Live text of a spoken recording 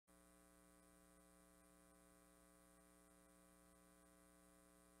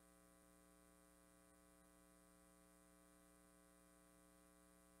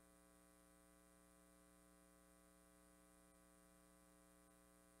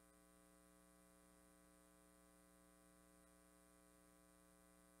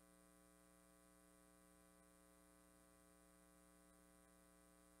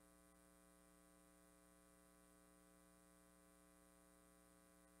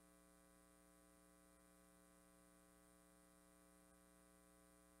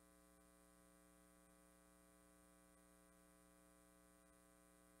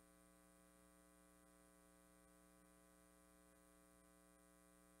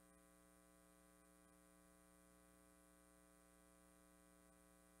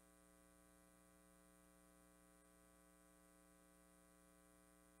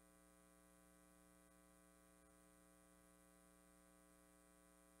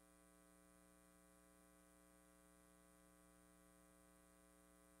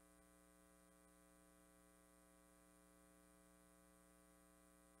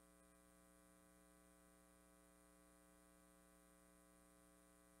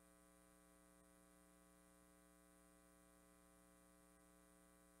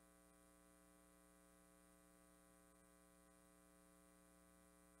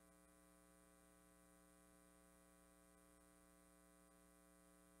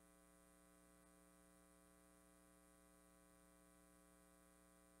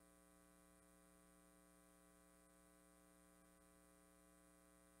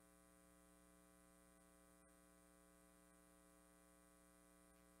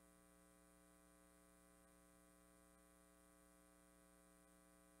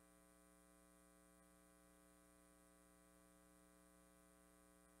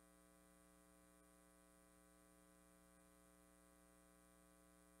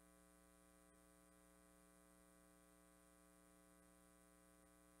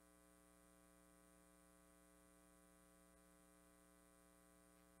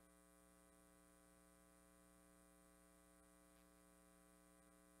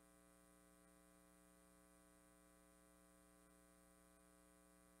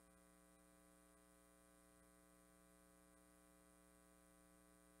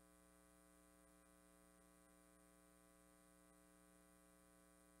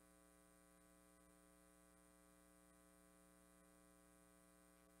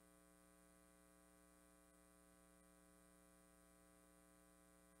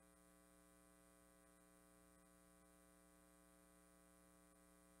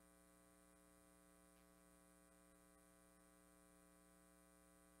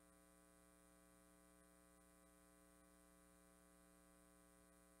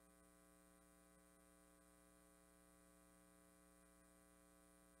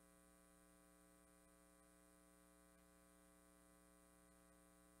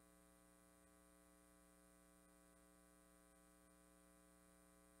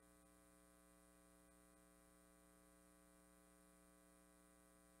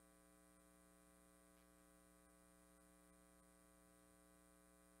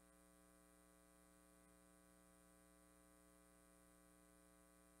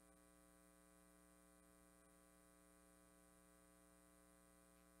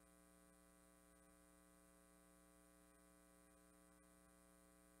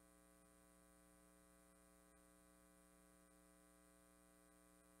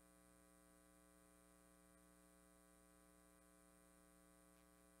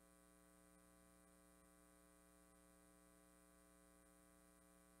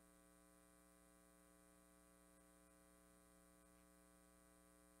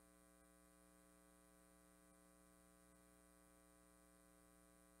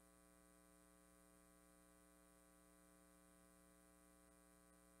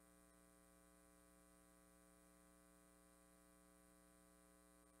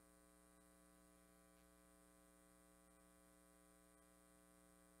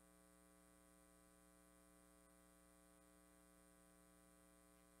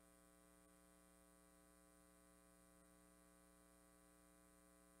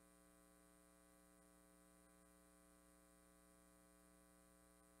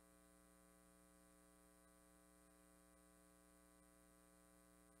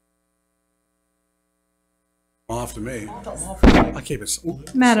Off to me. I'll keep it.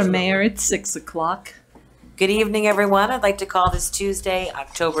 Madam Mayor, it's 6 o'clock. Good evening, everyone. I'd like to call this Tuesday,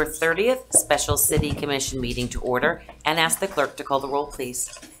 October 30th, special City Commission meeting to order and ask the clerk to call the roll,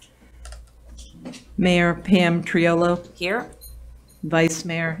 please. Mayor Pam Triolo, Here? Vice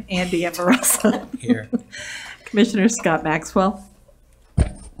Mayor Andy Amorosa, Here. Commissioner Scott Maxwell,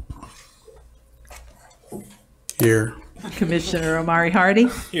 Here. Commissioner Omari Hardy,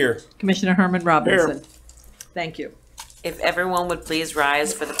 Here. Commissioner Herman Robinson. Thank you. If everyone would please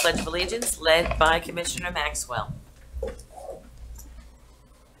rise for the Pledge of Allegiance, led by Commissioner Maxwell.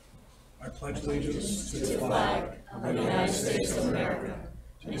 I pledge allegiance to the flag of the United States of America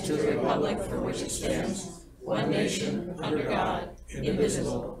and to the republic for which it stands, one nation, under God,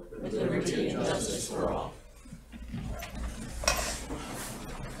 indivisible, with liberty and justice for all.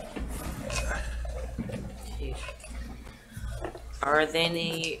 Are there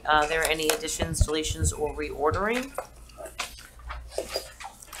any additions, deletions, or reordering?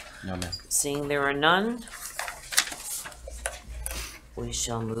 No, ma'am. Seeing there are none, we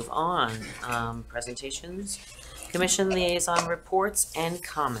shall move on. Presentations, commission liaison reports, and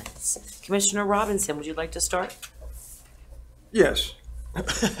comments. Commissioner Robinson, would you like to start? Yes.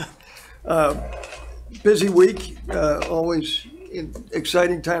 Busy week, always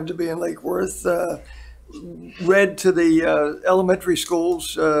exciting time to be in Lake Worth. Read to the elementary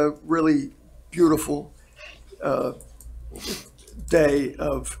schools, really beautiful day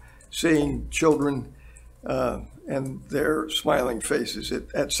of seeing children and their smiling faces.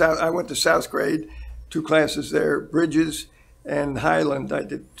 At South, I went to South grade, 2 classes there, Bridges and Highland. I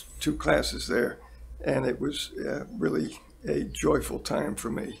did 2 classes there, and it was really a joyful time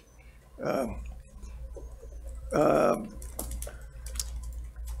for me.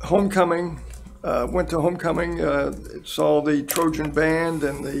 Homecoming, went to homecoming, saw the Trojan Band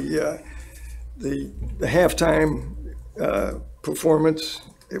and the halftime performance.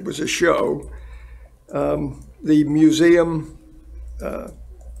 It was a show. The museum,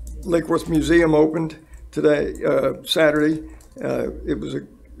 Lake Worth Museum opened today, Saturday. It was a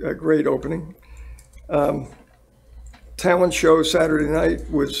great opening. Talent show Saturday night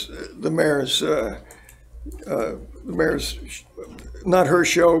was the mayor's not her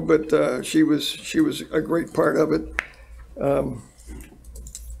show, but she was a great part of it.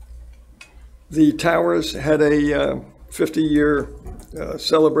 The Towers had a 50-year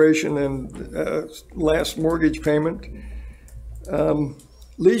celebration and last mortgage payment.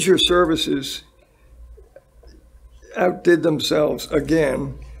 Leisure Services outdid themselves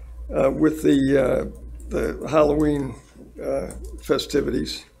again with the Halloween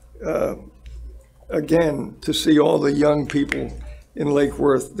festivities. Again, to see all the young people in Lake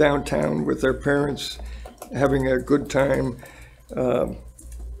Worth downtown with their parents having a good time,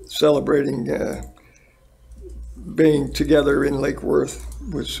 celebrating being together in Lake Worth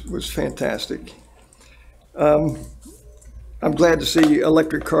was fantastic. I'm glad to see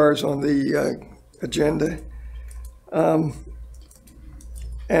electric cars on the agenda. And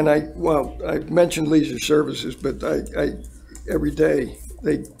I mentioned Leisure Services, but I every day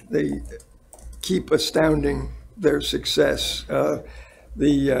they keep astounding their success.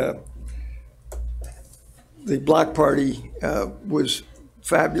 The block party was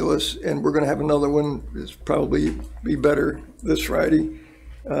fabulous, and we're going to have another one. It's probably be better this Friday.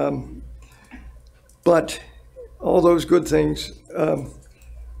 But all those good things,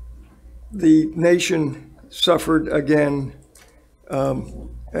 the nation suffered again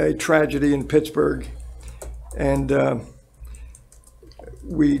a tragedy in Pittsburgh, and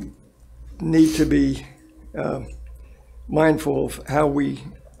we need to be mindful of how we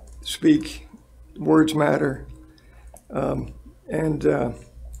speak. Words matter. And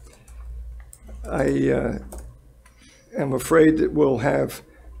I am afraid that we'll have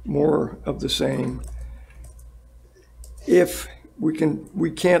more of the same. If we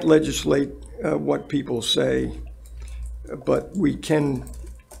can't legislate what people say, but we can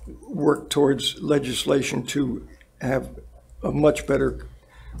work towards legislation to have a much better,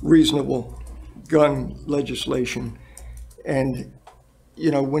 reasonable gun legislation. And,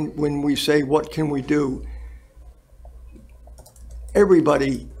 you know, when we say, what can we do?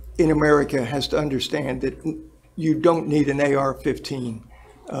 Everybody in America has to understand that you don't need an AR-15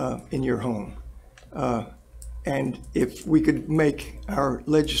 in your home. And if we could make our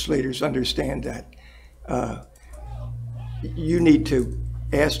legislators understand that, you need to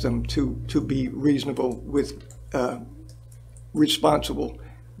ask them to be reasonable with responsible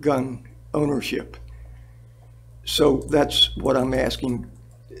gun ownership. So that's what I'm asking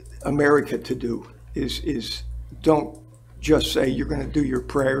America to do, is don't just say you're going to do your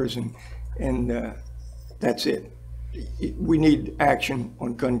prayers and That's it. We need action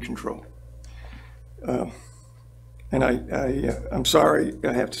on gun control. And I'm sorry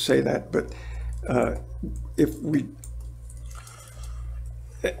I have to say that, but if we,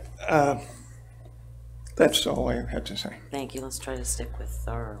 that's all I have to say. Thank you. Let's try to stick with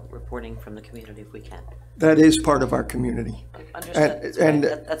our reporting from the community if we can. That is part of our community. Understood. And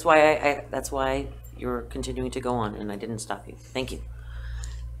That's why that's why you're continuing to go on, and I didn't stop you. Thank you.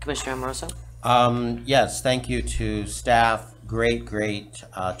 Commissioner Amoroso? Yes, thank you to staff. Great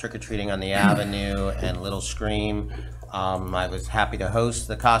trick-or-treating on the avenue and Little Scream. I was happy to host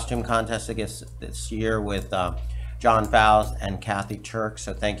the costume contest, I guess, this year with John Faust and Kathy Turk.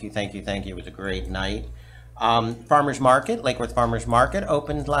 So thank you. It was a great night. Farmers Market, Lake Worth Farmers Market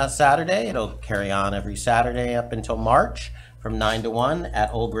opened last Saturday. It'll carry on every Saturday up until March from 9 to 1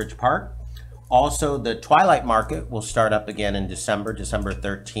 at Old Bridge Park. Also, the Twilight Market will start up again in December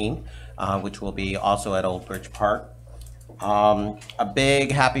 13th, which will be also at Old Bridge Park. A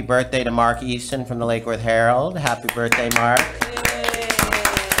big happy birthday to Mark Easton from the Lake Worth Herald. Happy birthday, Mark.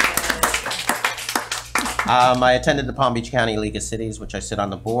 I attended the Palm Beach County League of Cities, which I sit on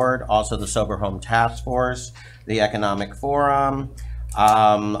the board, also the Sober Home Task Force, the Economic Forum.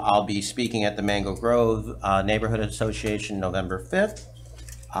 I'll be speaking at the Mango Grove Neighborhood Association November 5th.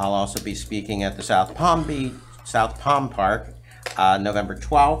 I'll also be speaking at the South Palm Park November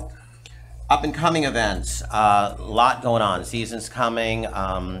 12th. Up and coming events, a lot going on. Season's coming.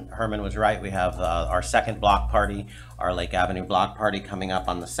 Herman was right. We have our second block party, our Lake Avenue block party coming up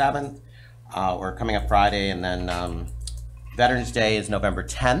on the 7th. We're coming up Friday, and then Veterans Day is November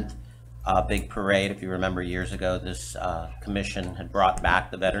 10th. Big parade. If you remember years ago, this commission had brought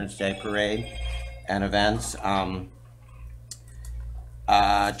back the Veterans Day parade and events.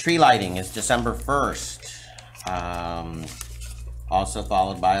 Tree lighting is December 1st. Also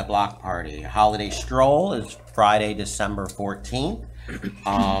followed by a block party. Holiday stroll is Friday, December 14th.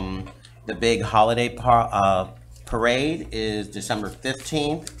 The big holiday parade is December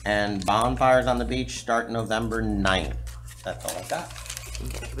 15th, and bonfires on the beach start November 9th. That's all I got.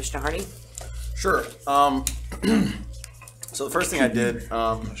 Okay, Commissioner Hardy? Sure. So the first thing I did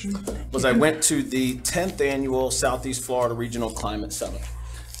was I went to the 10th annual Southeast Florida Regional Climate Summit.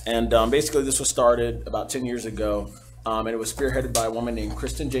 And basically this was started about 10 years ago. And it was spearheaded by a woman named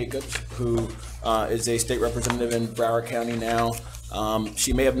Kristen Jacobs, who is a state representative in Broward County now.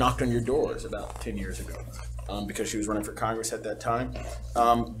 She may have knocked on your doors about 10 years ago because she was running for Congress at that time.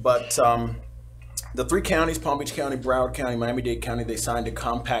 The three counties, Palm Beach County, Broward County, Miami-Dade County, they signed a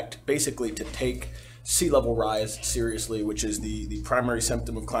compact basically to take sea level rise seriously, which is the primary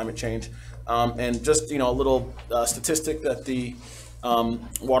symptom of climate change. And just, a little statistic that the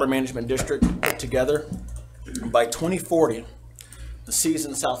Water Management District put together. By 2040, the seas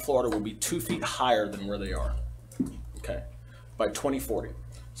in South Florida will be 2 feet higher than where they are, okay, by 2040.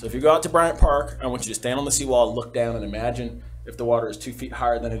 So if you go out to Bryant Park, I want you to stand on the seawall and look down and imagine if the water is 2 feet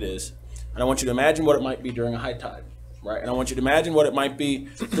higher than it is. And I want you to imagine what it might be during a high tide, right? And I want you to imagine what it might be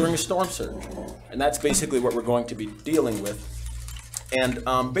during a storm surge. And that's basically what we're going to be dealing with. And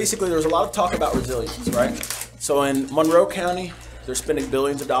basically there's a lot of talk about resilience, right? So in Monroe County, they're spending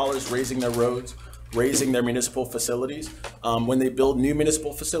billions of dollars raising their roads, raising their municipal facilities. When they build new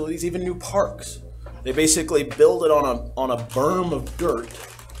municipal facilities, even new parks, they basically build it on a berm of dirt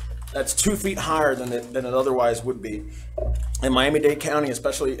that's 2 feet higher than it otherwise would be. In Miami-Dade County,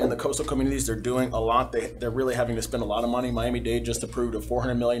 especially in the coastal communities, they're doing a lot. They're really having to spend a lot of money. Miami-Dade just approved a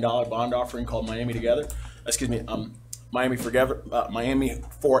 $400 million bond offering called Miami Together. Miami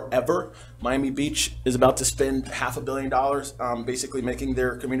Forever. Miami Beach is about to spend $500 million basically making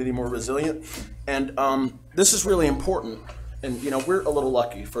their community more resilient. And this is really important. And we're a little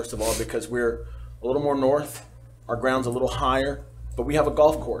lucky, first of all, because we're a little more north, our ground's a little higher, but we have a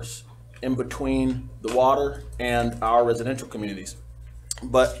golf course in between the water and our residential communities.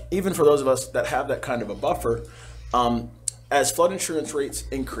 But even for those of us that have that kind of a buffer, as flood insurance rates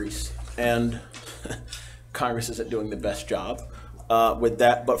increase, and Congress isn't doing the best job with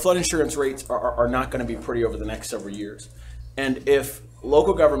that, but flood insurance rates are not going to be pretty over the next several years. And if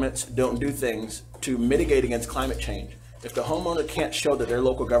local governments don't do things to mitigate against climate change, if the homeowner can't show that their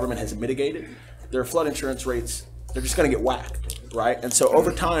local government has mitigated, their flood insurance rates, they're just going to get whacked, right? And so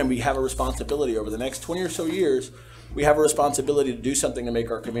over time, we have a responsibility. Over the next 20 or so years, we have a responsibility to do something to make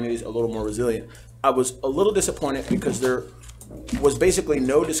our communities a little more resilient. I was a little disappointed because there was basically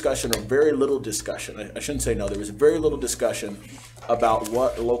no discussion, or very little discussion. I shouldn't say no, there was very little discussion about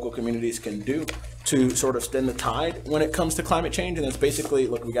what local communities can do to sort of stem the tide when it comes to climate change. And it's basically,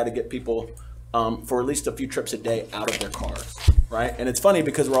 look, we got to get people for at least a few trips a day out of their cars. right? And it's funny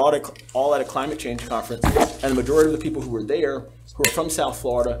because we're all at a climate change conference, and the majority of the people who were there, who are from South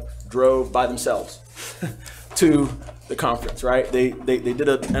Florida, drove by themselves to the conference, right? They did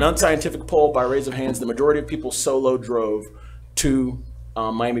an unscientific poll by raise of hands. The majority of people solo drove to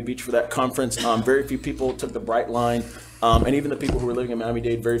Miami Beach for that conference. Very few people took the Bright Line. And even the people who were living in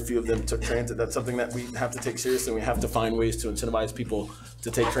Miami-Dade, very few of them took transit. That's something that we have to take seriously. We have to find ways to incentivize people to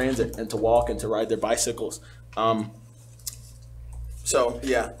take transit and to walk and to ride their bicycles. They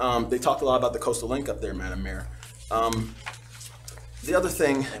talked a lot about the Coastal Link up there, Madam Mayor. The other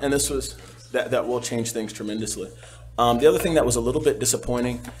thing, and this was, that will change things tremendously. The other thing that was a little bit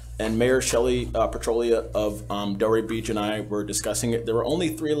disappointing, and Mayor Shelley Petrolia of Delray Beach and I were discussing it, there were only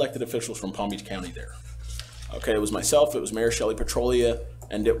 3 elected officials from Palm Beach County there. Okay, it was myself, it was Mayor Shelley Petrolia,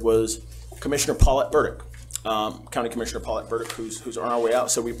 and it was Commissioner Paulette Burdick, County Commissioner Paulette Burdick, who's on our way out.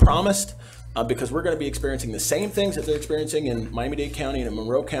 So we promised, because we're going to be experiencing the same things that they're experiencing in Miami-Dade County and in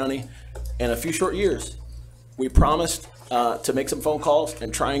Monroe County in a few short years, we promised to make some phone calls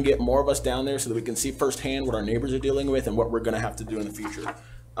and try and get more of us down there so that we can see firsthand what our neighbors are dealing with and what we're going to have to do in the future.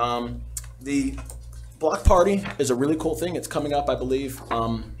 The block party is a really cool thing. It's coming up, I believe,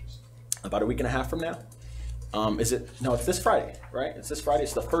 about a week and a half from now. No, it's this Friday, right? It's this Friday.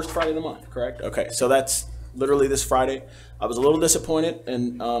 It's the first Friday of the month, correct? Okay, so that's literally this Friday. I was a little disappointed,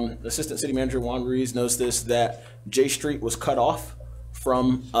 and Assistant City Manager Juan Ruiz knows this, that J Street was cut off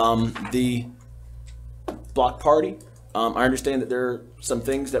from the block party. I understand that there are some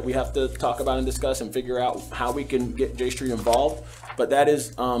things that we have to talk about and discuss and figure out how we can get J Street involved, but that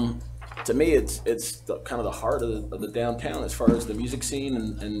is, to me, it's kind of the heart of the downtown as far as the music scene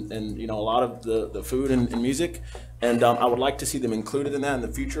and you know, a lot of the food and music, and I would like to see them included in that in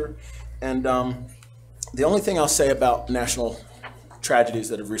the future. And the only thing I'll say about national tragedies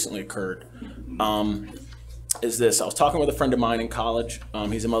that have recently occurred is this. I was talking with a friend of mine in college.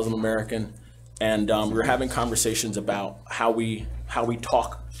 He's a Muslim American, and we were having conversations about how we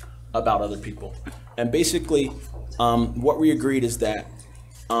talk about other people. And basically, what we agreed is that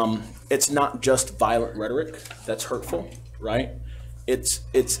it's not just violent rhetoric that's hurtful, right? It's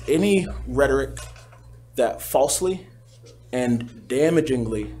any rhetoric that falsely and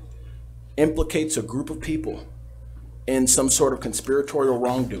damagingly implicates a group of people in some sort of conspiratorial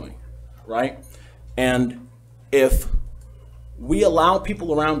wrongdoing, right? And if we allow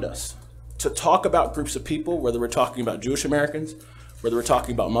people around us to talk about groups of people, whether we're talking about Jewish Americans, whether we're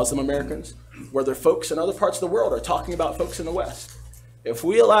talking about Muslim Americans, whether folks in other parts of the world are talking about folks in the West, if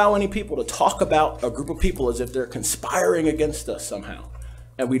we allow any people to talk about a group of people as if they're conspiring against us somehow,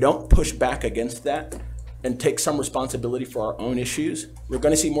 and we don't push back against that and take some responsibility for our own issues, we're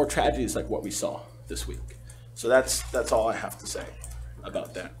going to see more tragedies like what we saw this week. So that's all I have to say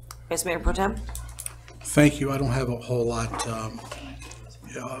about that. Vice Mayor Pro Tem? Thank you. I don't have a whole lot,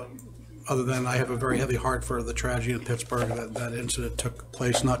 other than I have a very heavy heart for the tragedy in Pittsburgh. That incident took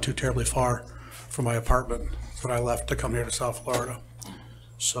place not too terribly far from my apartment that I left to come here to South Florida.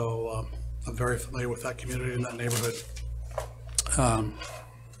 So I'm very familiar with that community and that neighborhood. I'm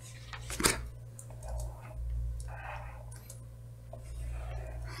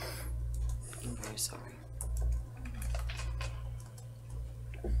very sorry.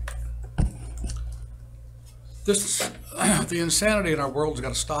 The insanity in our world has got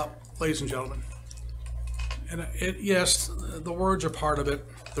to stop, ladies and gentlemen. And yes, the words are part of it,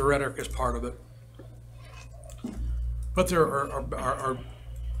 the rhetoric is part of it, but there are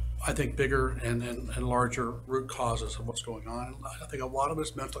I think, bigger and larger root causes of what's going on. I think a lot of it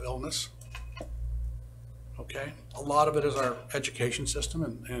is mental illness. Okay, a lot of it is our education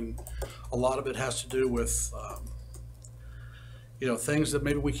system, and a lot of it has to do with things that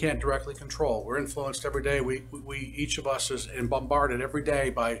maybe we can't directly control. We're influenced every day. We each of us is bombarded every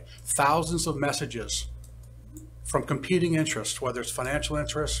day by thousands of messages from competing interests, whether it's financial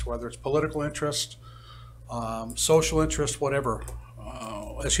interest, whether it's political interest, social interest, whatever.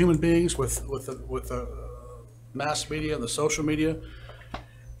 As human beings, with the mass media and the social media,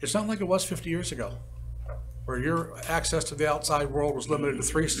 it's not like it was 50 years ago, where your access to the outside world was limited to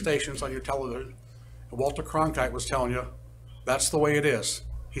 3 stations on your television. And Walter Cronkite was telling you, that's the way it is.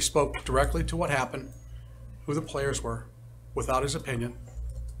 He spoke directly to what happened, who the players were, without his opinion,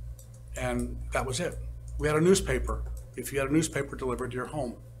 and that was it. We had a newspaper, if you had a newspaper delivered to your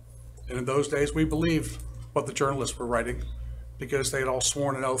home. And in those days, we believed what the journalists were writing, because they had all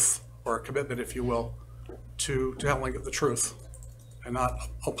sworn an oath, or a commitment, if you will, to telling the truth and not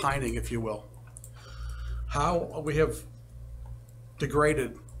opining, if you will. How we have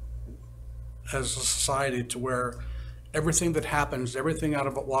degraded as a society to where everything that happens, everything out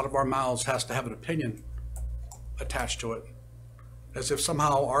of a lot of our mouths has to have an opinion attached to it. as if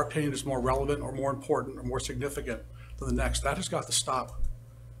somehow our opinion is more relevant or more important or more significant than the next. That has got to stop.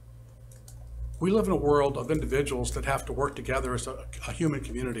 We live in a world of individuals that have to work together as a human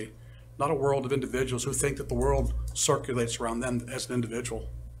community, not a world of individuals who think that the world circulates around them as an individual.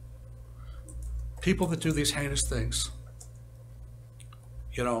 People that do these heinous things,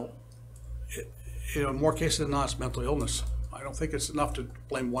 in more cases than not, it's mental illness. I don't think it's enough to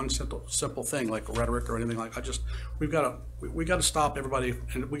blame one simple thing like rhetoric or anything like. We got to stop everybody,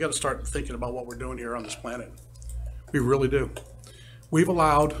 and we got to start thinking about what we're doing here on this planet. We really do. We've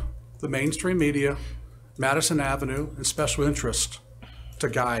allowed the mainstream media, Madison Avenue, and special interest to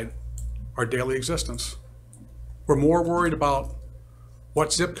guide our daily existence. We're more worried about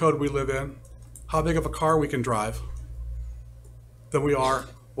what zip code we live in, how big of a car we can drive, than we are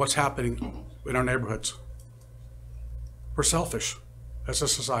what's happening in our neighborhoods. We're selfish as a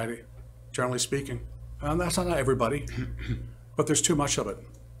society, generally speaking. And that's not everybody, but there's too much of it.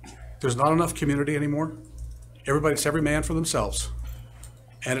 There's not enough community anymore. It's every man for themselves.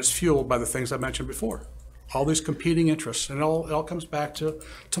 And it's fueled by the things I mentioned before. All these competing interests, and it all comes back to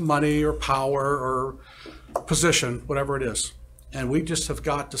money or power or position, whatever it is. And we just have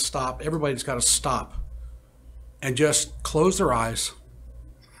got to stop. Everybody's got to stop and just close their eyes.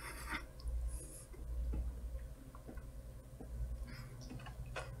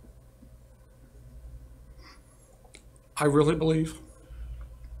 I really believe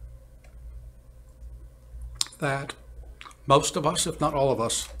that most of us, if not all of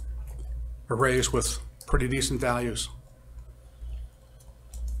us, are raised with pretty decent values.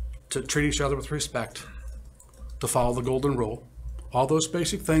 To treat each other with respect, to follow the golden rule, all those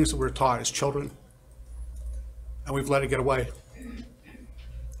basic things that we're taught as children, and we've let it get away.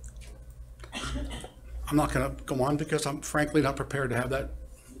 I'm not going to go on because I'm frankly not prepared to have that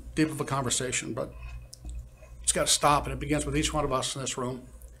deep of a conversation, but it's got to stop, and it begins with each one of us in this room.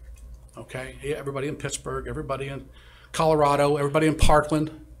 Okay, everybody in Pittsburgh, everybody in Colorado, everybody in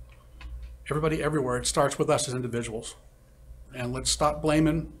Parkland, everybody everywhere. It starts with us as individuals. And let's stop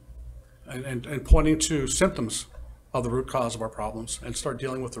blaming and pointing to symptoms of the root cause of our problems and start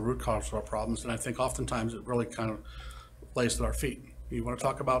dealing with the root cause of our problems. And I think oftentimes it really kind of lays at our feet. You want to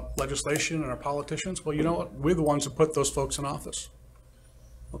talk about legislation and our politicians? Well, you know what? We're the ones that put those folks in office.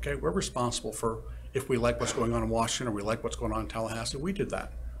 Okay, we're responsible for if we like what's going on in Washington or we like what's going on in Tallahassee. We did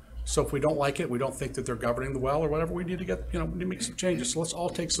that. So if we don't like it, we don't think that they're governing the well or whatever, we need to get, we need to make some changes. So let's all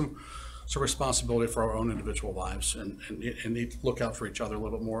take some responsibility for our own individual lives and need to look out for each other a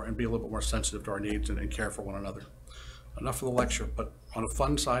little bit more and be a little bit more sensitive to our needs and care for one another. Enough of the lecture, but on a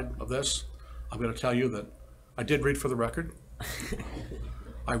fun side of this, I'm going to tell you that I did read for the record.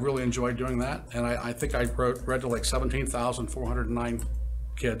 I really enjoyed doing that, and I think I read to like 17,409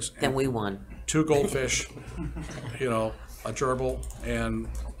 kids. Then we won. 2 goldfish, a gerbil, and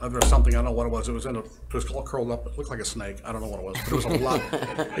there was something, I don't know what it was. It was all curled up. It looked like a snake. I don't know what it was, but it was a lot.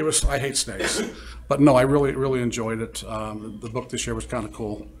 I hate snakes. But no, I really, really enjoyed it. The book this year was kind of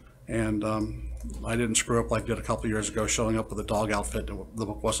cool. And I didn't screw up like I did a couple of years ago, showing up with a dog outfit. The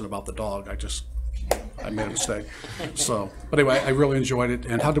book wasn't about the dog. I made a mistake. So, but anyway, I really enjoyed it.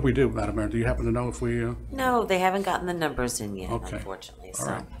 And how did we do, Madam Mayor? Do you happen to know if we? No, they haven't gotten the numbers in yet, Okay. unfortunately. All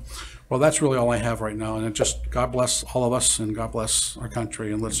So. right. Well, that's really all I have right now. And it just, God bless all of us and God bless our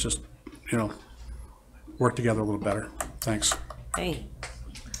country. And let's just, work together a little better. Thanks. Hey,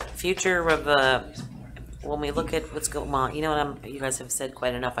 future of when we look at what's going on, you guys have said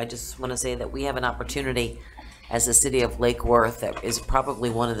quite enough. I just want to say that we have an opportunity as the city of Lake Worth that is probably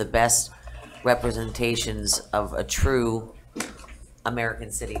one of the best representations of a true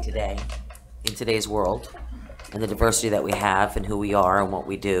American city today, in today's world, and the diversity that we have and who we are and what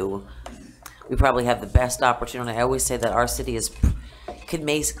we do. We probably have the best opportunity. I always say that our city could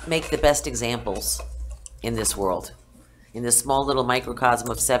make the best examples in this world. In this small little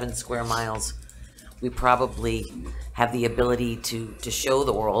microcosm of 7 square miles, we probably have the ability to show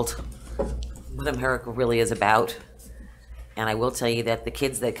the world what America really is about. And I will tell you that the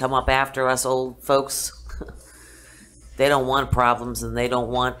kids that come up after us old folks, they don't want problems and they don't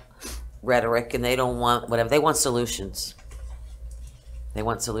want rhetoric and they don't want whatever. They want solutions. They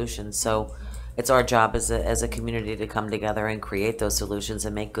want solutions. So it's our job as a community to come together and create those solutions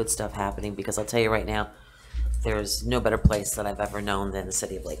and make good stuff happening, because I'll tell you right now, there's no better place that I've ever known than the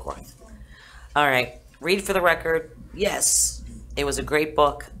city of Lake Worth. All right, read for the record. Yes, it was a great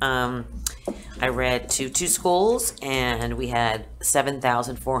book. I read to 2 schools and we had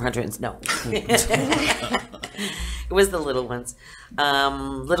 7,400, no. It was the little ones.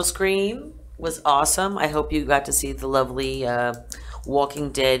 Little Screen was awesome. I hope you got to see the lovely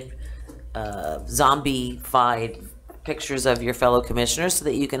Walking Dead zombie-fied pictures of your fellow commissioners so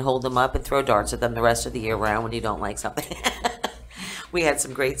that you can hold them up and throw darts at them the rest of the year round when you don't like something. We had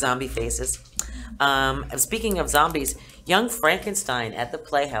some great zombie faces. And speaking of zombies, Young Frankenstein at the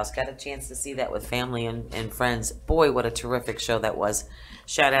Playhouse, got a chance to see that with family and friends. Boy, what a terrific show that was.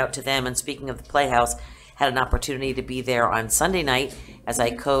 Shout out to them. And speaking of the Playhouse, had an opportunity to be there on Sunday night as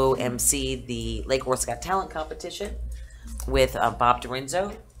I co-emceed the Lake Worth Got Talent competition with Bob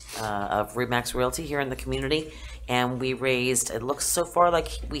Dorinzo of Remax Realty here in the community. And we raised, it looks so far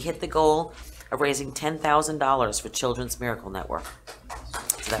like we hit the goal of raising $10,000 for Children's Miracle Network.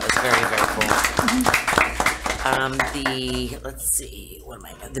 So that was very, very cool. Let's see,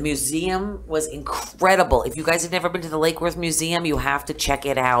 the museum was incredible. If you guys have never been to the Lake Worth Museum, you have to check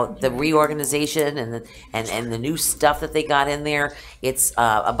it out. The reorganization and the new stuff that they got in there. It's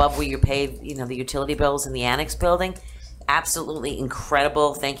above where you paid, the utility bills in the annex building. Absolutely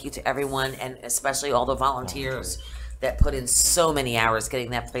incredible. Thank you to everyone, and especially all the volunteers that put in so many hours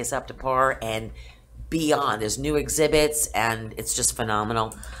getting that place up to par and beyond. There's new exhibits, and it's just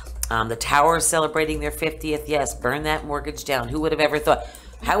phenomenal. The tower is celebrating their 50th. Yes, burn that mortgage down. Who would have ever thought?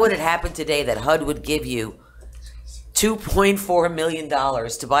 How would it happen today that HUD would give you $2.4 million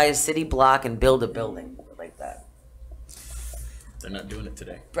to buy a city block and build a building like that? They're not doing it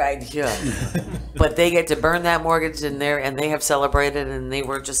today. Right, yeah. But they get to burn that mortgage in there, and they have celebrated, and they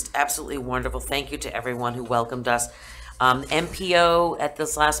were just absolutely wonderful. Thank you to everyone who welcomed us. MPO at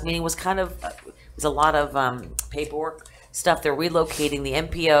this last meeting was was a lot of paperwork stuff. They're relocating. The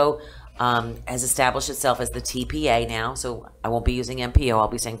MPO has established itself as the TPA now, so I won't be using MPO, I'll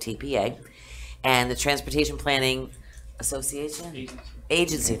be saying TPA. And the Transportation Planning Association?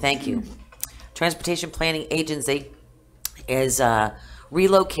 Agency, thank you. Transportation Planning Agency is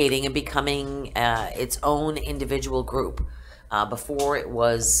relocating and becoming its own individual group. Before it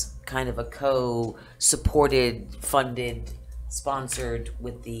was kind of a co-supported, funded, sponsored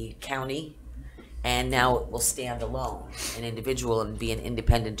with the county, and now it will stand alone, an individual, and be an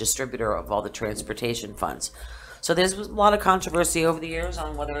independent distributor of all the transportation funds. So there's a lot of controversy over the years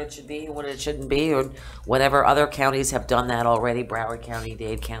on whether it should be, what it shouldn't be, or whatever. Other counties have done that already. Broward County,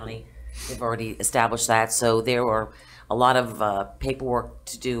 Dade County, they've already established that. So there were a lot of paperwork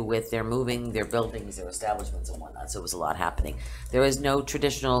to do with their moving their buildings, their establishments and whatnot. So it was a lot happening. There is no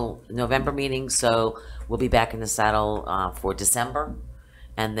traditional November meeting, so we'll be back in the saddle for December.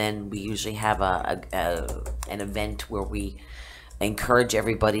 And then we usually have an event where we encourage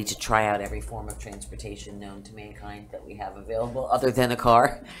everybody to try out every form of transportation known to mankind that we have available other than a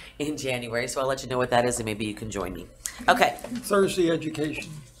car in January. So I'll let you know what that is, and maybe you can join me. Okay. Thursday education.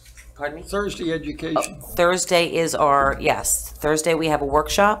 Pardon me? Thursday education. Thursday is Thursday we have a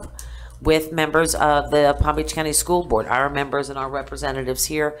workshop with members of the Palm Beach County School Board, our members and our representatives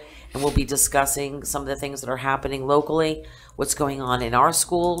here, and we'll be discussing some of the things that are happening locally, what's going on in our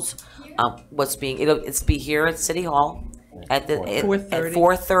schools, it's be here at City Hall at 4:30. At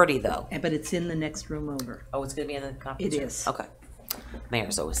 4:30 though. But it's in the next room over. Oh, it's gonna be in the conference room? It is. Okay.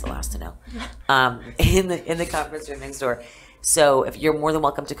 Mayor's always the last to know. In the conference room next door. So if you're more than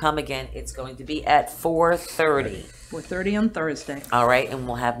welcome to come again, it's going to be at 4:30. 4:30 on Thursday. All right, and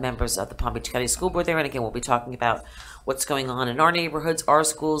we'll have members of the Palm Beach County School Board there. And again, we'll be talking about what's going on in our neighborhoods, our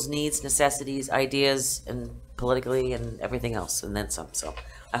schools, needs, necessities, ideas, and politically and everything else, and then some. So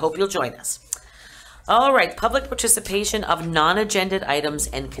I hope you'll join us. All right, public participation of non-agenda items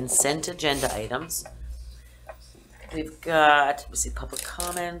and consent agenda items. We've got, let me see, public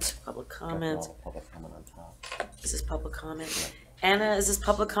comment. Public comment on top. Is this public comment? Anna, is this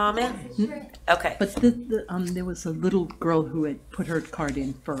public comment? Okay. But there was a little girl who had put her card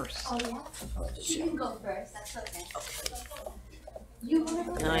in first. Oh, yeah? She can go first, that's okay. You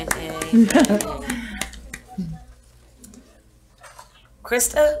want to go 9A.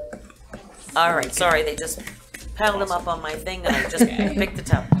 Krista? All right, sorry, they just piled them up on my thing and I just picked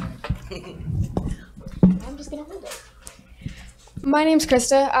it up. I'm just going to hold it. My name's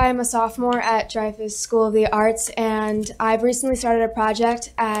Krista. I'm a sophomore at Dreyfus School of the Arts, and I've recently started a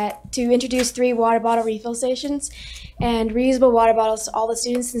project to introduce 3 water bottle refill stations and reusable water bottles to all the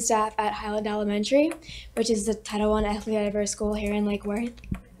students and staff at Highland Elementary, which is the Title I ethnically diverse school here in Lake Worth.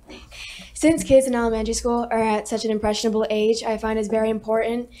 Since kids in elementary school are at such an impressionable age, I find it's very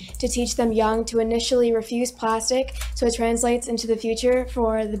important to teach them young to initially refuse plastic so it translates into the future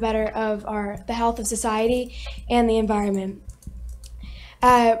for the better of the health of society and the environment.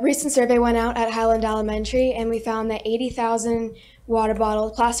 A recent survey went out at Highland Elementary, and we found that 80,000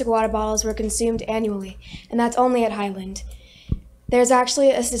 plastic water bottles were consumed annually, and that's only at Highland. There's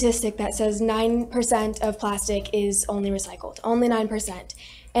actually a statistic that says 9% of plastic is only recycled, only 9%.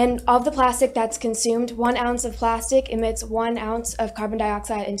 And of the plastic that's consumed, 1 ounce of plastic emits 1 ounce of carbon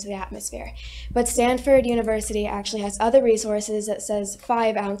dioxide into the atmosphere. But Stanford University actually has other resources that says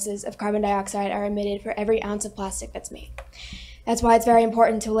 5 ounces of carbon dioxide are emitted for every ounce of plastic that's made. That's why it's very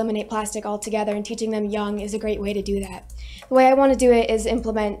important to eliminate plastic altogether, and teaching them young is a great way to do that. The way I want to do it is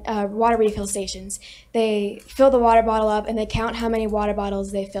implement water refill stations. They fill the water bottle up and they count how many water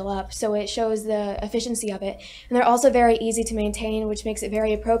bottles they fill up, so it shows the efficiency of it. And they're also very easy to maintain, which makes it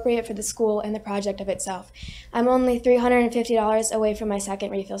very appropriate for the school and the project of itself. I'm only $350 away from my second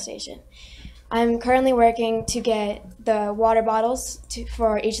refill station. I'm currently working to get the water bottles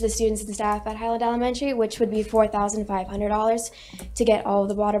for each of the students and staff at Highland Elementary, which would be $4,500 to get all of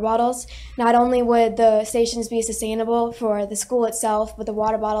the water bottles. Not only would the stations be sustainable for the school itself, but the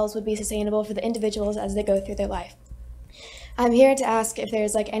water bottles would be sustainable for the individuals as they go through their life. I'm here to ask if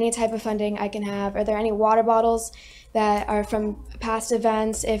there's any type of funding I can have. Are there any water bottles that are from past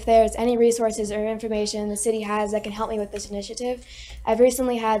events? If there's any resources or information the city has that can help me with this initiative. I've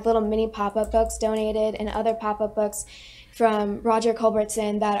recently had little mini pop-up books donated and other pop-up books from Roger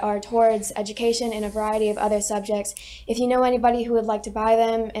Culbertson that are towards education and a variety of other subjects. If you know anybody who would like to buy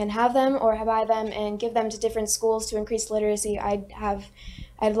them and have them, or buy them and give them to different schools to increase literacy, I'd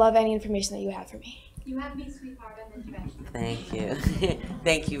love any information that you have for me. You have me, sweetheart. I'm interested. Thank you.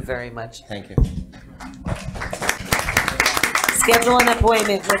 Thank you very much. Thank you. Schedule an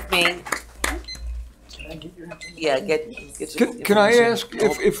appointment with me. Yeah, get your Can I ask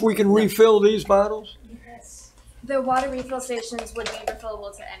if we can refill these bottles? The water refill stations would be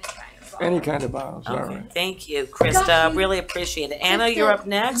refillable to any kind of bottle. Any kind of bottles, all Okay, right. thank you, Krista. Really appreciate it. Anna, you're up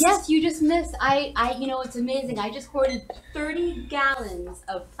next. Yes, you just missed. You know, it's amazing. I just hoarded 30 gallons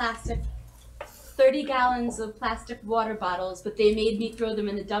of plastic water bottles, but they made me throw them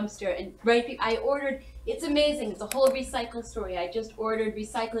in the dumpster. And I ordered. It's amazing. It's a whole recycle story. I just ordered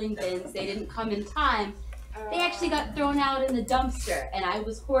recycling bins. They didn't come in time. They actually got thrown out in the dumpster, and I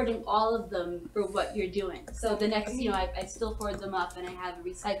was hoarding all of them for what you're doing. So the next, I still hoard them up, and I have a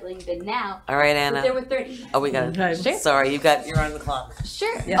recycling bin now. All right, But Anna. there were 30. Oh, we got it. Okay. Sorry, you're on the clock.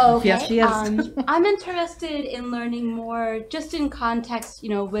 Sure. Yeah. Okay. Yes, she is. I'm interested in learning more, just in context,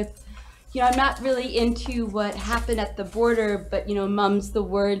 with, I'm not really into what happened at the border, but, mum's the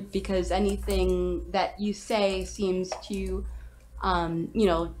word, because anything that you say seems to,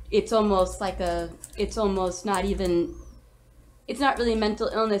 it's almost it's not really mental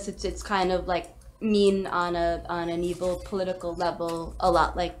illness. It's kind of like mean on an evil political level, a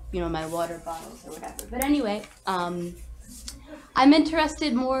lot like, my water bottles or whatever. But anyway, I'm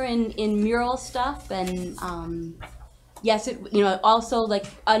interested more in mural stuff, and yes, also, like,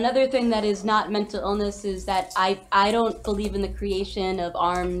 another thing that is not mental illness is that I don't believe in the creation of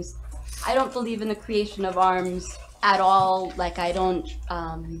arms. I don't believe in the creation of arms at all. Like, I don't,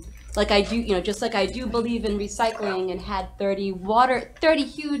 like I do, just like I do believe in recycling, and had 30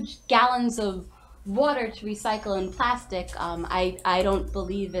 huge gallons of water to recycle in plastic. I don't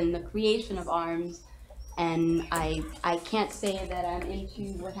believe in the creation of arms, and I can't say that I'm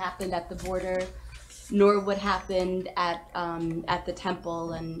into what happened at the border, nor what happened at the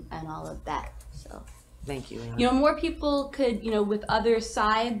temple and all of that. So Thank you, Anna. more people could, with other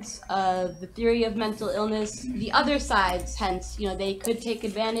sides of the theory of mental illness, the other sides, hence, they could take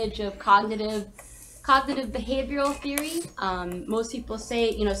advantage of cognitive behavioral theory. Most people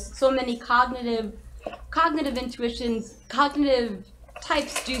say, so many cognitive intuitions, cognitive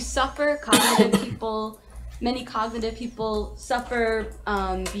types do suffer. Many cognitive people suffer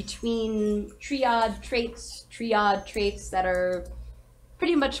between triad traits that are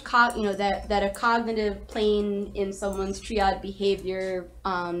pretty much that a cognitive plane in someone's triad behavior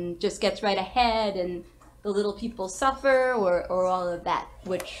just gets right ahead, and the little people suffer, or all of that,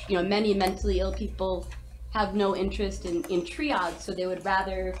 which many mentally ill people have no interest in triad, so they would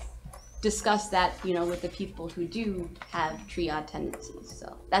rather discuss that with the people who do have triad tendencies.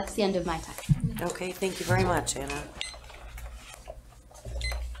 So that's the end of my time. Okay, thank you very much, Anna.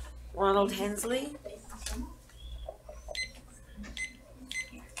 Ronald Hensley?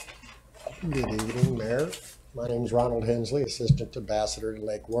 Good evening, Mayor. My name is Ronald Hensley, Assistant Ambassador to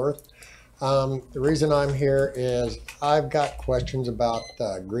Lake Worth. The reason I'm here is I've got questions about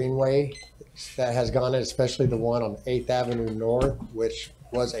the Greenway that has gone in, especially the one on 8th Avenue North, which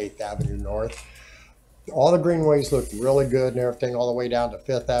was 8th Avenue North. All the greenways look really good and everything, all the way down to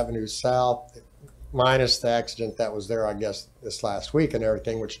 5th Avenue South, minus the accident that was there, I guess, this last week and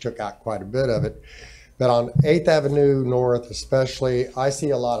everything, which took out quite a bit of it. But on 8th Avenue North especially, I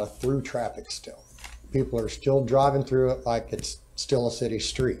see a lot of through traffic still. People are still driving through it like it's still a city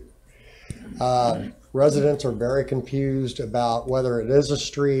street. Residents are very confused about whether it is a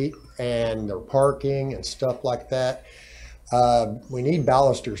street and their parking and stuff like that. We need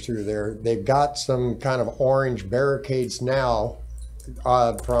balusters through there. They've got some kind of orange barricades now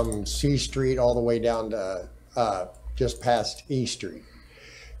from C Street all the way down to just past E Street.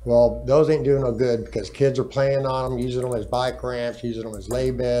 Well, those ain't doing no good because kids are playing on them, using them as bike ramps, using them as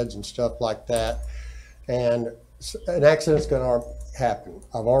lay beds and stuff like that. And an accident's gonna happen.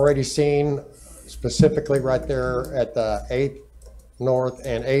 I've already seen specifically right there at the 8th North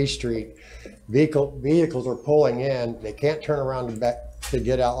and A Street, vehicles are pulling in. They can't turn around to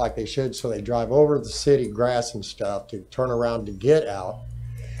get out like they should, so they drive over the city grass and stuff to turn around to get out.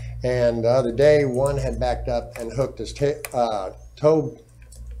 And the other day, one had backed up and hooked his tow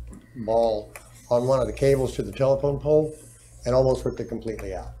ball on one of the cables to the telephone pole and almost ripped it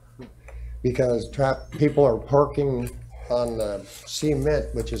completely out. Because people are parking on the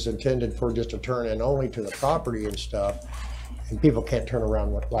cement, which is intended for just a turn in only to the property and stuff, and people can't turn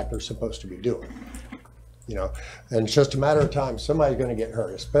around like they're supposed to be doing. You know, and it's just a matter of time. Somebody's going to get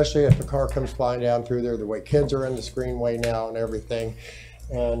hurt, especially if a car comes flying down through there, the way kids are in the screenway now and everything.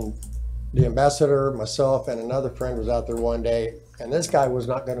 And the ambassador, myself, and another friend was out there one day, and this guy was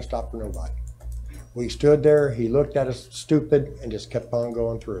not going to stop for nobody. We stood there, he looked at us stupid and just kept on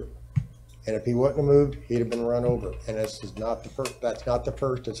going through. And if he wouldn't have moved, he'd have been run over. And this is not the first, that's not the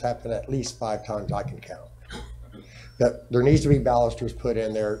first. It's happened at least 5 times I can count. But there needs to be balusters put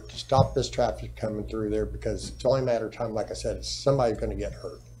in there to stop this traffic coming through there, because it's only a matter of time, like I said, somebody's gonna get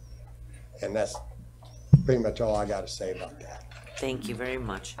hurt. And that's pretty much all I gotta say about that. Thank you very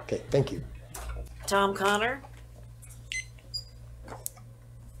much. Okay, thank you. Tom Connor?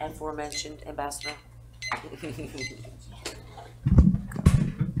 Aforementioned ambassador.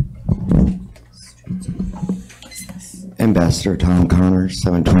 Ambassador Tom Connor,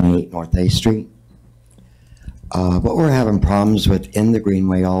 728 North A Street. What we're having problems with in the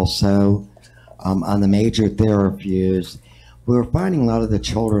Greenway also, on the major thoroughfares, we're finding a lot of the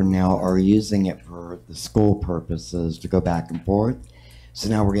children now are using it for the school purposes to go back and forth. So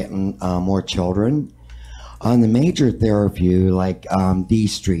now we're getting more children. On the major thoroughfare, like D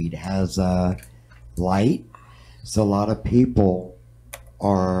Street has a light, so a lot of people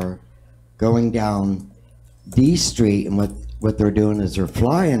are going down D Street, and what they're doing is they're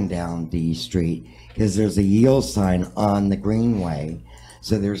flying down D Street because there's a yield sign on the Greenway.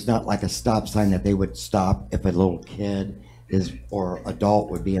 So there's not like a stop sign that they would stop if a little kid or adult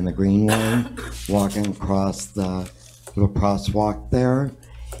would be in the Greenway walking across the little crosswalk there.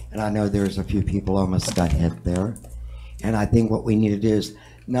 And I know there's a few people almost got hit there. And I think what we need to do is,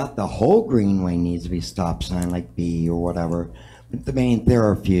 not the whole Greenway needs to be stop sign like B or whatever, but the main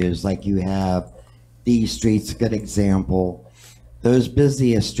thoroughfares, like you have D Street's a good example. Those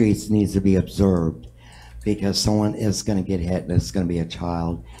busiest streets needs to be observed because someone is going to get hit and it's going to be a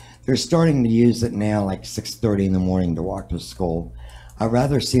child. They're starting to use it now like 6:30 in the morning to walk to school. I'd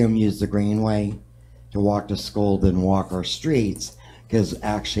rather see them use the Greenway to walk to school than walk our streets, because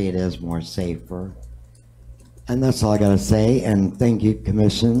actually it is more safer. And that's all I got to say. And thank you,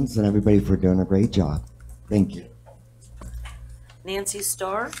 commissions and everybody, for doing a great job. Thank you. Nancy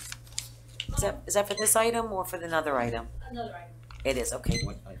Starr? Is that for this item or for another item? Another item. It is, okay.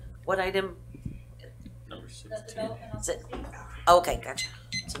 What item? Number 16. Is it? Oh, okay, gotcha.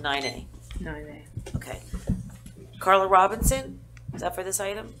 So 9A. 9A. Okay. Carla Robinson? Is that for this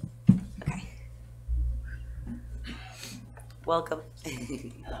item? Okay. Welcome.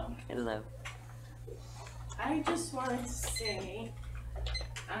 Hello. Hello. I just wanted to say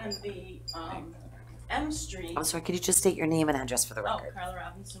on the M Street. I'm sorry, could you just state your name and address for the Oh, record? Carla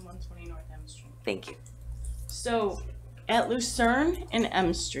Robinson, 120 North M Street. Thank you. So at Lucerne and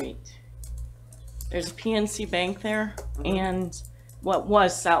M Street, there's a PNC Bank there, and what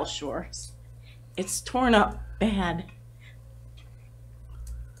was South Shores. It's torn up bad.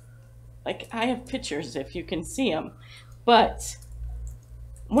 Like, I have pictures if you can see them. But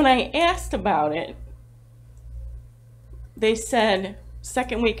when I asked about it, they said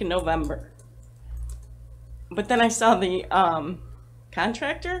second week in November. But then I saw the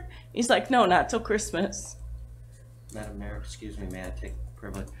contractor. He's like, no, not till Christmas. Madam Mayor, excuse me, may I take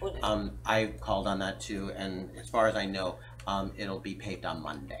privilege? I called on that too, and as far as I know, it'll be paved on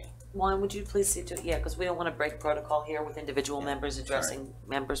Monday. Juan, would you please see to, yeah, because we don't want to break protocol here with individual members addressing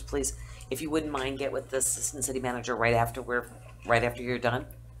members, please. If you wouldn't mind, get with the assistant city manager right after you're done.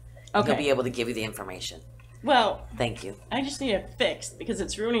 Okay. He'll be able to give you the information. Well, Thank you. I just need it fixed because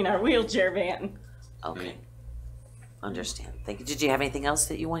it's ruining our wheelchair van. Okay. Understand. Thank you. Did you have anything else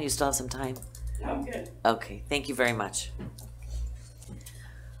that you want? You still have some time. I'm good. Okay, thank you very much.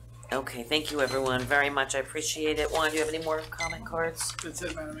 Okay, thank you, everyone, very much. I appreciate it. Juan, do you have any more comment cards? That's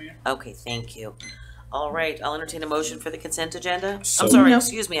it, Madam Mayor. Okay, thank you. All right, I'll entertain a motion for the consent agenda. I'm So- sorry, No.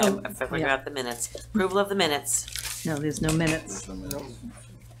 excuse me, I forgot the minutes. Approval of the minutes. No, there's no minutes.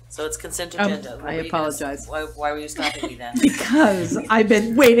 So it's consent agenda. What I were you gonna- apologize. Why were you stopping me then? Because I've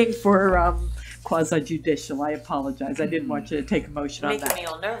been waiting for quasi judicial. I apologize. I didn't want you to take a motion on Making that. me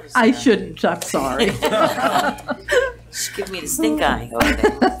all nervous. I now. shouldn't. I'm sorry. Just give me the stink eye over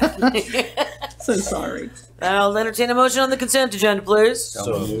there. So sorry. I'll entertain a motion on the consent agenda, please.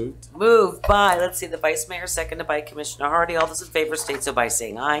 So moved. Moved by, let's see, the Vice Mayor, seconded by Commissioner Hardy. All those in favor state so by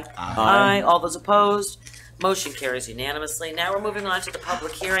saying aye. Aye. All those opposed, motion carries unanimously. Now we're moving on to the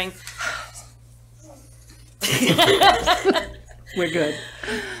public hearing. We're good.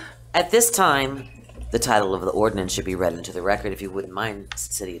 At this time, the title of the ordinance should be read into the record, if you wouldn't mind,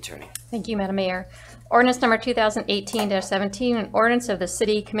 City Attorney. Thank you, Madam Mayor. Ordinance number 2018-17, an ordinance of the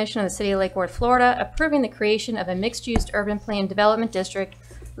City Commission of the City of Lake Worth, Florida, approving the creation of a mixed-use urban plan development district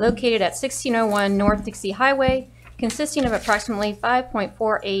located at 1601 North Dixie Highway, consisting of approximately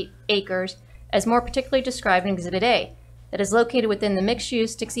 5.48 acres, as more particularly described in Exhibit A, that is located within the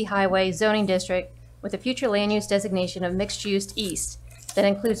mixed-use Dixie Highway zoning district with a future land use designation of mixed-use east that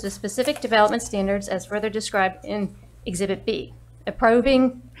includes the specific development standards as further described in Exhibit B,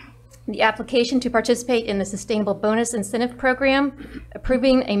 approving the application to participate in the Sustainable Bonus Incentive Program,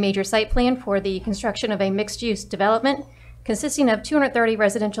 approving a major site plan for the construction of a mixed-use development consisting of 230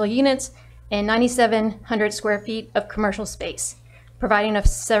 residential units and 9,700 square feet of commercial space, providing of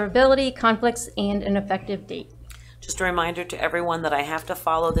severability, conflicts, and an effective date. Just a reminder to everyone that I have to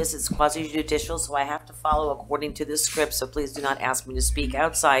follow this. It's quasi-judicial, so I have to follow according to this script, so please do not ask me to speak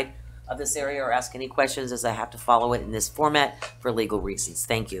outside of this area or ask any questions, as I have to follow it in this format for legal reasons.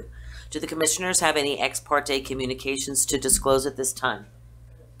 Thank you. Do the commissioners have any ex parte communications to disclose at this time?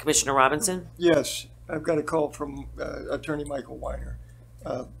 Commissioner Robinson? Yes, I've got a call from Attorney Michael Weiner,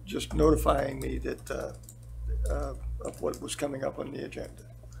 just notifying me that of what was coming up on the agenda.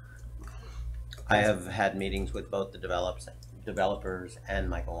 I have had meetings with both the developers and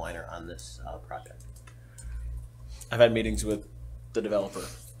Michael Weiner on this project. I've had meetings with the developer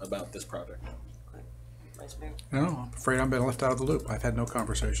about this project. Vice Mayor? No, I'm afraid I've been left out of the loop. I've had no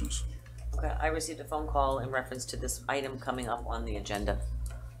conversations. Okay, I received a phone call in reference to this item coming up on the agenda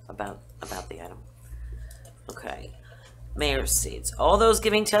about the item. Okay, mayor's seats. All those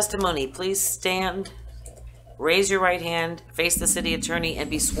giving testimony, please stand, raise your right hand, face the city attorney, and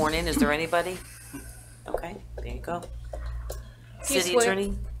be sworn in. Is there anybody? Okay, there you go. Do you City swear-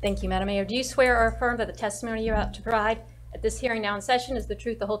 attorney? Thank you, Madam Mayor. Do you swear or affirm that the testimony you're about to provide at this hearing now in session is the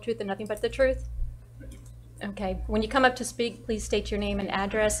truth, the whole truth, and nothing but the truth? Okay. When you come up to speak, please state your name and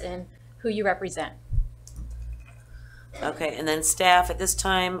address and who you represent. Okay, and then staff, at this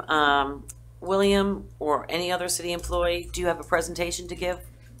time, William or any other city employee, do you have a presentation to give?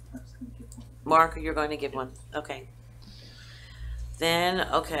 Mark, you're going to give one? Okay. Then,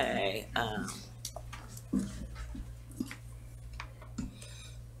 okay.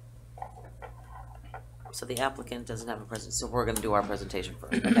 So the applicant doesn't have a present, so we're going to do our presentation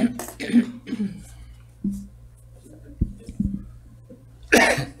first, okay?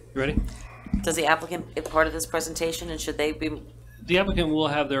 Ready? Does the applicant get part of this presentation, and should they be? The applicant will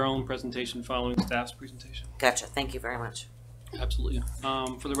have their own presentation following staff's presentation. Gotcha, thank you very much. Absolutely.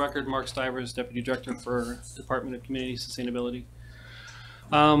 For the record, Mark Stivers, Deputy Director for Department of Community Sustainability.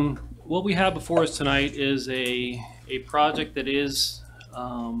 What we have before us tonight is a project that is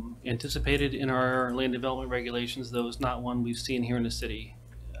anticipated in our land development regulations, though it's not one we've seen here in the city,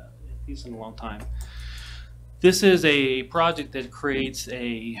 at least in a long time. This is a project that creates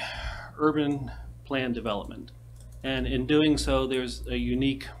a urban plan development. And in doing so, there's a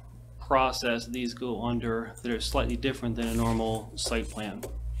unique process these go under that are slightly different than a normal site plan.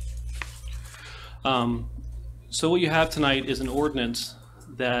 So what you have tonight is an ordinance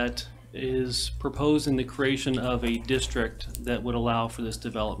that is proposing the creation of a district that would allow for this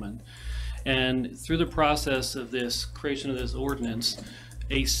development. And through the process of this creation of this ordinance,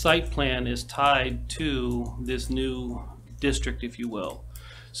 a site plan is tied to this new district, if you will.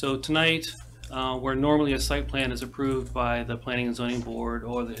 So tonight, where normally a site plan is approved by the Planning and Zoning Board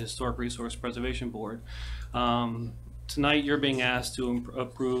or the Historic Resource Preservation Board, tonight you're being asked to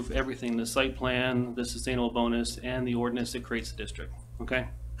approve everything, the site plan, the sustainable bonus, and the ordinance that creates the district, okay?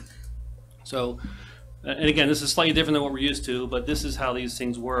 So, and again, this is slightly different than what we're used to, but this is how these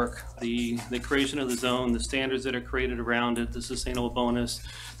things work. The creation of the zone, the standards that are created around it, the sustainable bonus,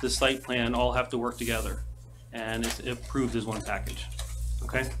 the site plan, all have to work together. And it's approved as one package,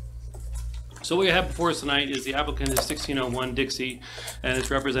 okay? So what we have before us tonight is the applicant is 1601 Dixie, and it's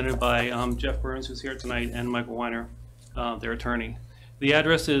represented by Jeff Burns, who's here tonight, and Michael Weiner, their attorney. The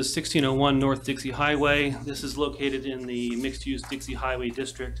address is 1601 North Dixie Highway. This is located in the mixed-use Dixie Highway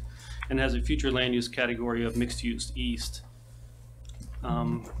District and has a future land use category of mixed-use east.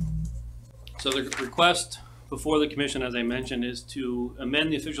 So the request before the commission, as I mentioned, is to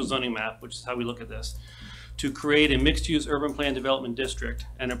amend the official zoning map, which is how we look at this, to create a mixed-use urban plan development district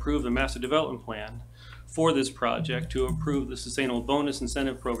and approve the master development plan for this project, to approve the sustainable bonus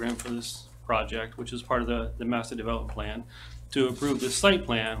incentive program for this project, which is part of the master development plan, to approve the site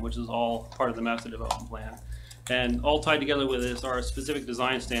plan, which is all part of the master development plan. And all tied together with this are specific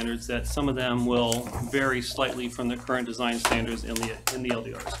design standards that some of them will vary slightly from the current design standards in the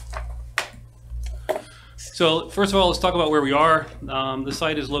LDRs. So first of all, let's talk about where we are. The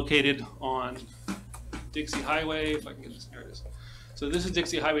site is located on Dixie Highway, if I can get this, there it is. So this is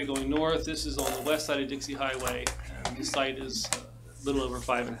Dixie Highway going north. This is on the west side of Dixie Highway. And the site is a little over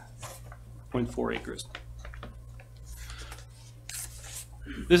 5.4 acres.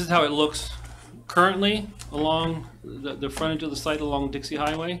 This is how it looks currently along the frontage of the site along Dixie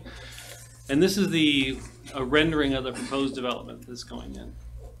Highway. And this is a rendering of the proposed development that's going in.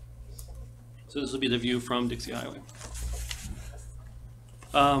 So this will be the view from Dixie Highway.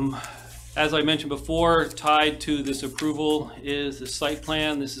 As I mentioned before, tied to this approval is the site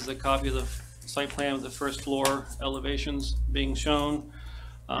plan. This is a copy of the site plan with the first floor elevations being shown.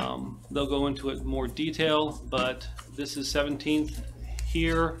 They'll go into it in more detail, but this is 17th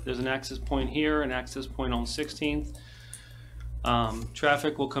here. There's an access point here, an access point on 16th.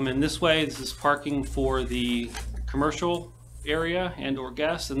 Traffic will come in this way. This is parking for the commercial area and or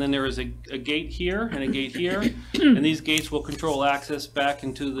guests, and then there is a gate here and a gate here, and these gates will control access back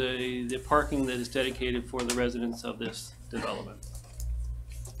into the parking that is dedicated for the residents of this development.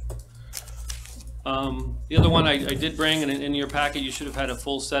 The other one I did bring, and in your packet you should have had a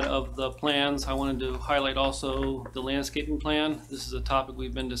full set of the plans. I wanted to highlight also the landscaping plan. This is a topic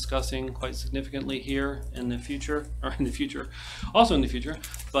we've been discussing quite significantly here in the future, or in the future, also in the future,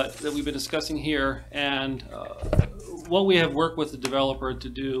 but that we've been discussing here. And what we have worked with the developer to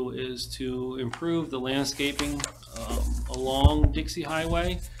do is to improve the landscaping along Dixie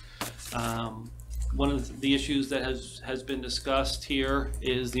Highway. One of the issues that has been discussed here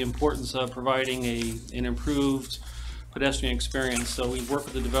is the importance of providing an improved pedestrian experience. So we've worked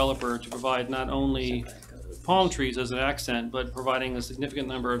with the developer to provide not only palm trees as an accent, but providing a significant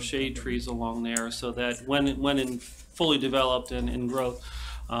number of shade trees along there, so that when fully developed and in growth,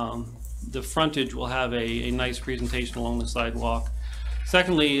 the frontage will have a nice presentation along the sidewalk.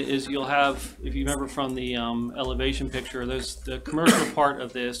 Secondly is you'll have, if you remember from the elevation picture, there's the commercial part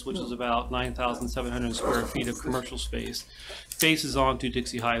of this, which is about 9,700 square feet of commercial space, faces onto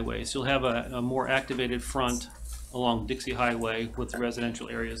Dixie Highway. So you'll have a more activated front along Dixie Highway with the residential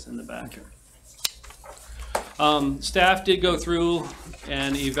areas in the back. Staff did go through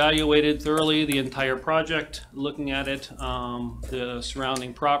and evaluated thoroughly the entire project, looking at it, the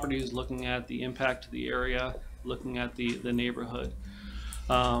surrounding properties, looking at the impact to the area, looking at the neighborhood.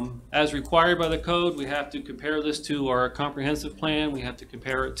 As required by the code, we have to compare this to our comprehensive plan. We have to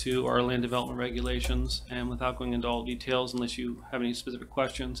compare it to our land development regulations, and without going into all details, unless you have any specific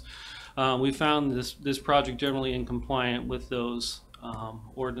questions, we found this project generally in compliant with those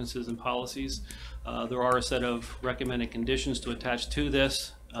ordinances and policies. There are a set of recommended conditions to attach to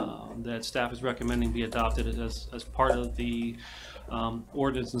this that staff is recommending be adopted as part of the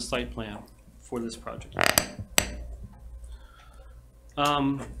ordinance and site plan for this project.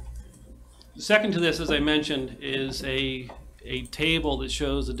 Second to this, as I mentioned, is a table that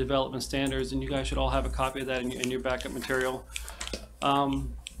shows the development standards, and you guys should all have a copy of that in your backup material.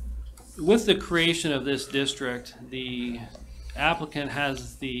 With the creation of this district, the applicant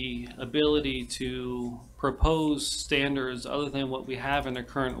has the ability to propose standards other than what we have in the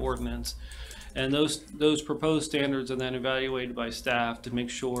current ordinance. And those proposed standards are then evaluated by staff to make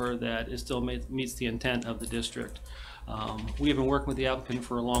sure that it still meets the intent of the district. We have been working with the applicant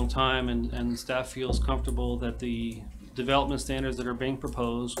for a long time, and staff feels comfortable that the development standards that are being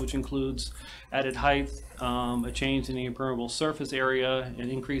proposed, which includes added height, a change in the impermeable surface area, an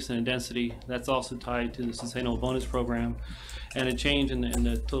increase in density, that's also tied to the sustainable bonus program, and a change in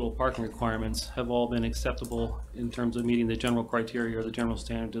the total parking requirements, have all been acceptable in terms of meeting the general criteria or the general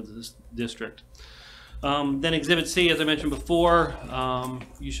standards of this district. Then Exhibit C, as I mentioned before,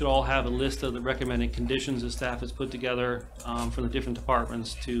 you should all have a list of the recommended conditions that staff has put together from the different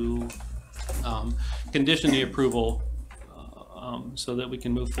departments to condition the approval so that we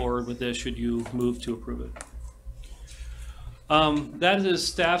can move forward with this should you move to approve it. That is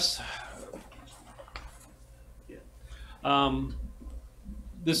staff's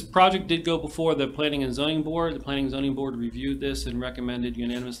This project did go before the Planning and Zoning Board. The Planning and Zoning Board reviewed this and recommended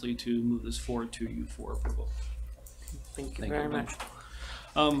unanimously to move this forward to you for approval. Thank you very much.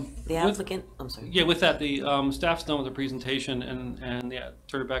 The With- applicant, I'm sorry. Yeah, with that, the staff's done with the presentation, and yeah,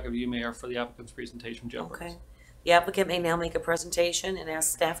 turn it back over to you, Mayor, for the applicant's presentation, Joe. Okay. The applicant may now make a presentation and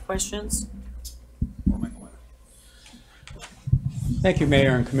ask staff questions. Thank you,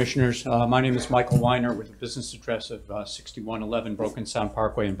 Mayor and Commissioners. My name is Michael Weiner with a business address of 6111 Broken Sound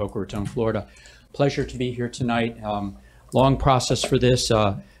Parkway in Boca Raton, Florida. Pleasure to be here tonight. Long process for this.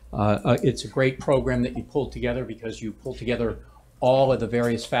 It's a great program that you pulled together because you pulled together all of the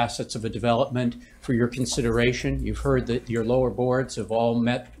various facets of a development for your consideration. You've heard that your lower boards have all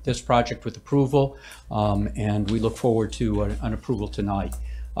met this project with approval, and we look forward to an approval tonight.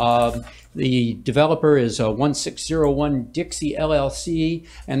 The developer is 1601 Dixie LLC,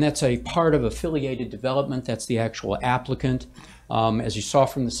 and that's a part of Affiliated Development. That's the actual applicant. As you saw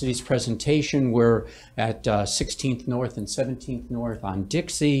from the city's presentation, we're at 16th North and 17th North on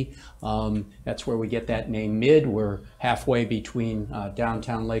Dixie. That's where we get that name Mid. We're halfway between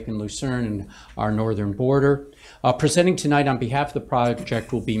downtown Lake and Lucerne and our northern border. Presenting tonight on behalf of the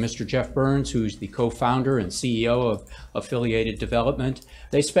project will be Mr. Jeff Burns, who's the co-founder and CEO of Affiliated Development.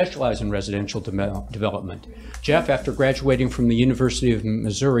 They specialize in residential development. Jeff, after graduating from the University of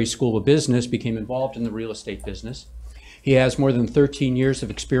Missouri School of Business, became involved in the real estate business. He has more than 13 years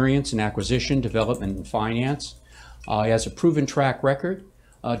of experience in acquisition, development, and finance. He has a proven track record,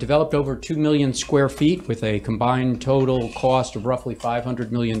 developed over 2 million square feet with a combined total cost of roughly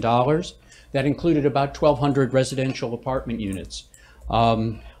 $500 million. That included about 1,200 residential apartment units.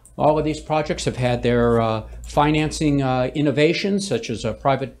 All of these projects have had their financing innovations, such as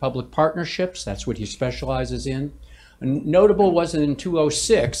private-public partnerships. That's what he specializes in. Notable was in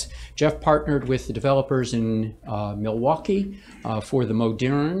 2006, Jeff partnered with the developers in Milwaukee for the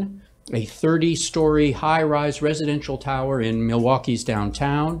Modern, a 30-story high-rise residential tower in Milwaukee's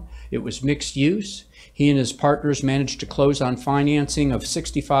downtown. It was mixed use. He and his partners managed to close on financing of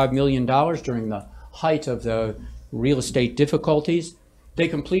 $65 million during the height of the real estate difficulties. They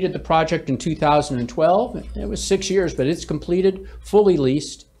completed the project in 2012. It was 6 years, but it's completed, fully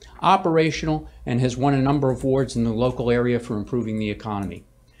leased, operational, and has won a number of awards in the local area for improving the economy.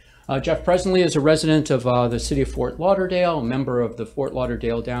 Jeff presently is a resident of the city of Fort Lauderdale, a member of the Fort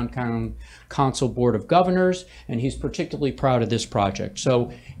Lauderdale Downtown Council Board of Governors, and he's particularly proud of this project.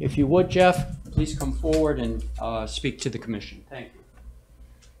 So if you would, Jeff, please come forward and speak to the commission. Thank you.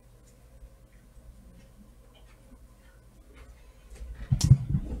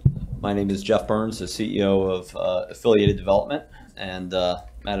 My name is Jeff Burns, the CEO of Affiliated Development, and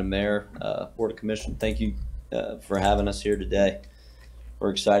Madam Mayor, Board of Commission, thank you for having us here today. We're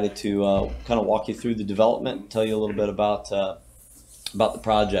excited to kind of walk you through the development and tell you a little bit about the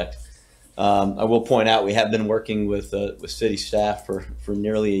project. I will point out we have been working with city staff for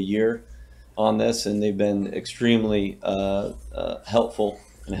nearly a year on this, and they've been extremely helpful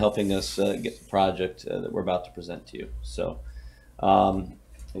in helping us get the project that we're about to present to you. So, I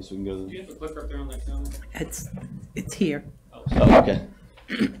guess we can go to the... Do you have the clicker up there on that phone? It's here. Oh, okay.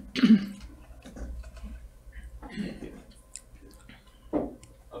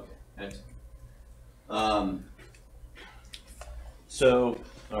 Okay, excellent. So,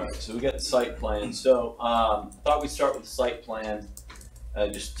 all right, so we got the site plan. So, thought we'd start with the site plan,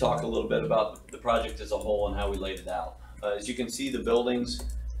 just talk a little bit about the project as a whole and how we laid it out. As you can see, the buildings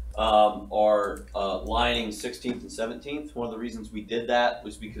are lining 16th and 17th. One of the reasons we did that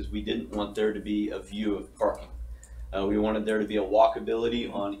was because we didn't want there to be a view of parking. We wanted there to be a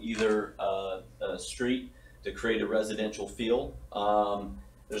walkability on either street to create a residential feel.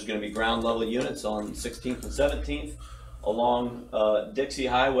 There's going to be ground level units on 16th and 17th. Along Dixie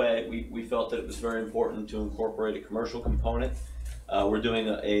Highway, we felt that it was very important to incorporate a commercial component. We're doing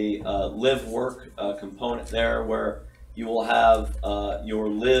a live work component there where you will have your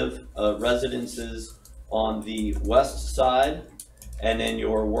live residences on the west side and then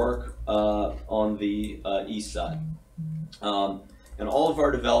your work on the east side. In all of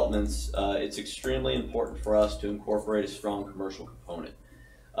our developments, it's extremely important for us to incorporate a strong commercial component,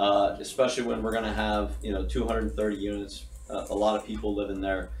 especially when we're going to have 230 units. A lot of people live in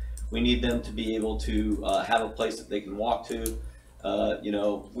there. We need them to be able to have a place that they can walk to.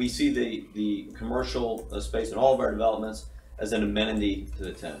 We see the commercial space in all of our developments as an amenity to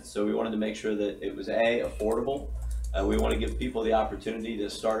the tenants. So we wanted to make sure that it was affordable. We want to give people the opportunity to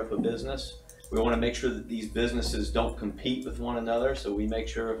start up a business. We want to make sure that these businesses don't compete with one another. So we make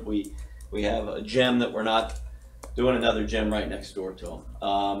sure if we have a gym that we're not doing another gym right next door to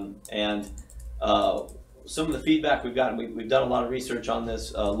them. some of the feedback we've gotten, we've done a lot of research on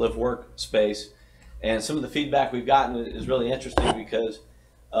this live work space, and some of the feedback we've gotten is really interesting because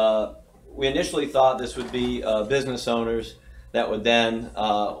we initially thought this would be business owners that would then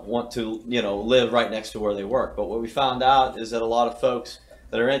want to, live right next to where they work. But what we found out is that a lot of folks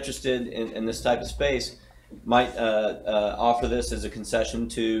that are interested in this type of space might offer this as a concession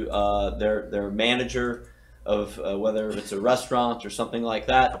to their manager of whether it's a restaurant or something like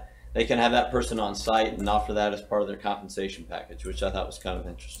that. They can have that person on site and offer that as part of their compensation package, which I thought was kind of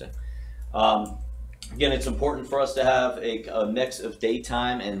interesting. Again, it's important for us to have a mix of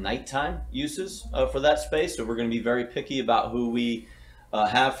daytime and nighttime uses for that space. So we're going to be very picky about who we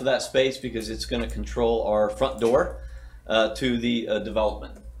have for that space because it's going to control our front door to the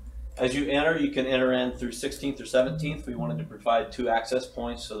development. As you enter, you can enter in through 16th or 17th. We wanted to provide 2 access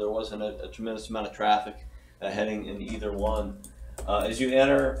points so there wasn't a tremendous amount of traffic heading in either one. As you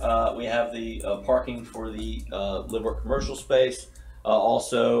enter, we have the parking for the live work commercial space,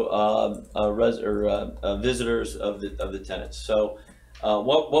 also visitors of the tenants. So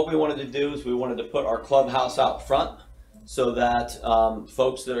what we wanted to do is we wanted to put our clubhouse out front so that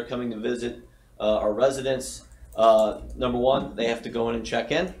folks that are coming to visit our residents, number one, they have to go in and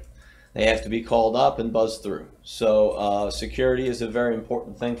check in. They have to be called up and buzzed through. So security is a very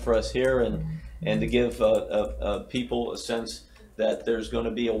important thing for us here, and to give people a sense that there's going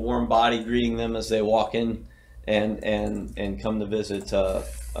to be a warm body greeting them as they walk in and come to visit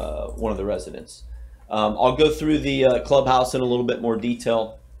one of the residents. I'll go through the clubhouse in a little bit more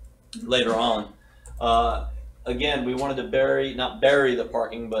detail later on. Again, we wanted to not bury the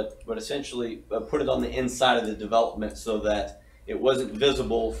parking, but essentially put it on the inside of the development so that it wasn't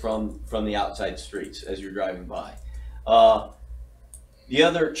visible from the outside streets as you're driving by. The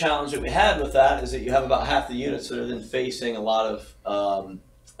other challenge that we had with that is that you have about half the units that are then facing a lot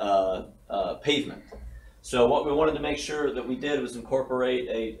of pavement. So what we wanted to make sure that we did was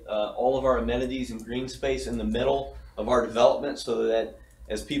incorporate all of our amenities and green space in the middle of our development so that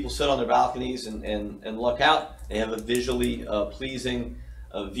as people sit on their balconies and look out, they have a visually pleasing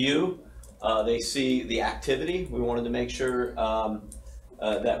view. They see the activity. We wanted to make sure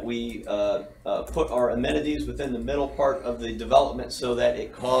that we put our amenities within the middle part of the development so that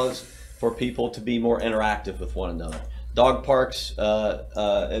it caused for people to be more interactive with one another. Dog parks,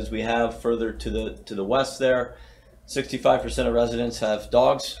 as we have further to the west there, 65% of residents have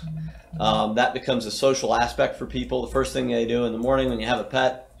dogs. That becomes a social aspect for people. The first thing they do in the morning when you have a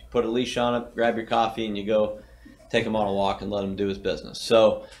pet, you put a leash on it, grab your coffee, and you go take him on a walk and let him do his business.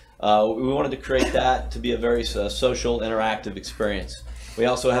 So we wanted to create that to be a very social, interactive experience. We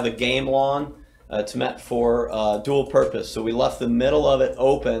also have a game lawn. It's meant for dual purpose. So we left the middle of it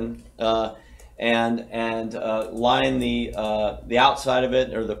open and line the outside of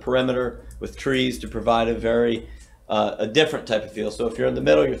it or the perimeter with trees to provide a different type of feel. So if you're in the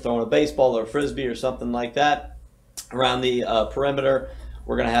middle, you're throwing a baseball or a frisbee or something like that. Around the perimeter,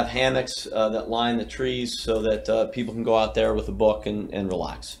 we're going to have hammocks that line the trees so that people can go out there with a book and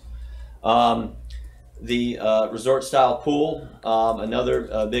relax. The resort style pool,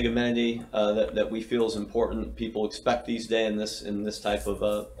 another big amenity that we feel is important. People expect these days in this type of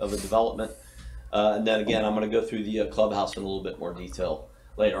a development. And then again, I'm going to go through the clubhouse in a little bit more detail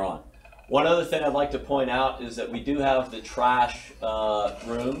later on. One other thing I'd like to point out is that we do have the trash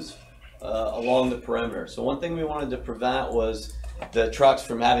rooms along the perimeter. So one thing we wanted to prevent was the trucks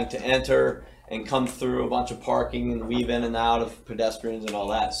from having to enter and come through a bunch of parking and weave in and out of pedestrians and all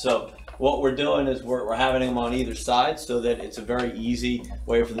that. So what we're doing is we're having them on either side so that it's a very easy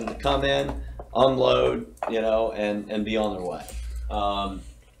way for them to come in, unload, and be on their way.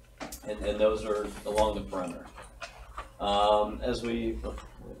 And those are along the perimeter.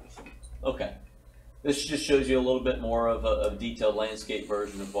 Okay, this just shows you a little bit more of a detailed landscape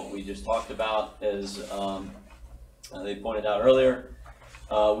version of what we just talked about. As they pointed out earlier,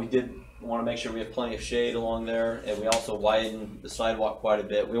 we did want to make sure we have plenty of shade along there, and we also widened the sidewalk quite a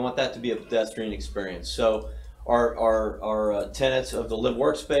bit. We want that to be a pedestrian experience. So our tenants of the live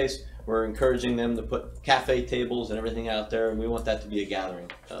workspace, we're encouraging them to put cafe tables and everything out there, and we want that to be a gathering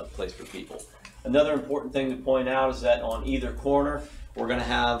place for people. Another important thing to point out is that on either corner, we're going to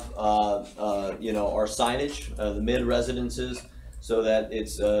have our signage, the mid residences, so that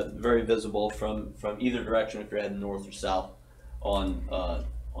it's very visible from either direction if you're heading north or south on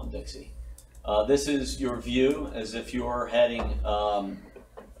Dixie. This is your view as if you're heading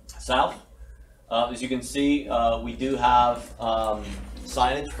south. As you can see, we do have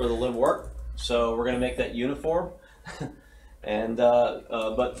signage for the live work, so we're going to make that uniform, and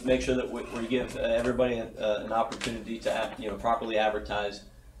but make sure that we give everybody an opportunity to properly advertise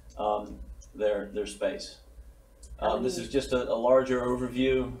their space. This is just a larger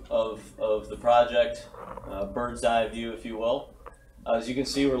overview of the project, bird's eye view, if you will. As you can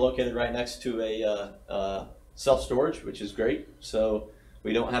see, we're located right next to a self-storage, which is great. So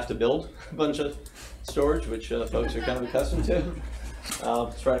we don't have to build a bunch of storage, which folks are kind of accustomed to.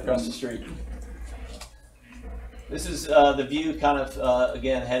 It's right across the street. This is the view kind of,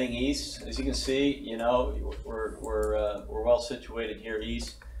 again, heading east. As you can see, you know, we're well situated here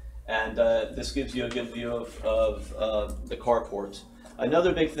east. And this gives you a good view of the carports.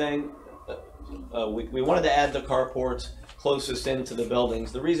 Another big thing, we wanted to add the carports closest into the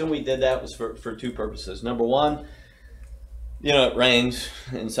buildings. The reason we did that was for two purposes. Number one, you know, it rains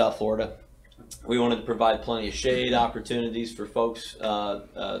in South Florida. We wanted to provide plenty of shade opportunities for folks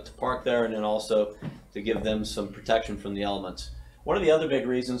to park there, and then also to give them some protection from the elements. One of the other big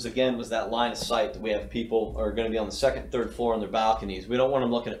reasons, again, was that line of sight that we have people are going to be on the second, third floor on their balconies. We don't want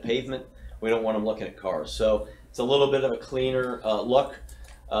them looking at pavement. We don't want them looking at cars. So it's a little bit of a cleaner look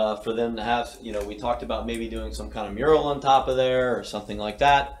for them to have. You know, we talked about maybe doing some kind of mural on top of there or something like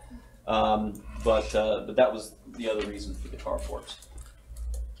that. But that was the other reason for the carports.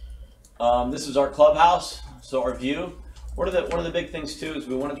 This is our clubhouse. So our view. One of the big things too is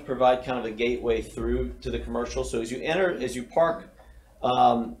we wanted to provide kind of a gateway through to the commercial. So as you park,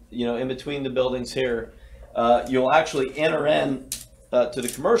 you know, in between the buildings here, you'll actually enter in to the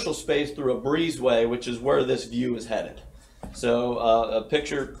commercial space through a breezeway, which is where this view is headed. So a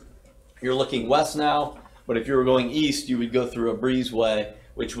picture, you're looking west now, but if you were going east, you would go through a breezeway,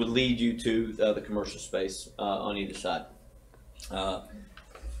 which would lead you to the commercial space on either side.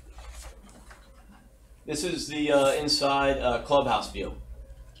 This is the inside clubhouse view.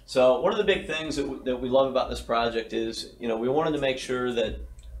 So one of the big things that we love about this project is, you know, we wanted to make sure that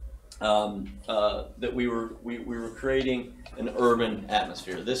that we were creating an urban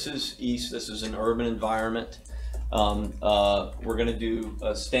atmosphere. This is east. This is an urban environment. We're going to do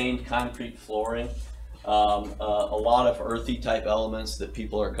stained concrete flooring, a lot of earthy type elements that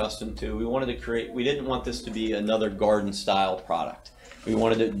people are accustomed to. We wanted to create. We didn't want this to be another garden style product. We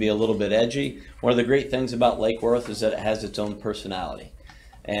wanted it to be a little bit edgy. One of the great things about Lake Worth is that it has its own personality,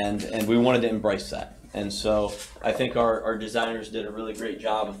 and we wanted to embrace that. And so I think our designers did a really great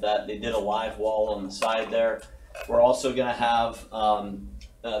job of that. They did a live wall on the side there. We're also going to have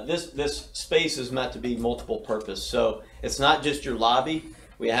this space is meant to be multiple purpose. So it's not just your lobby.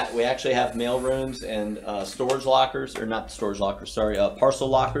 We actually have mail rooms and storage lockers, or not storage lockers, sorry, parcel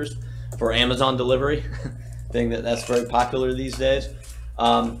lockers for Amazon delivery. Thing that's very popular these days.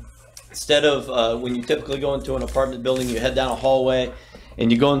 Instead of when you typically go into an apartment building, you head down a hallway and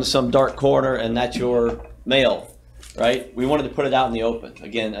you go into some dark corner and that's your mail, right? We wanted to put it out in the open.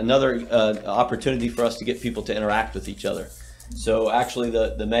 Again, another opportunity for us to get people to interact with each other. So actually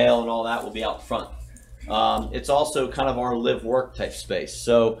the mail and all that will be out front. It's also kind of our live-work type space.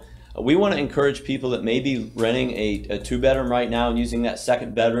 So we want to encourage people that may be renting a two-bedroom right now and using that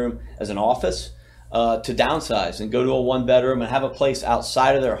second bedroom as an office to downsize and go to a one-bedroom and have a place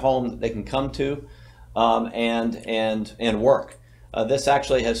outside of their home that they can come to and work. This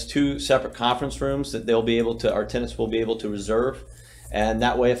actually has two separate conference rooms that our tenants will be able to reserve. And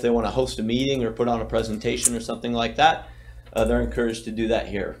that way, if they want to host a meeting or put on a presentation or something like that, they're encouraged to do that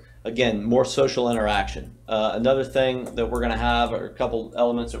here. Again, more social interaction. Another thing that we're going to have, or a couple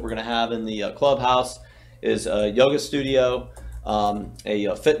elements that we're going to have in the clubhouse, is a yoga studio,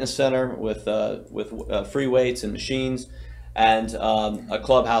 a fitness center with free weights and machines, and a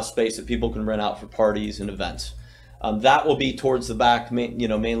clubhouse space that people can rent out for parties and events. That will be towards the back,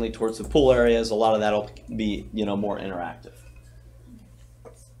 mainly towards the pool areas. A lot of that will be, more interactive.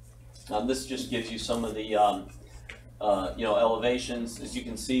 This just gives you some of the, elevations. As you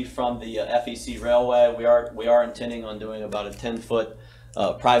can see from the FEC railway, we are intending on doing about a 10-foot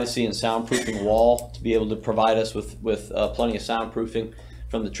privacy and soundproofing wall to be able to provide us with plenty of soundproofing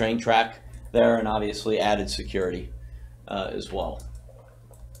from the train track there, and obviously added security as well.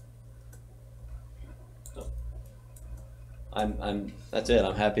 That's it.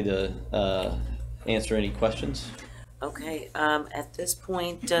 I'm happy to answer any questions. Okay, at this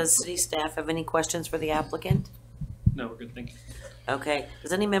point, does city staff have any questions for the applicant? No, we're good, thank you. Okay,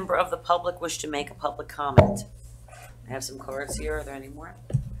 does any member of the public wish to make a public comment? I have some cards here. Are there any more?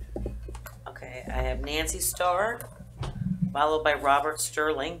 Okay, I have Nancy Starr, followed by Robert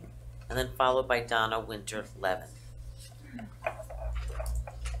Sterling, and then followed by Donna Winter-Levin.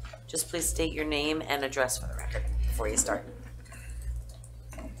 Just please state your name and address for the record before you start.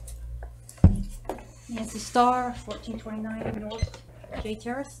 Nancy Starr, 1429 North J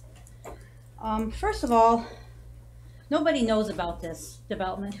Terrace. First of all, nobody knows about this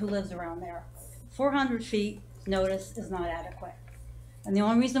development who lives around there. 400 feet notice is not adequate. And the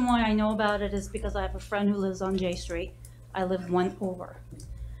only reason why I know about it is because I have a friend who lives on J Street. I live one over.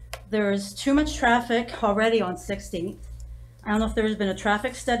 There's too much traffic already on 16th. I don't know if there's been a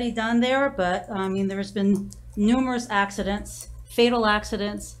traffic study done there, but I mean, there's been numerous accidents, fatal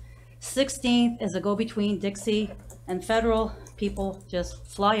accidents. 16th is a go-between Dixie and Federal. People just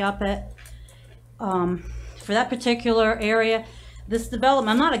fly up it. For that particular area, this development,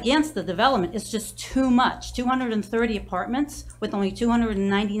 I'm not against the development, it's just too much. 230 apartments with only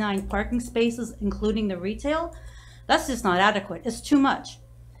 299 parking spaces, including the retail. That's just not adequate. It's too much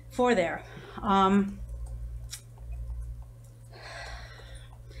for there.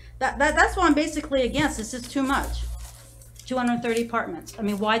 That's what I'm basically against. It's just too much. 230 apartments. I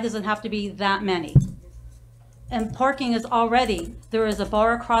mean, why does it have to be that many? And parking is already, there is a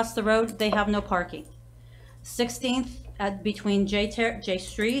bar across the road, they have no parking. 16th between J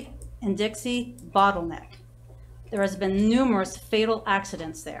Street and Dixie, bottleneck. There has been numerous fatal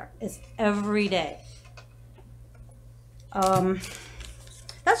accidents there. It's every day.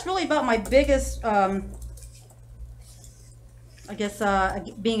 That's really about my biggest, I guess,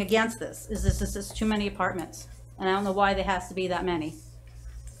 being against this, is this is just too many apartments. And I don't know why there has to be that many.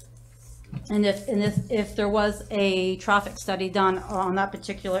 And if there was a traffic study done on that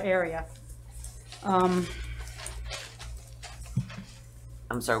particular area. I'm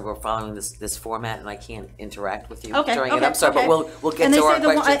sorry, we're following this format and I can't interact with you Okay, during it. okay, I'm sorry, okay. but we'll get And they to our say the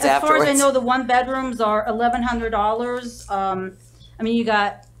one- questions as far as I afterwards. know, the one bedrooms are $1,100. I mean, you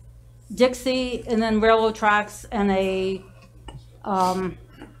got Dixie and then railroad tracks and a,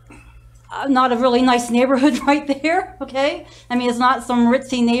 not a really nice neighborhood right there, okay? I mean, it's not some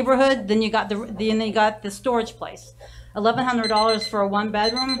ritzy neighborhood, then you got the storage place. $1,100 for a one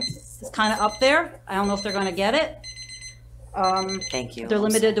bedroom is kind of up there. I don't know if they're gonna get it. Thank you. They're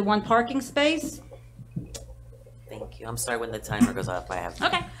limited to one parking space. Thank you. I'm sorry, when the timer goes off, I have.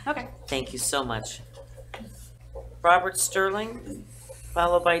 Okay. Thank you so much. Robert Sterling,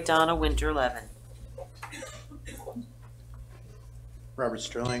 followed by Donna Winter-Levin. Robert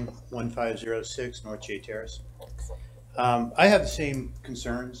Sterling, 1506 North J Terrace. I have the same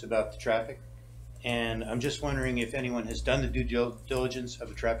concerns about the traffic, and I'm just wondering if anyone has done the due diligence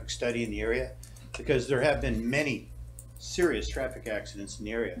of a traffic study in the area, because there have been many serious traffic accidents in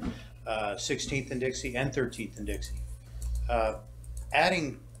the area, 16th and Dixie and 13th and Dixie.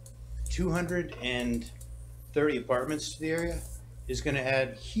 Adding 230 apartments to the area is going to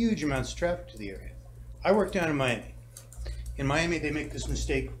add huge amounts of traffic to the area. I work down in Miami. In Miami, they make this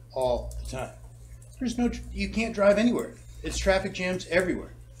mistake all the time. You can't drive anywhere. It's traffic jams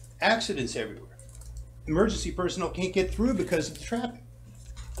everywhere, accidents everywhere. Emergency personnel can't get through because of the traffic.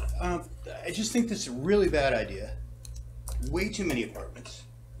 I just think this is a really bad idea. Way too many apartments.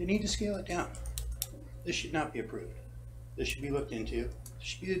 They need to scale it down. This should not be approved. This should be looked into. This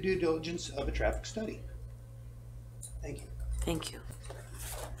should be the due diligence of a traffic study. Thank you. Thank you.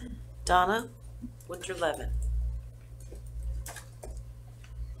 Donna Winter-Levin.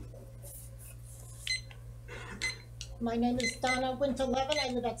 My name is Donna Winter-Levin. I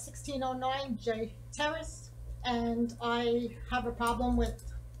live at 1609 J Terrace, and I have a problem with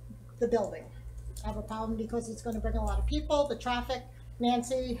the building. I have a problem because it's going to bring a lot of people, the traffic.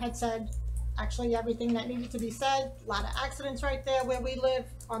 Nancy had said actually everything that needed to be said. A lot of accidents right there where we live,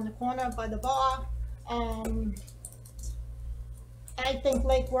 on the corner by the bar. I think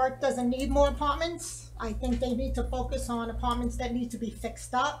Lake Worth doesn't need more apartments. I think they need to focus on apartments that need to be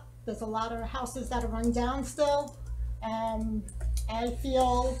fixed up. There's a lot of houses that are run down still. I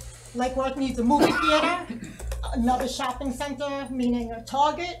feel Lake Worth needs a movie theater, another shopping center, meaning a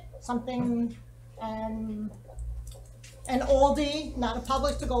Target, something, an Aldi, not a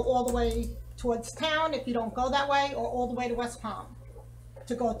Publix, to go all the way towards town if you don't go that way, or all the way to West Palm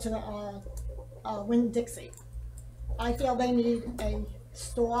to go to Winn-Dixie. I feel they need a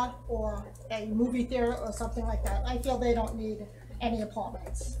store or a movie theater or something like that. I feel they don't need any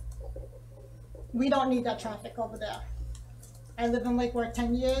apartments. We don't need that traffic over there. I live in Lake Worth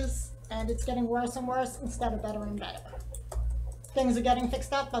 10 years, and it's getting worse and worse instead of better and better. Things are getting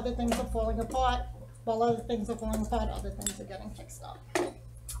fixed up, other things are falling apart. While other things are falling apart, other things are getting fixed up.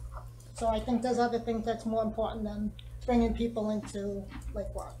 So I think there's other things that's more important than bringing people into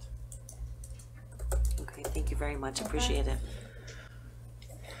Lake Worth. Okay, thank you very much. Appreciate it.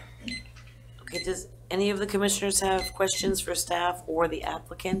 Okay, does any of the commissioners have questions for staff or the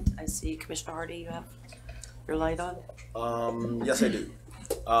applicant? I see Commissioner Hardy, you have your light on. Yes, I do.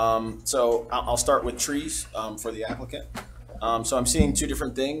 So I'll start with trees for the applicant. So I'm seeing two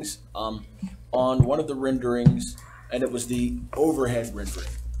different things. On one of the renderings, and it was the overhead rendering,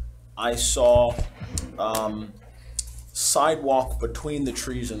 I saw sidewalk between the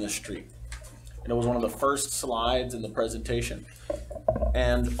trees and the street. And it was one of the first slides in the presentation.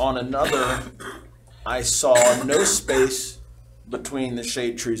 And on another, I saw no space between the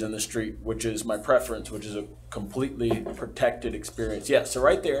shade trees and the street, which is my preference, which is a completely protected experience. Yeah, so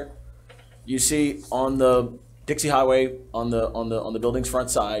right there, you see on the Dixie Highway, on the building's front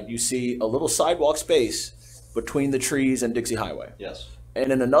side, you see a little sidewalk space between the trees and Dixie Highway. Yes.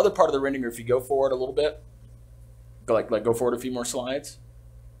 And in another part of the rendering, if you go forward a little bit, go forward a few more slides,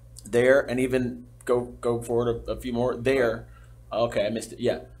 there, and even go forward a few more there. Okay, I missed it.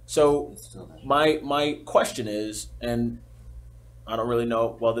 Yeah. So my question is, and I don't really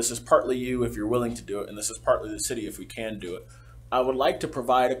know, well, this is partly you if you're willing to do it, and this is partly the city if we can do it. I would like to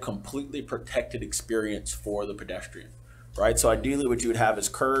provide a completely protected experience for the pedestrian, right? So ideally what you would have is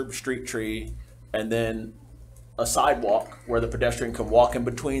curb, street tree, and then a sidewalk where the pedestrian can walk in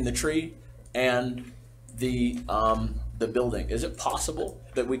between the tree and the building. Is it possible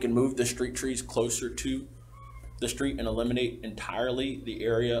that we can move the street trees closer to the street and eliminate entirely the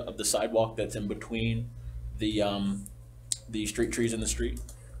area of the sidewalk that's in between the street trees and the street?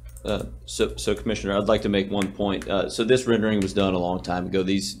 So Commissioner, I'd like to make one point. So this rendering was done a long time ago.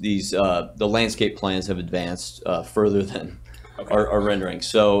 The landscape plans have advanced further than our rendering.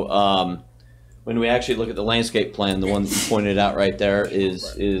 So when we actually look at the landscape plan, the one you pointed out right there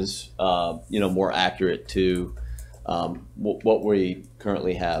is more accurate to what we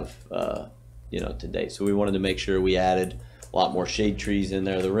currently have today. So we wanted to make sure we added a lot more shade trees in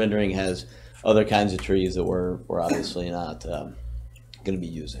there. The rendering has other kinds of trees that we're obviously not going to be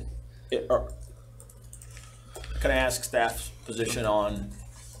using. Can I ask staff's position on,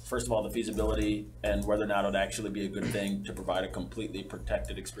 first of all, the feasibility and whether or not it would actually be a good thing to provide a completely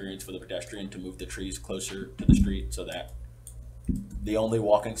protected experience for the pedestrian to move the trees closer to the street so that the only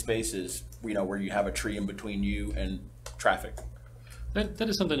walking space is, where you have a tree in between you and traffic? That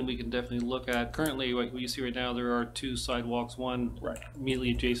is something that we can definitely look at. Currently, what you see right now, there are two sidewalks, one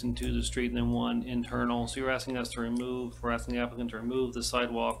immediately adjacent to the street and then one internal. So you're asking us to we're asking the applicant to remove the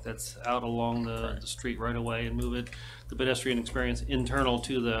sidewalk that's out along the street right away and move the pedestrian experience internal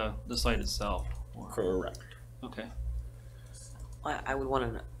to the site itself. Correct. Okay. I would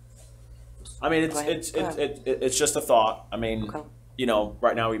want to. I mean, it's just a thought. I mean,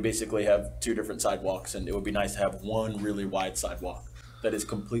 right now we basically have two different sidewalks, and it would be nice to have one really wide sidewalk that is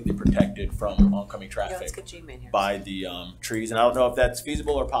completely protected from oncoming traffic by the trees. And I don't know if that's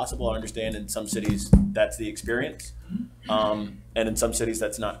feasible or possible. I understand in some cities that's the experience, and in some cities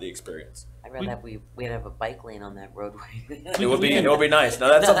that's not the experience. I'd rather have we'd have a bike lane on that roadway. It would be nice. Now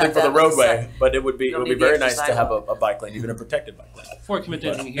that's something for the roadway, but it would be very nice to have a bike lane, even a protected bike lane. Before I commit to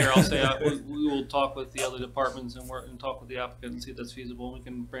anything here, I'll say we will talk with the other departments and talk with the applicant and see if that's feasible. We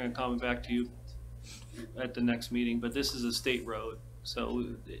can bring a comment back to you at the next meeting. But this is a state road, so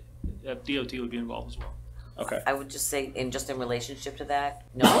DOT would be involved as well. Okay. I would just say, in relationship to that,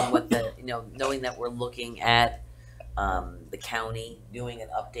 knowing that we're looking at the county doing an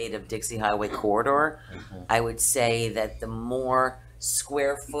update of Dixie Highway corridor, I would say that the more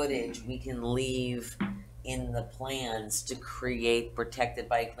square footage we can leave in the plans to create protected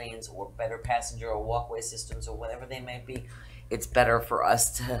bike lanes or better passenger or walkway systems or whatever they might be, it's better for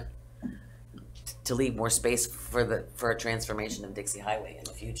us to leave more space for a transformation of Dixie Highway in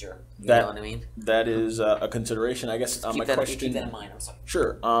the future. You know what I mean? That is a consideration. I guess my question. Keep that in mind. I'm sorry.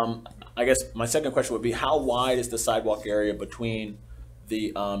 Sure. I guess my second question would be, how wide is the sidewalk area between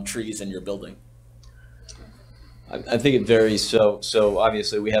the trees and your building? I think it varies. So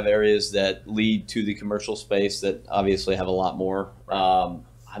obviously we have areas that lead to the commercial space that obviously have a lot more. I'm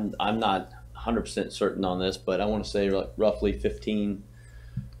not 100% certain on this, but I want to say roughly 15.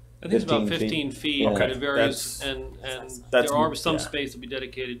 I think it's about 15 feet. Okay. It varies, and there are some space to be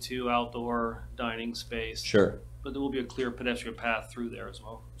dedicated to outdoor dining space. Sure. But there will be a clear pedestrian path through there as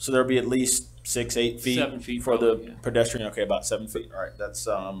well. So there'll be at least 6, 8 feet, 7 feet for probably, the pedestrian. Okay, about 7 feet. All right,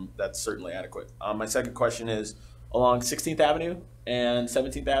 that's certainly adequate. My second question is, along 16th Avenue and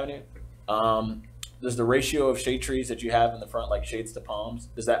 17th Avenue, does the ratio of shade trees that you have in the front, like shades to palms,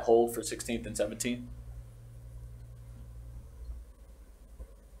 does that hold for 16th and 17th?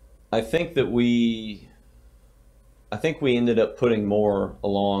 I think we ended up putting more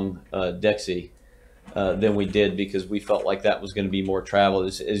along Dixie than we did because we felt like that was going to be more travel.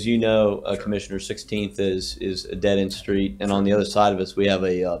 As you know, Commissioner, 16th is a dead-end street, and on the other side of us we have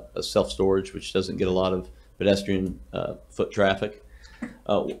a self-storage, which doesn't get a lot of pedestrian foot traffic.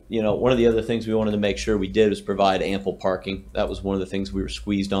 One of the other things we wanted to make sure we did was provide ample parking. That was one of the things we were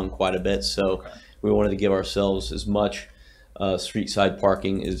squeezed on quite a bit, so we wanted to give ourselves as much street side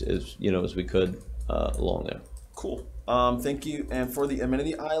parking as we could along there. Cool. Thank you. And for the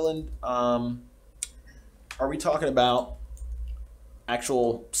amenity island, are we talking about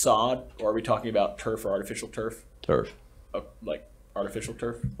actual sod, or are we talking about turf or artificial turf? Turf. Like artificial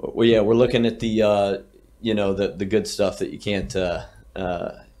turf? Well, yeah, we're looking at the you know, the good stuff that you can't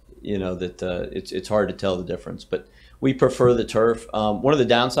you know, that it's hard to tell the difference, but we prefer the turf. One of the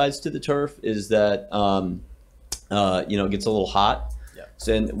downsides to the turf is that you know, it gets a little hot. Yeah.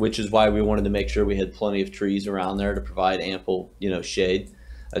 So, which is why we wanted to make sure we had plenty of trees around there to provide ample, you know, shade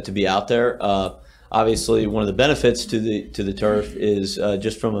to be out there. Obviously, one of the benefits to the turf is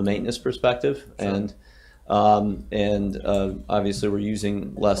just from a maintenance perspective, Sure. and obviously we're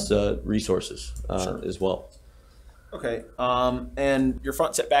using less resources Sure. as well. Okay. And your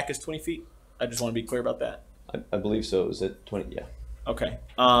front setback is 20 feet? I just want to be clear about that. I believe so. Is it 20? Yeah. Okay.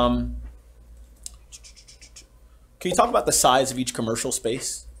 Can you talk about the size of each commercial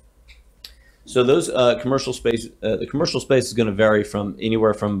space? So those commercial space, the commercial space is going to vary from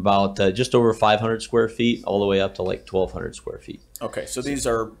anywhere from about just over 500 square feet all the way up to like 1,200 square feet. Okay, so these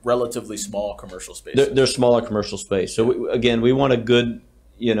are relatively small commercial spaces. They're smaller commercial space. So again, we want a good,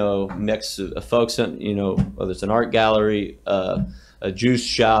 you know, mix of folks, you know, whether it's an art gallery, a juice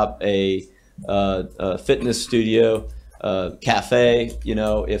shop, a fitness studio, cafe. You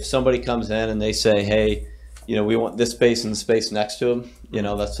know, if somebody comes in and they say, hey, you know, we want this space and the space next to them, you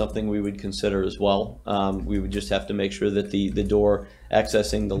know, that's something we would consider as well. We would just have to make sure that the door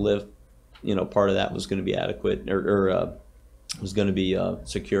accessing the lift, you know, part of that was going to be adequate or was going to be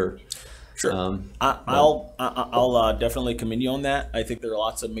secure. Sure. I'll definitely commend you on that. I think there are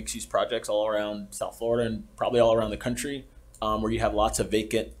lots of mixed-use projects all around South Florida and probably all around the country where you have lots of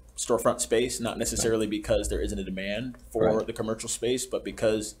vacant storefront space, not necessarily because there isn't a demand for Right. the commercial space, but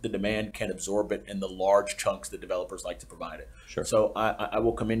because the demand can absorb it in the large chunks that developers like to provide it. Sure. So I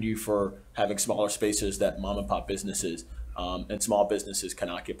will commend you for having smaller spaces that mom and pop businesses and small businesses can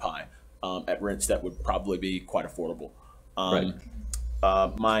occupy at rents that would probably be quite affordable. Right.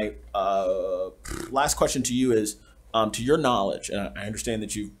 My last question to you is, to your knowledge, and I understand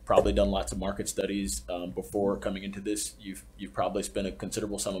that you've probably done lots of market studies before coming into this. You've probably spent a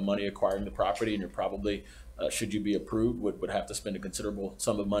considerable sum of money acquiring the property, and you're probably, should you be approved, would have to spend a considerable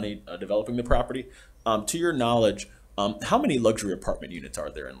sum of money developing the property. To your knowledge, how many luxury apartment units are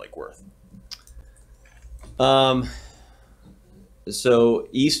there in Lake Worth? So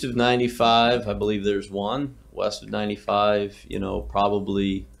east of 95, I believe there's one. West of 95, you know,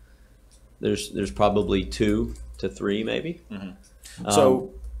 probably there's probably 2 to 3 maybe. Mm-hmm.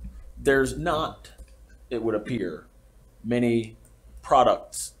 So there's not, it would appear, many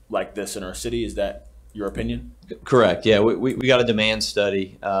products like this in our city. Is that your opinion? Correct. Yeah, we got a demand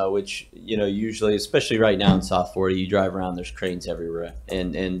study, which, you know, usually, especially right now in South Florida, you drive around, there's cranes everywhere,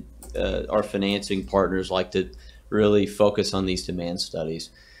 and our financing partners like to really focus on these demand studies.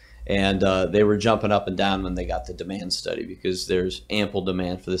 And they were jumping up and down when they got the demand study because there's ample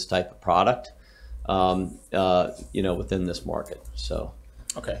demand for this type of product, you know, within this market. So.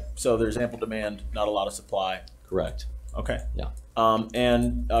 Okay, so there's ample demand, not a lot of supply. Correct. Okay. Yeah.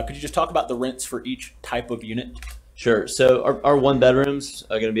 And could you just talk about the rents for each type of unit? Sure. So our one bedrooms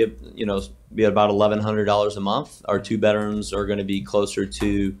are going to be, you know, be about $1,100 a month. Our two bedrooms are going to be closer to,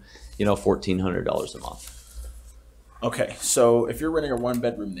 you know, $1,400 a month. Okay, so if you're renting a one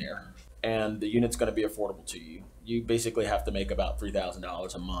bedroom there and the unit's going to be affordable to you, you basically have to make about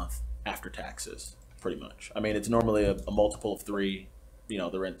 $3,000 a month after taxes, pretty much. I mean, it's normally a multiple of 3. You know,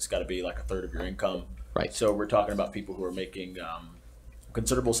 the rent's got to be like a third of your income. Right. So we're talking about people who are making a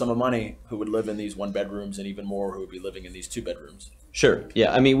considerable sum of money who would live in these one bedrooms and even more who would be living in these 2 bedrooms. Sure.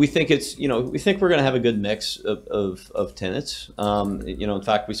 Yeah. I mean, we think it's, you know, we think we're going to have a good mix of tenants. You know, in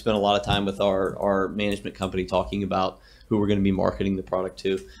fact, we spent a lot of time with our management company talking about who we're going to be marketing the product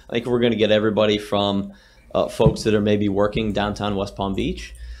to. I think we're going to get everybody from folks that are maybe working downtown West Palm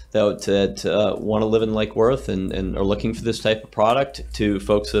Beach that want to live in Lake Worth and are looking for this type of product, to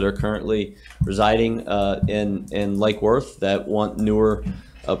folks that are currently residing in Lake Worth that want newer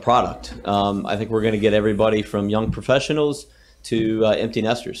product. I think we're going to get everybody from young professionals to empty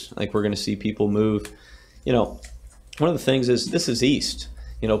nesters. I think we're going to see people move. You know, one of the things is this is East.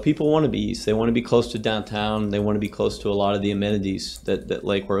 You know, people want to be East. They want to be close to downtown. They want to be close to a lot of the amenities that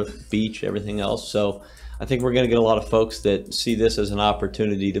Lake Worth, beach, everything else. So I think we're going to get a lot of folks that see this as an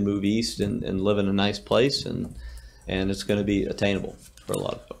opportunity to move East and live in a nice place, and it's going to be attainable for a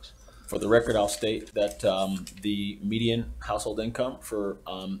lot of folks. For the record, I'll state that the median household income for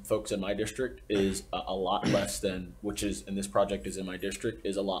folks in my district is a lot less than, which is, and this project is in my district,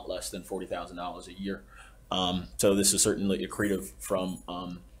 is a lot less than $40,000 a year. So this is certainly accretive from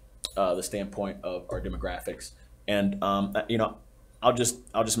the standpoint of our demographics. And you know, I'll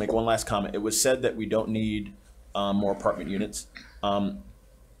just make one last comment. It was said that we don't need more apartment units.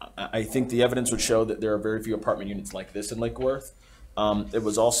 I think the evidence would show that there are very few apartment units like this in Lake Worth. It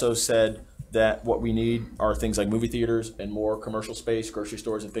was also said that what we need are things like movie theaters and more commercial space, grocery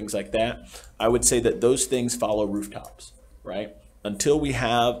stores and things like that. I would say that those things follow rooftops, right? Until we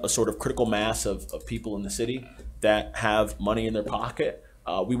have a sort of critical mass of people in the city that have money in their pocket,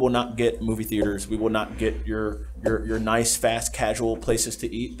 we will not get movie theaters. We will not get your nice, fast, casual places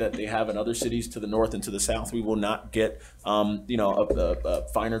to eat that they have in other cities to the north and to the south. We will not get, you know,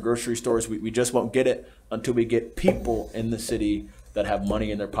 finer grocery stores. We just won't get it until we get people in the city that have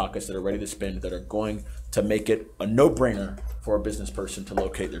money in their pockets, that are ready to spend, that are going to make it a no-brainer for a business person to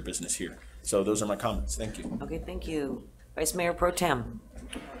locate their business here. So those are my comments. Thank you. Okay, thank you. Vice Mayor Pro Tem.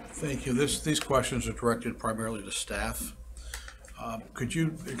 Thank you. These questions are directed primarily to staff. Could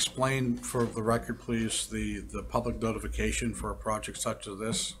you explain for the record, please, the public notification for a project such as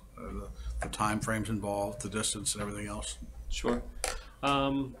this, the timeframes involved, the distance and everything else? Sure.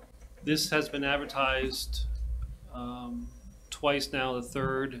 This has been advertised twice now. The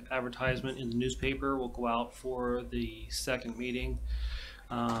third advertisement in the newspaper will go out for the second meeting.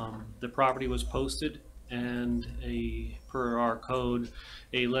 The property was posted, and per our code,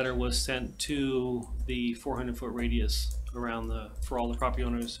 a letter was sent to the 400-foot radius around for all the property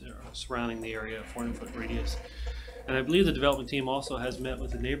owners surrounding the area, 400-foot radius. And I believe the development team also has met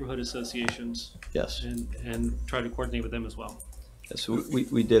with the neighborhood associations. Yes. And tried to coordinate with them as well. Yes, so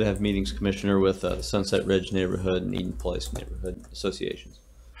we did have meetings, Commissioner, with the Sunset Ridge neighborhood and Eden Place neighborhood associations.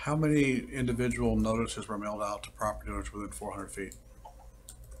 How many individual notices were mailed out to property owners within 400 feet?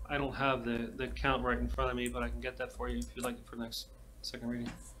 I don't have the count right in front of me, but I can get that for you if you'd like it for next second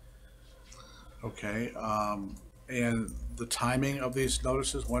reading. Okay, and the timing of these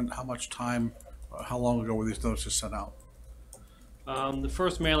notices, how much time, how long ago were these notices sent out? The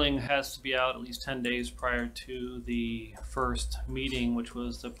first mailing has to be out at least 10 days prior to the first meeting, which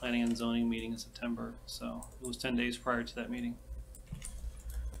was the planning and zoning meeting in September. So it was 10 days prior to that meeting.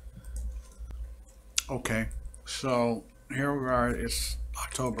 Okay, so here we are, it's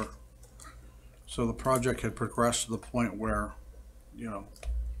October. So the project had progressed to the point where, you know,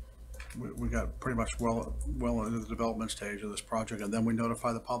 we got pretty much well into the development stage of this project, and then we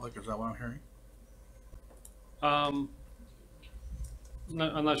notify the public. Is that what I'm hearing? I'm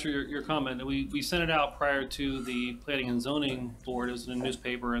not sure your comment. We sent it out prior to the planning and zoning board. It was in a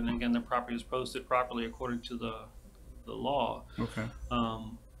newspaper, and then again, the property was posted properly according to the law. Okay.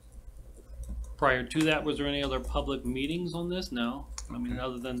 Prior to that, was there any other public meetings on this? No. I mean,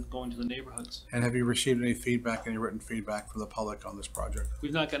 other than going to the neighborhoods. And have you received any feedback, any written feedback from the public on this project?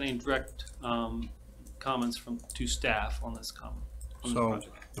 We've not got any direct comments to staff on this So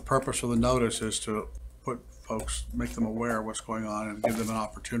the purpose of the notice is to put folks, make them aware of what's going on and give them an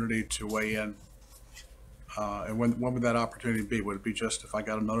opportunity to weigh in. And when would that opportunity be? Would it be just if I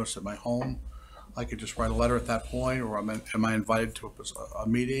got a notice at my home, I could just write a letter at that point, or am I invited to a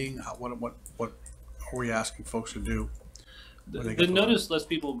meeting? What are we asking folks to do? The notice lets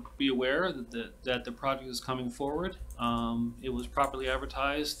people be aware that the project is coming forward. It was properly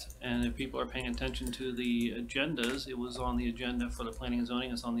advertised, and if people are paying attention to the agendas, it was on the agenda for the planning and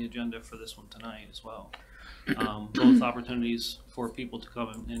zoning. It's on the agenda for this one tonight as well. Both opportunities for people to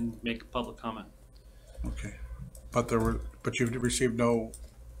come and make public comment. Okay, but you've received no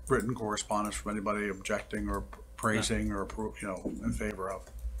written correspondence from anybody objecting or praising or in favor of.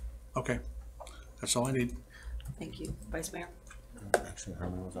 Okay, that's all I need. Thank you. Vice Mayor? Actually,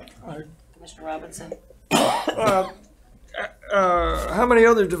 Herman was up. Commissioner Robinson? How many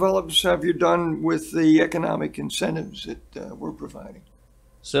other developments have you done with the economic incentives that we're providing?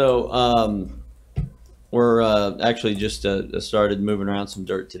 So we're actually just started moving around some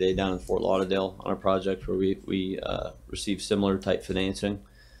dirt today down in Fort Lauderdale on a project where we received similar type financing.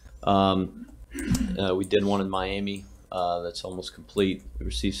 We did one in Miami. That's almost complete. We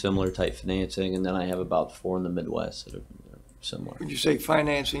received similar type financing, and then I have about 4 in the Midwest that are similar. When you say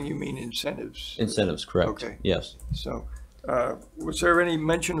financing, you mean incentives? Incentives, correct. Okay. Yes. So, was there any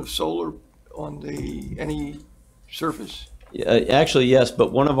mention of solar on any surface? Actually, yes,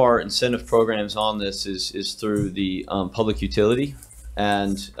 but one of our incentive programs on this is through the public utility,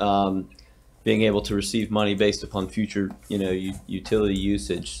 and being able to receive money based upon future, utility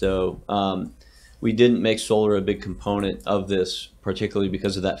usage. So we didn't make solar a big component of this, particularly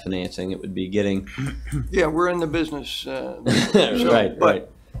because of that financing. It would be getting. Yeah, we're in the business. Right.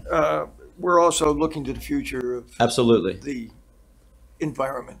 We're also looking to the future of absolutely the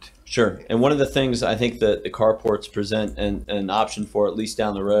environment. Sure, and one of the things I think that the carports present an option for, at least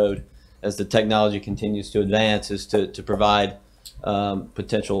down the road, as the technology continues to advance, is to provide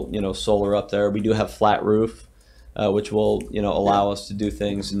potential, solar up there. We do have flat roof, which will, allow us to do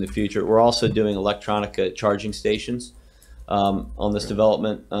things in the future. We're also doing electronic charging stations on this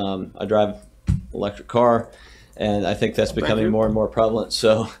development. I drive an electric car, and I think that's becoming more and more prevalent.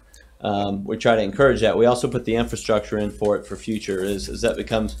 So we try to encourage that. We also put the infrastructure in for it for future. As that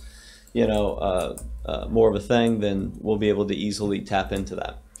becomes, more of a thing, then we'll be able to easily tap into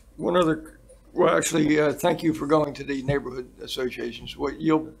that. One other, well, actually, thank you for going to the neighborhood associations.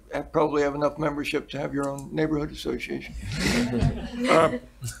 You'll probably have enough membership to have your own neighborhood association.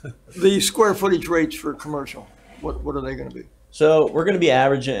 The square footage rates for commercial, what are they going to be? So we're going to be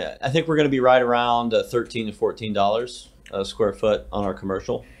averaging, I think we're going to be right around $13 to $14 a square foot on our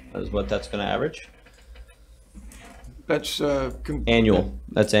commercial, is what that's going to average. That's annual.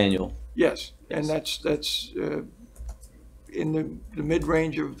 That's annual. Yes, and that's in the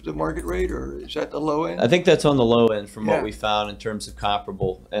mid-range of the market rate, or is that the low end? I think that's on the low end from what we found in terms of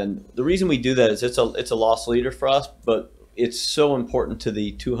comparable. And the reason we do that is it's a loss leader for us, but it's so important to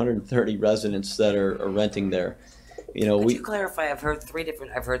the 230 residents that are renting there. Could you clarify? I've heard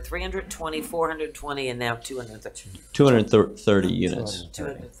 320, 420, and now 230. 230 units.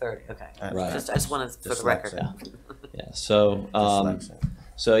 230. Okay. Right. I just wanted for the record. Yeah. So,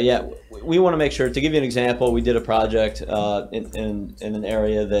 we want to make sure, to give you an example, we did a project in an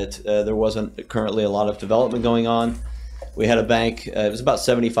area that there wasn't currently a lot of development going on. We had a bank, it was about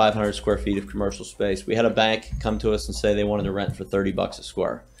 7,500 square feet of commercial space. We had a bank come to us and say they wanted to rent for $30 a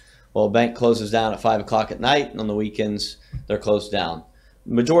square. Well, a bank closes down at 5 o'clock at night, and on the weekends, they're closed down.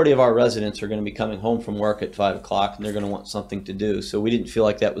 The majority of our residents are going to be coming home from work at 5 o'clock, and they're going to want something to do. So we didn't feel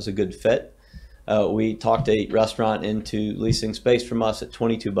like that was a good fit. We talked a restaurant into leasing space from us at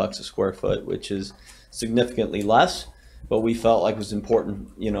 $22 a square foot, which is significantly less, but we felt like it was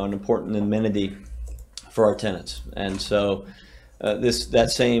important, an important amenity for our tenants. And so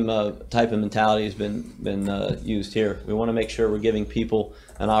that same type of mentality has been used here. We want to make sure we're giving people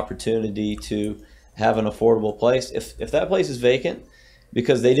an opportunity to have an affordable place. If that place is vacant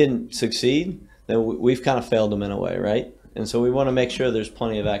because they didn't succeed, then we've kind of failed them in a way, right? And so we want to make sure there's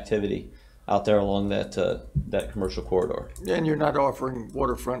plenty of activity out there along that commercial corridor. And you're not offering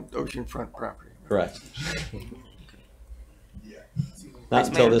waterfront, oceanfront property. Correct. Not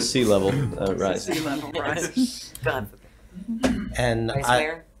until the sea level rises. Sea level rise. And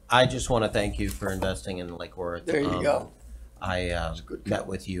I just want to thank you for investing in Lake Worth. There you go. I met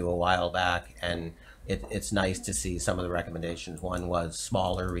with you a while back, and it's nice to see some of the recommendations. One was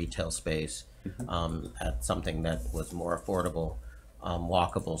smaller retail space at something that was more affordable,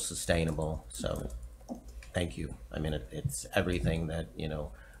 walkable, sustainable. So thank you. I mean, it's everything that,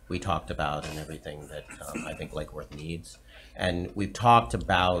 we talked about and everything that I think Lake Worth needs. And we've talked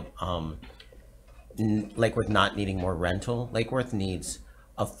about Lake Worth not needing more rental. Lake Worth needs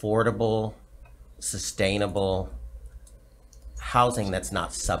affordable, sustainable housing that's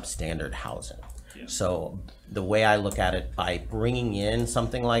not substandard housing. Yeah. So the way I look at it, by bringing in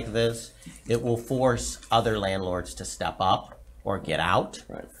something like this, it will force other landlords to step up or get out,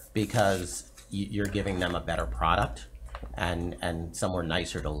 right, because you're giving them a better product and somewhere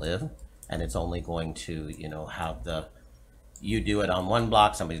nicer to live. And it's only going to, have you do it on one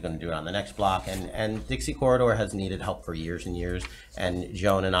block, somebody's going to do it on the next block. And Dixie Corridor has needed help for years and years. And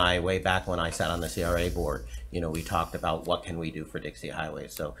Joan and I, way back when I sat on the CRA board, we talked about what can we do for Dixie Highway.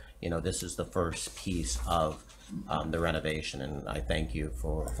 So, this is the first piece of the renovation. And I thank you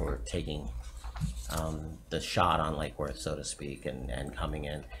for taking the shot on Lake Worth, so to speak, and coming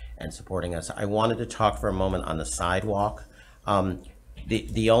in and supporting us. I wanted to talk for a moment on the sidewalk.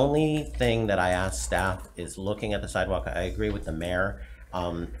 The only thing that I asked staff is looking at the sidewalk. I agree with the mayor.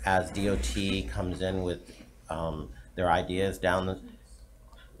 As DOT comes in with their ideas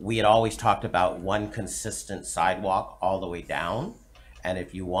we had always talked about one consistent sidewalk all the way down. And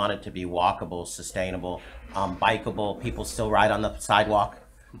if you want it to be walkable, sustainable, bikeable, people still ride on the sidewalk.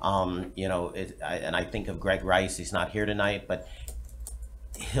 And I think of Greg Rice, he's not here tonight, but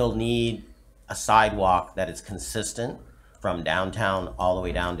he'll need a sidewalk that is consistent from downtown all the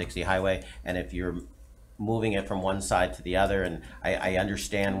way down Dixie Highway. And if you're moving it from one side to the other, and I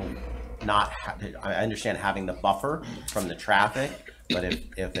understand having the buffer from the traffic, but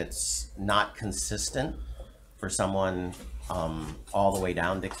if it's not consistent for someone all the way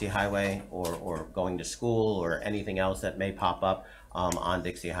down Dixie Highway or going to school or anything else that may pop up on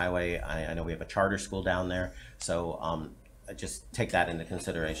Dixie Highway, I know we have a charter school down there, so just take that into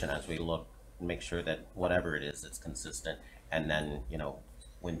consideration as we look and make sure that whatever it is, it's consistent. And then,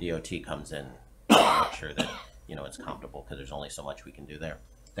 when DOT comes in, make sure that, it's comfortable, because there's only so much we can do there.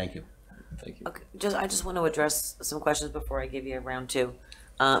 Thank you. Thank you. Okay, I just want to address some questions before I give you round two.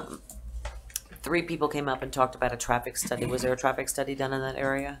 3 people came up and talked about a traffic study. Was there a traffic study done in that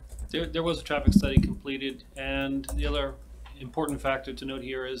area? There was a traffic study completed, and the other important factor to note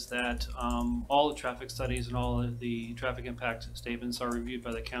here is that all the traffic studies and all of the traffic impact statements are reviewed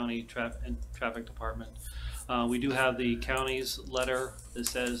by the county traffic department. We do have the county's letter that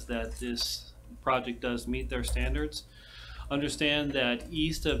says that this project does meet their standards. Understand that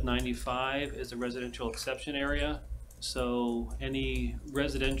east of 95 is a residential exception area, so any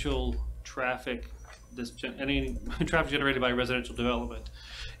residential traffic, any traffic generated by residential development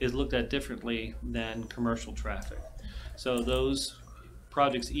is looked at differently than commercial traffic. So those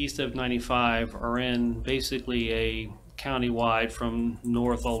projects east of 95 are in basically a countywide, from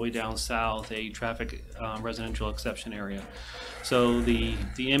north all the way down south, a traffic residential exception area. So the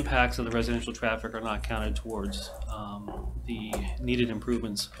impacts of the residential traffic are not counted towards the needed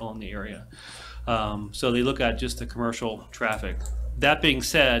improvements on the area. So they look at just the commercial traffic. That being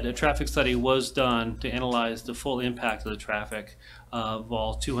said, a traffic study was done to analyze the full impact of the traffic of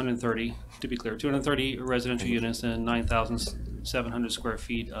all 230, to be clear, 230 residential units and 9,700 square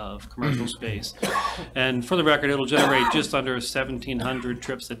feet of commercial space. And for the record, it'll generate just under 1,700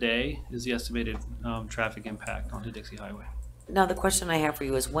 trips a day is the estimated traffic impact onto Dixie Highway. Now, the question I have for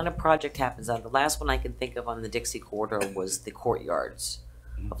you is, when a project happens, the last one I can think of on the Dixie corridor was the courtyards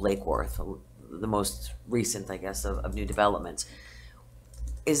of Lake Worth, the most recent, I guess, of new developments.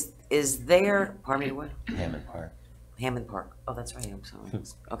 Is there, pardon me, what? Hammond Park. Hammond Park. Oh, that's right. I'm sorry.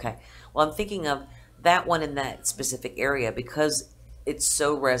 Okay. Well, I'm thinking of that one in that specific area because it's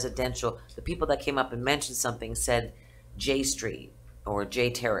so residential. The people that came up and mentioned something said J Street or J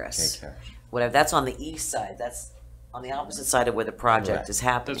Terrace. J Terrace. Whatever. That's on the east side. That's on the opposite side of where the project Correct. is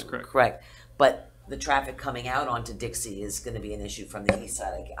happening. That's correct. Correct. But the traffic coming out onto Dixie is going to be an issue from the east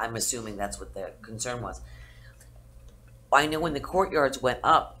side. I'm assuming that's what the concern was. I know when the courtyards went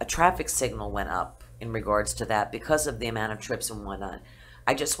up, a traffic signal went up in regards to that because of the amount of trips and whatnot.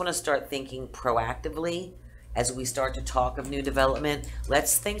 I just want to start thinking proactively as we start to talk of new development.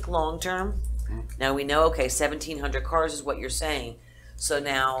 Let's think long term. Now we know, okay, 1,700 cars is what you're saying. So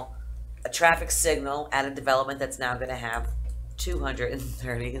now a traffic signal at a development that's now going to have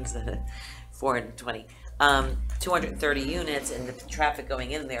 230 instead of 420. 230 units and the traffic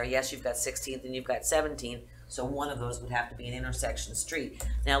going in there. Yes, you've got 16th and you've got 17th. So one of those would have to be an intersection street.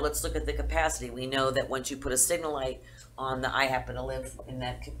 Now let's look at the capacity. We know that once you put a signal light on the, I happen to live in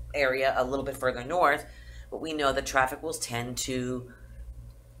that area a little bit further north, but we know that traffic will tend to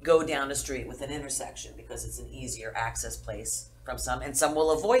go down the street with an intersection because it's an easier access place from some, and some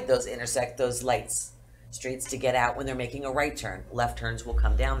will avoid those lights streets to get out when they're making a right turn. Left turns will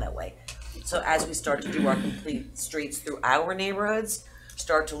come down that way. So as we start to do our complete streets through our neighborhoods,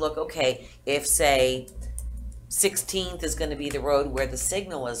 start to look, okay, if say 16th is going to be the road where the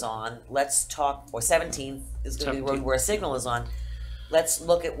signal is on, let's talk, or 17th is going to be the road where a signal is on, let's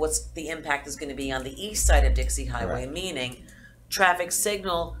look at what's the impact is going to be on the east side of Dixie Highway, Correct. Meaning traffic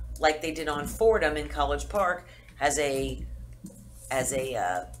signal like they did on Fordham in College Park has a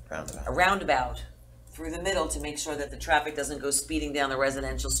roundabout through the middle to make sure that the traffic doesn't go speeding down the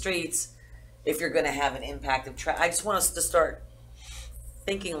residential streets if you're going to have an impact of traffic. I just want us to start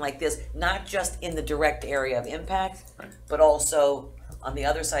thinking like this, not just in the direct area of impact, but also on the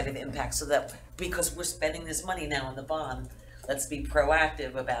other side of impact, so that because we're spending this money now on the bond, let's be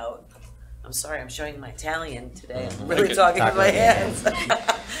proactive about, I'm sorry, I'm showing my Italian today. I'm really talking with my hands.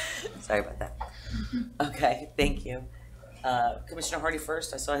 Sorry about that. Okay, thank you. Commissioner Hardy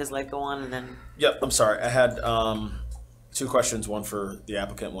first. I saw his light go on and then. Yep, I'm sorry. I had 2 questions, one for the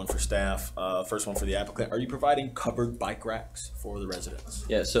applicant, one for staff. First one for the applicant. Are you providing covered bike racks for the residents?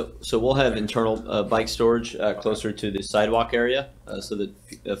 Yeah, so we'll have internal bike storage closer to the sidewalk area so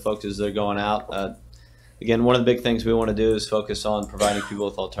that folks, as they're going out, again, one of the big things we want to do is focus on providing people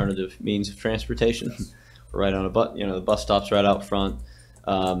with alternative means of transportation. Right on the bus stops right out front.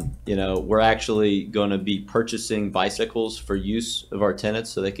 We're actually going to be purchasing bicycles for use of our tenants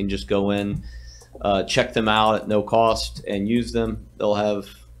so they can just go in, check them out at no cost and use them. They'll have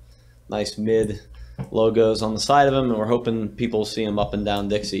nice mid logos on the side of them, and we're hoping people see them up and down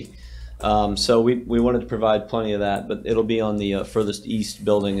Dixie. So we wanted to provide plenty of that, but it'll be on the furthest east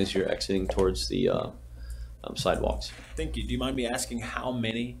building as you're exiting towards the sidewalks. Thank you. Do you mind me asking how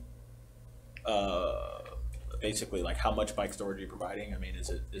many, basically, like how much bike storage are you providing? I mean, is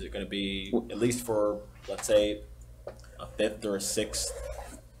it going to be at least for, let's say, a 5th or a 6th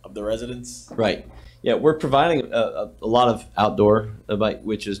of the residents? Right. Yeah, we're providing a lot of outdoor bike,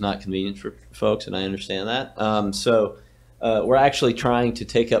 which is not convenient for folks, and I understand that. So We're actually trying to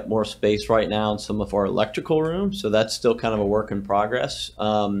take up more space right now in some of our electrical rooms, so that's still kind of a work in progress.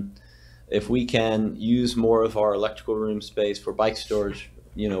 If we can use more of our electrical room space for bike storage,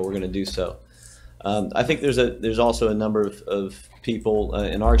 we're going to do so. I think there's also a number of people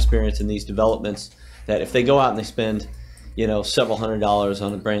in our experience in these developments that if they go out and they spend, several $100s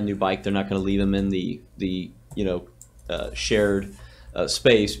on a brand new bike, they're not going to leave them in the shared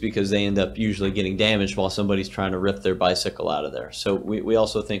space, because they end up usually getting damaged while somebody's trying to rip their bicycle out of there. So we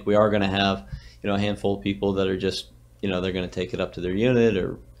also think we are going to have, a handful of people that are just, they're going to take it up to their unit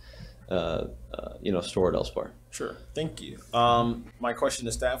or, store it elsewhere. Sure, thank you. My question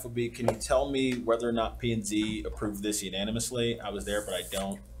to staff would be, can you tell me whether or not P&Z approved this unanimously? I was there, but I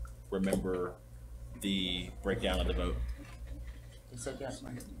don't remember the breakdown of the vote. They said yes.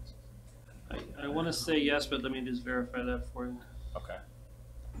 I want to say yes, but let me just verify that for you. Okay.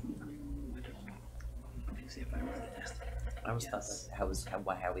 I was thought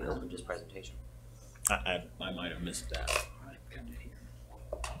that how we opened his presentation. I might have missed that.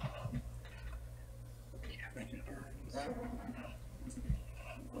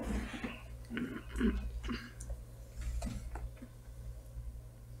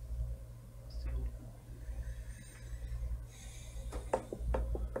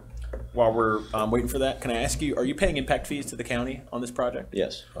 While we're waiting for that, can I ask you, are you paying impact fees to the county on this project?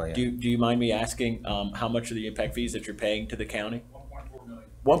 Yes. Oh, yeah. Do you mind me asking how much are the impact fees that you're paying to the county?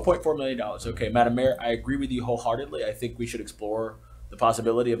 $1.4 million. Okay, Madam Mayor, I agree with you wholeheartedly. I think we should explore the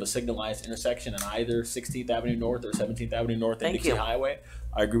possibility of a signalized intersection in either 16th Avenue North or 17th Avenue North and Dixie Highway.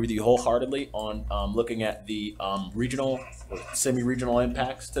 I agree with you wholeheartedly on looking at the regional or semi-regional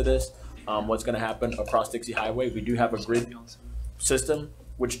impacts to this. What's going to happen across Dixie Highway? We do have a grid system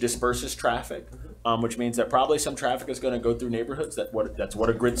which disperses traffic, which means that probably some traffic is going to go through neighborhoods. That's what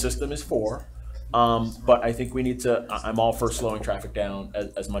a grid system is for. But I think we need to, I'm all for slowing traffic down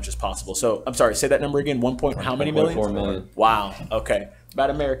as much as possible. So, I'm sorry, say that number again, how many million? 1.4 million. Wow, okay.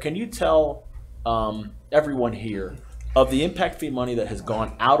 Madam Mayor, can you tell everyone here of the impact fee money that has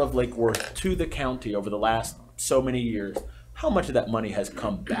gone out of Lake Worth to the county over the last so many years, how much of that money has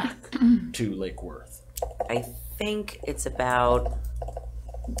come back to Lake Worth? I think it's about,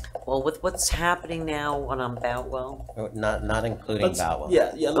 well, with what's happening now on Boutwell. Not including Boutwell.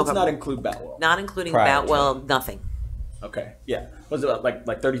 Yeah, let's Okay. not include Boutwell. Not including Prior to. Boutwell, nothing. Okay, yeah. Was it like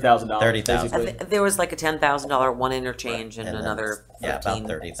 $30,000? $30,000. There was like a $10,000 one interchange and And then another yeah, about 15.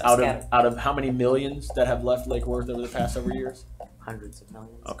 30,000. Out of how many millions that have left Lake Worth over the past several years? Hundreds of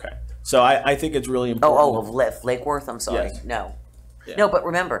millions. Okay, so I think it's really important. Of Lake Worth, I'm sorry. Yes. No. Yeah. No, but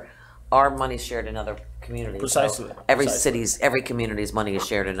remember, our money's shared in other communities. Precisely. So Precisely. every community's money is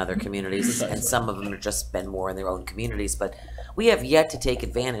shared in other communities, Precisely. and some of them are just spend more in their own communities. But we have yet to take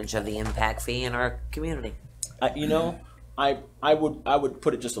advantage of the impact fee in our community. I would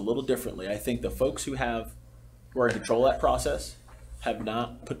put it just a little differently. I think the folks who are in control of that process have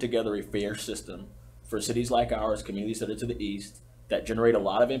not put together a fair system for cities like ours, communities that are to the east, that generate a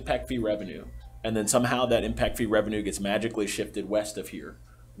lot of impact fee revenue, and then somehow that impact fee revenue gets magically shifted west of here,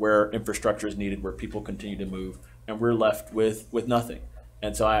 where infrastructure is needed, where people continue to move, and we're left with nothing.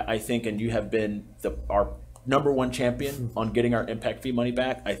 And so I think, and you have been our #1 champion on getting our impact fee money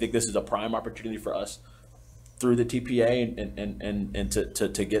back. I think this is a prime opportunity for us through the TPA and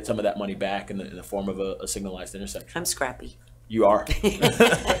to get some of that money back in the form of a signalized intersection. I'm scrappy. You are.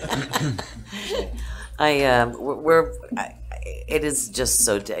 It is just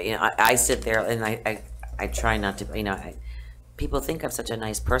so, I sit there and I try not to, people think I'm such a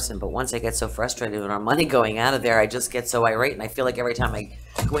nice person, but once I get so frustrated with our money going out of there, I just get so irate, and I feel like every time I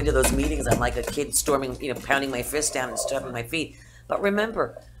go into those meetings, I'm like a kid storming, pounding my fist down and stomping my feet. But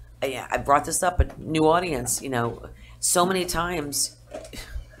remember, I brought this up, a new audience, so many times.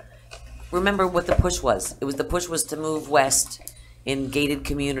 Remember what the push was. The push was to move west in gated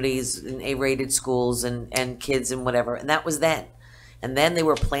communities, in A-rated schools, and kids and whatever, and that was then. And then they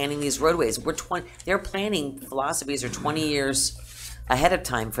were planning these roadways. Their planning philosophies are 20 years ahead of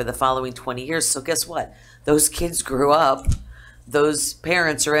time for the following 20 years. So guess what? Those kids grew up. Those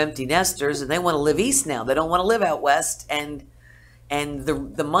parents are empty nesters, and they want to live east now. They don't want to live out west. And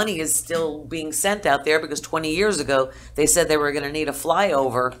the money is still being sent out there because 20 years ago they said they were going to need a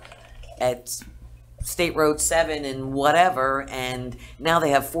flyover at State Road 7 and whatever, and now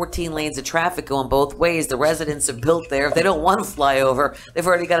they have 14 lanes of traffic going both ways. The residents have built there. If they don't want to fly over, they've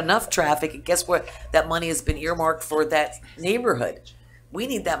already got enough traffic, and guess what? That money has been earmarked for that neighborhood. We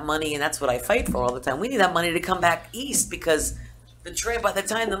need that money, and that's what I fight for all the time. We need that money to come back east, because by the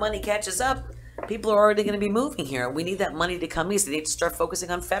time the money catches up, people are already going to be moving here. We need that money to come east. They need to start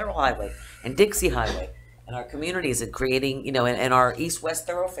focusing on Federal Highway and Dixie Highway and our communities and creating, you know, and our east-west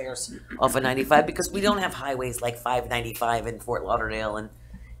thoroughfares off of 95, because we don't have highways like 595 in Fort Lauderdale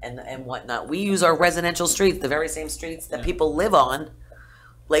and whatnot. We use our residential streets, the very same streets that people live on,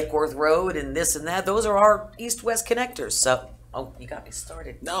 Lake Worth Road and this and that. Those are our east-west connectors. So, oh, you got me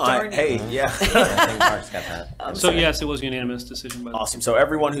started. No, Darn hey, you. yeah. I think Mark's got that. So yes, it was a unanimous decision by the Awesome. So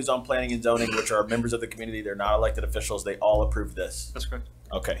everyone who's on planning and zoning, which are members of the community, they're not elected officials, they all approved this. That's correct.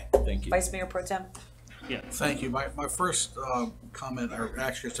 Okay, thank you. Vice Mayor Pro Tem? Yeah. Thank you. My first comment, or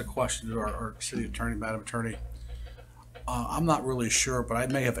actually it's a question to our city attorney, Madam Attorney. I'm not really sure, but I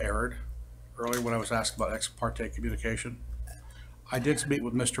may have erred earlier when I was asked about ex parte communication. I did meet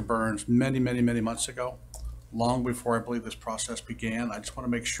with Mr. Burns many months ago, long before I believe this process began. I just want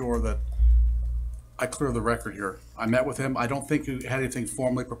to make sure that I clear the record here. I met with him. I don't think he had anything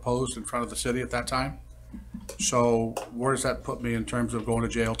formally proposed in front of the city at that time. So where does that put me in terms of going to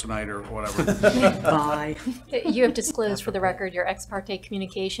jail tonight or whatever? Bye. You have disclosed for the record your ex parte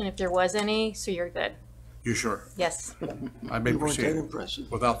communication, if there was any, so you're good. You sure? Yes, I may You weren't that proceed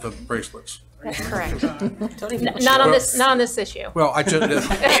impressive. without the bracelets. that's correct. Don't even Not on this, not on this issue. Well, I just,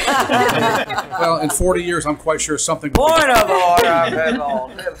 well, in 40 years, I'm quite sure something. Point of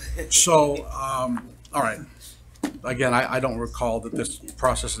order. So, all right. Again, I don't recall that this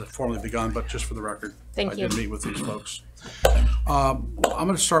process has formally begun, but just for the record, Thank I you. did meet with these folks. I'm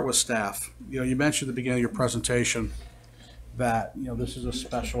going to start with staff. You know, you mentioned at the beginning of your presentation that, you know, this is a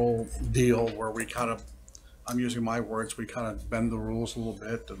special deal where we kind of, I'm using my words, we kind of bend the rules a little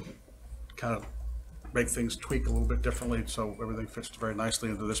bit and kind of make things tweak a little bit differently so everything fits very nicely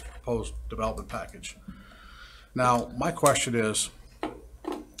into this proposed development package. Now, my question is,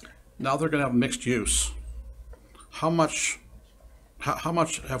 now they're going to have mixed use. How much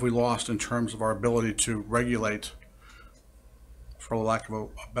have we lost in terms of our ability to regulate, for lack of a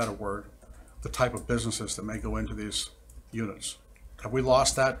better word, the type of businesses that may go into these units? Have we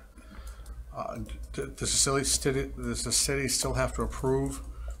lost that? Does the city still have to approve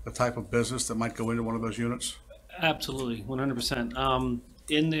the type of business that might go into one of those units? Absolutely, 100%.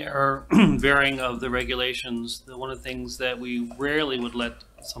 In their varying of the regulations, one of the things that we rarely would let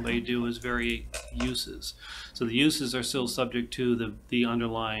somebody do is vary uses. So the uses are still subject to the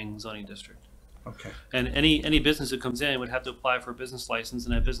underlying zoning district. Okay. And any business that comes in would have to apply for a business license,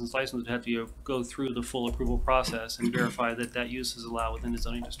 and that business license would have to go through the full approval process and verify that that use is allowed within the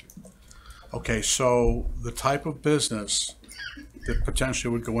zoning district. Okay, so the type of business that potentially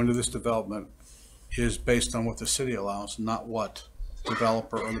would go into this development is based on what the city allows, not what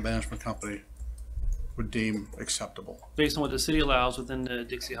developer or the management company would deem acceptable. Based on what the city allows within the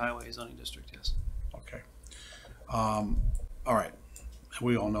Dixie Highway zoning district, yes. Okay. All right.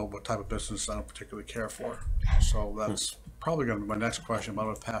 We all know what type of business I don't particularly care for. So that's probably going to be my next question, but I'm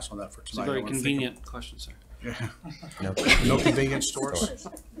going to pass on that for It's tonight. a very I wanna think convenient question, sir. Yeah. No. No convenience stores?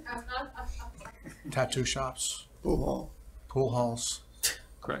 Tattoo shops? Pool hall. Pool halls?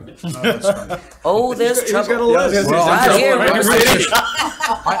 Correct. No, that's fine. Oh, there's trouble. got a list. Well, Right here. I'm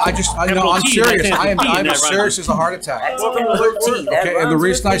serious. I'm as serious as a heart attack. Welcome to Route T. That Okay, and the runs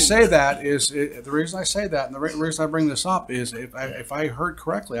reason with I me. say that is, the reason I bring this up is if I heard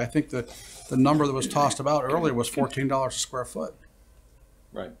correctly, I think the number that was tossed about earlier was $14 a square foot.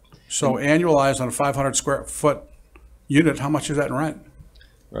 Right. So annualized on a 500 square foot unit, how much is that in rent?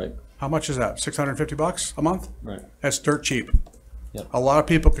 Right. How much is that? $650 a month? Right. That's dirt cheap. Yep. A lot of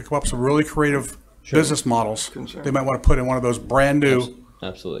people could come up with some really creative business models. They might want to put in one of those brand new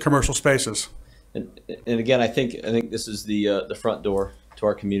Absolutely. commercial spaces. And again, I think this is the front door to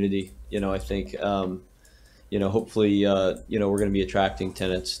our community. You know, I think hopefully we're going to be attracting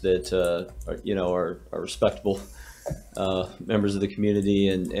tenants that are respectable members of the community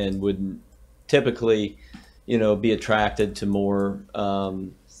and wouldn't typically be attracted to more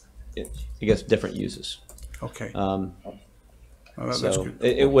different uses. Okay. That's So good.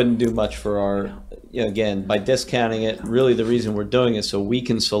 it wouldn't do much for our, again, by discounting it, really the reason we're doing it so we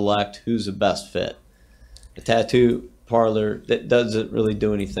can select who's the best fit. A tattoo parlor, that doesn't really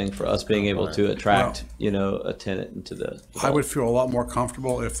do anything for us being able to attract, a tenant into the. I would feel a lot more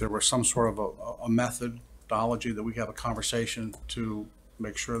comfortable if there was some sort of a methodology that we have a conversation to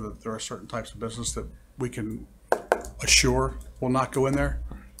make sure that there are certain types of business that we can assure will not go in there.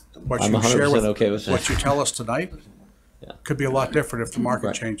 What I'm you 100% share with, okay with that. what you tell us tonight could be a lot different if the market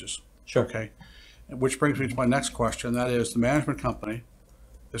Right. changes. Sure. Okay. Which brings me to my next question. That is, the management company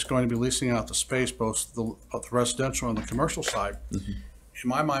is going to be leasing out the space, both the residential and the commercial side. Mm-hmm. In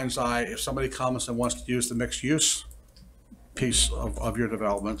my mind's eye, if somebody comes and wants to use the mixed use piece of your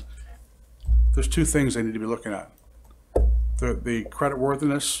development, there's two things they need to be looking at. The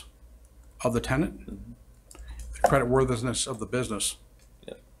creditworthiness of the tenant creditworthiness of the business.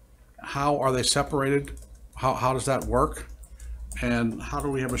 How are they separated? How does that work? And how do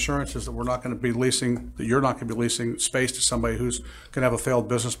we have assurances that we're not going to be leasing, that you're not going to be leasing space to somebody who's going to have a failed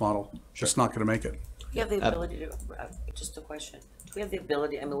business model, just not going to make it? Do you have the ability to, just a question, do we have the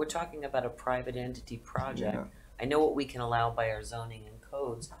ability, I mean, we're talking about a private entity project. Yeah. I know what we can allow by our zoning and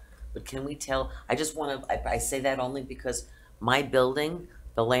codes, but can we tell, I just want to, I say that only because my building,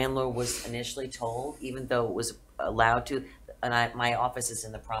 the landlord was initially told, even though it was allowed to, and my office is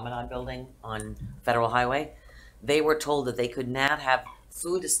in the Promenade Building on Federal Highway, they were told that they could not have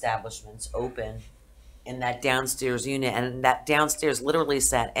food establishments open in that downstairs unit, and that downstairs literally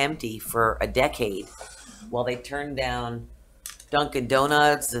sat empty for a decade while they turned down Dunkin'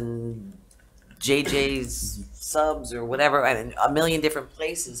 Donuts and JJ's Subs or whatever, I mean, a million different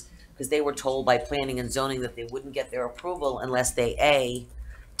places, because they were told by planning and zoning that they wouldn't get their approval unless they, A,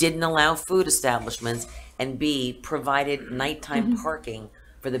 didn't allow food establishments, and B, provided nighttime parking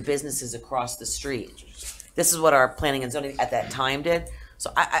for the businesses across the street. This is what our planning and zoning at that time did.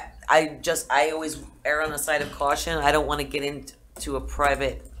 So I always err on the side of caution. I don't want to get into a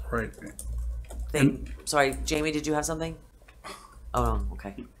private thing. Sorry, Jamie, did you have something? Oh, no,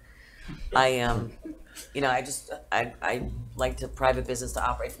 okay. You know, I like to private business to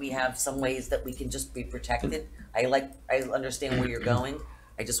operate. We have some ways that we can just be protected. I understand where you're going.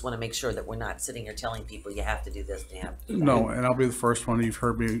 I just want to make sure that we're not sitting here telling people you have to do this, you have to do that. No, and I'll be the first one. You've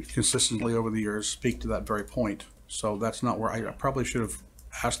heard me consistently over the years speak to that very point. So that's not where I probably should have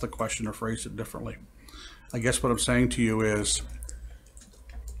asked the question or phrased it differently. I guess what I'm saying to you is,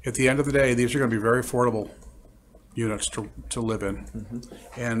 at the end of the day, these are going to be very affordable units to live in.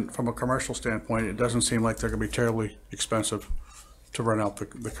 And from a commercial standpoint, it doesn't seem like they're going to be terribly expensive to rent out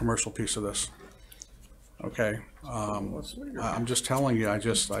the commercial piece of this. Okay, I'm just telling you, I'm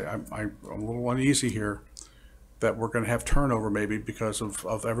a little uneasy here that we're going to have turnover maybe because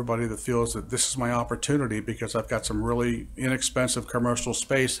of everybody that feels that this is my opportunity because I've got some really inexpensive commercial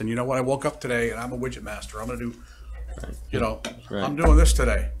space. And you know what? I woke up today and I'm a widget master. I'm going to do, you know, I'm doing this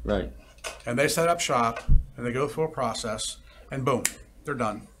today. Right. And they set up shop and they go through a process and boom, they're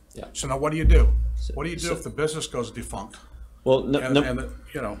done. Yeah. So now what do you do? What do you do if the business goes defunct? Well,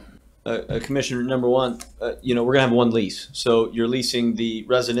 you know. Commissioner, number one, you know, we're gonna have one lease. So you're leasing the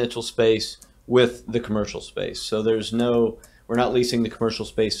residential space with the commercial space. So we're not leasing the commercial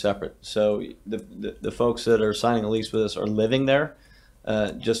space separate. So the folks that are signing a lease with us are living there,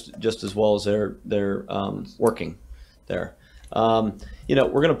 just as well as they're working there. You know,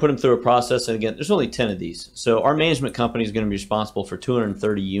 we're gonna put them through a process. And again, there's only 10 of these. So our management company is gonna be responsible for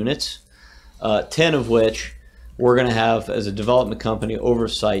 230 units, 10 of which we're gonna have as a development company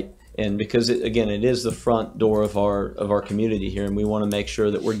oversight. And because again, it is the front door of our community here, and we want to make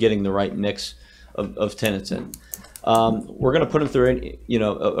sure that we're getting the right mix of tenants in. We're going to put them through, you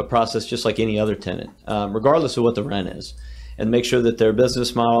know, a process just like any other tenant, regardless of what the rent is, and make sure that their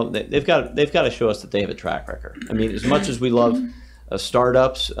business model, they've got to show us that they have a track record. I mean, as much as we love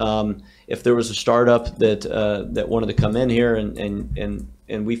startups, if there was a startup that wanted to come in here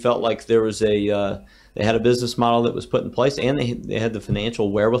and we felt like there was they had a business model that was put in place and they had the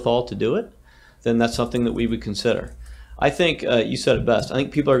financial wherewithal to do it, then that's something that we would consider. I think you said it best. I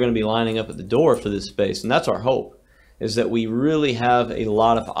think people are going to be lining up at the door for this space, and that's our hope, is that we really have a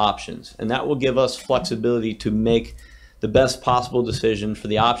lot of options, and that will give us flexibility to make the best possible decision for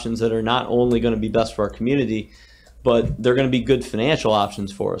the options that are not only going to be best for our community, but they're going to be good financial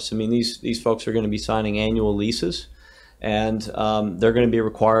options for us. I mean, these folks are going to be signing annual leases, and they're going to be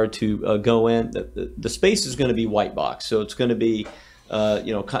required to go in. The space is going to be white box, so it's going to be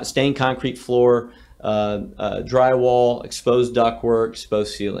you know, stained concrete floor, drywall, exposed ductwork,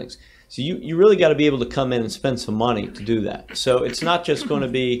 exposed ceilings. So you really got to be able to come in and spend some money to do that. So it's not just going to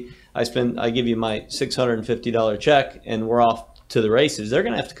be I give you my $650 check and we're off to the races. They're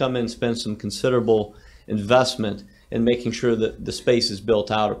going to have to come in and spend some considerable investment in making sure that the space is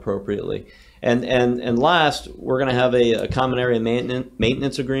built out appropriately. And last, we're going to have a common area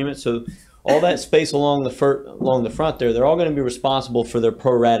maintenance agreement. So all that space along the front there, they're all going to be responsible for their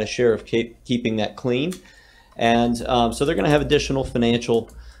pro rata share of keeping that clean. And so they're going to have additional financial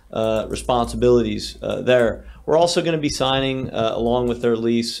responsibilities there. We're also going to be signing, along with their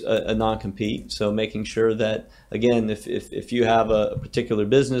lease, a non-compete. So making sure that, again, if you have a particular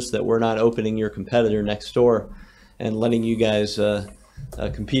business, that we're not opening your competitor next door and letting you guys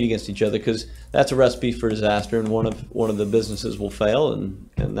compete against each other, because that's a recipe for disaster, and one of the businesses will fail, and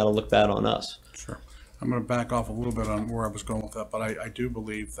that'll look bad on us. Sure. I'm going to back off a little bit on where I was going with that, but I do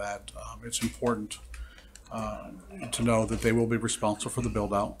believe that it's important to know that they will be responsible for the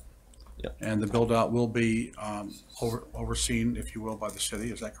build out. Yep. And the build-out will be overseen, if you will, by the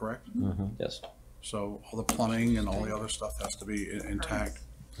city, is that correct? Yes. So all the plumbing and all the other stuff has to be intact.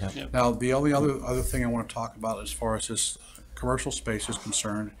 Yep. Now, the only other thing I want to talk about as far as this commercial space is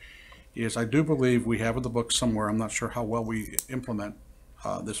concerned is I do believe we have in the book somewhere, I'm not sure how well we implement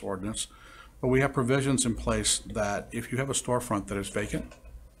this ordinance, but we have provisions in place that if you have a storefront that is vacant,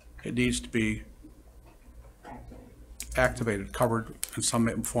 it needs to be activated, covered in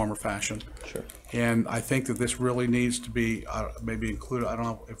some form or fashion. Sure. And I think that this really needs to be maybe included, I don't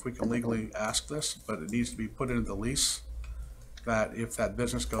know if we can legally ask this, but it needs to be put into the lease that if that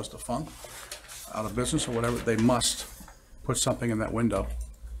business goes defunct, out of business or whatever, they must put something in that window.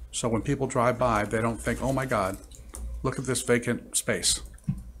 So when people drive by, they don't think, oh my God, look at this vacant space.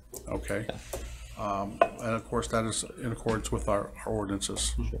 Okay? And of course, that is in accordance with our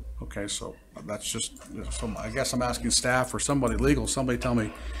ordinances. Okay, so that's just, so I guess I'm asking staff or somebody legal, somebody tell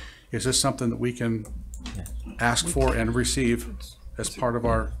me, is this something that we can ask for and receive as part of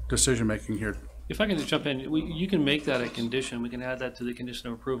our decision-making here? If I can just jump in, you can make that a condition. We can add that to the condition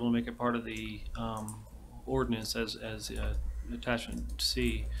of approval and make it part of the ordinance as attachment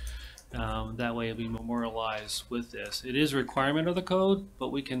C. That way it'll be memorialized with this. It is a requirement of the code,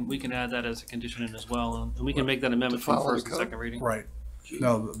 but we can add that as a condition in as well, and we can make that amendment for the first and second reading. Right.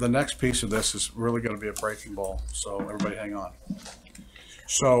 Now, the next piece of this is really going to be a breaking ball, so everybody hang on.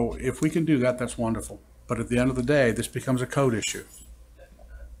 So if we can do that, that's wonderful. But at the end of the day, this becomes a code issue.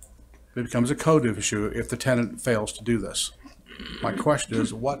 It becomes a code issue if the tenant fails to do this. My question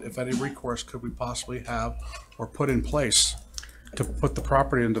is, what, if any, recourse could we possibly have or put in place to put the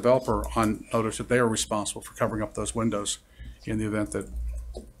property and developer on notice that they are responsible for covering up those windows in the event that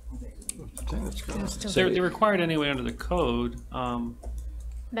they're required anyway under the code.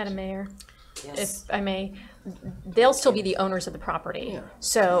 Madam Mayor, if I may, they'll still be the owners of the property.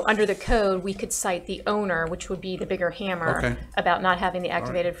 So under the code, we could cite the owner, which would be the bigger hammer, about not having the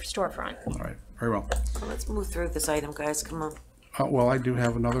activated storefront. All right, very well. Well, let's move through this item, guys, come on. Well, I do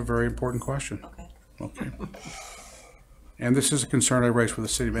have another very important question. Okay. And this is a concern I raised with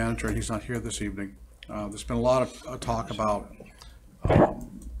the city manager, and he's not here this evening. There's been a lot of talk about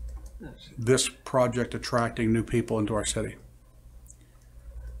this project attracting new people into our city.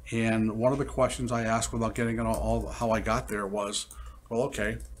 And one of the questions I asked without getting into all how I got there was, well,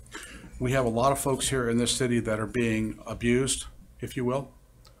 okay, we have a lot of folks here in this city that are being abused, if you will,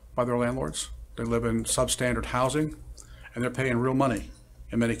 by their landlords. They live in substandard housing, and they're paying real money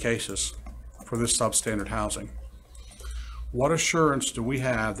in many cases for this substandard housing. What assurance do we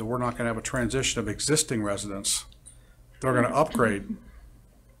have that we're not going to have a transition of existing residents that are going to upgrade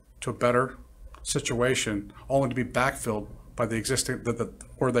to a better situation, only to be backfilled by the existing,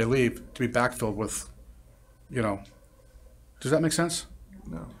 where they leave, to be backfilled with, you know, does that make sense?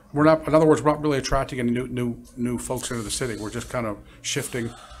 No. We're not, in other words, we're not really attracting any new folks into the city. We're just kind of shifting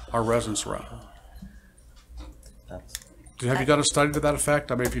our residents around. Have you done a study to that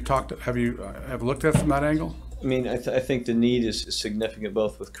effect? I mean, if you talked, have you looked at it from that angle? I mean, I think the need is significant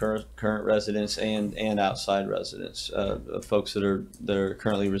both with current residents and outside residents, folks that are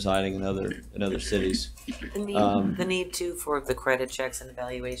currently residing in other cities. The need too for the credit checks and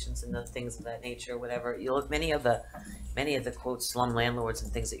evaluations and the things of that nature, whatever. You look, many of the quote slum landlords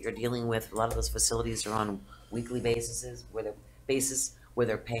and things that you're dealing with. A lot of those facilities are on weekly basis where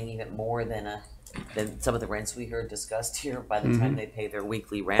they're paying even more than some of the rents we heard discussed here by the time they pay their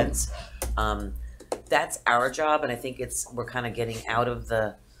weekly rents. That's our job, and I think we're kind of getting out of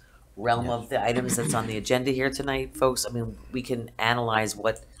the realm of the items that's on the agenda here tonight, folks. I mean, we can analyze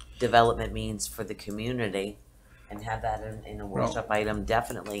what development means for the community and have that in a workshop item,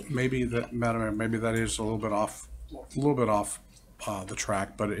 definitely. Maybe that, Madam Mayor, maybe that is a little bit off the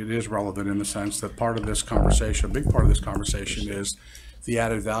track, but it is relevant in the sense that part of this conversation, a big part of this conversation is the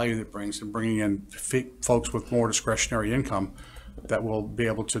added value that brings and bringing in folks with more discretionary income that will be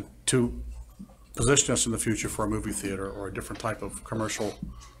able to position us in the future for a movie theater or a different type of commercial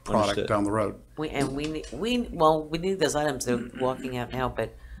product down the road. We need those items. They're walking out now,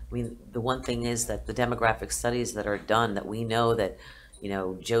 but the one thing is that the demographic studies that are done, that we know that, you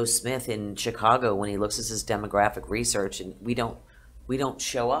know, Joe Smith in Chicago, when he looks at his demographic research, and we don't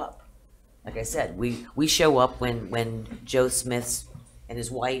show up. Like I said, we show up when Joe Smith's and his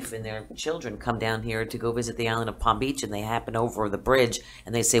wife and their children come down here to go visit the island of Palm Beach, and they happen over the bridge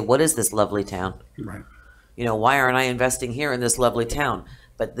and they say, what is this lovely town? Right. You know, why aren't I investing here in this lovely town?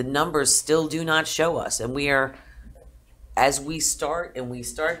 But the numbers still do not show us. And we are, as we start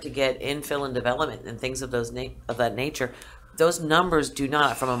to get infill and development and things of that nature, those numbers do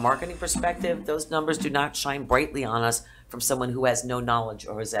not, from a marketing perspective, those numbers do not shine brightly on us from someone who has no knowledge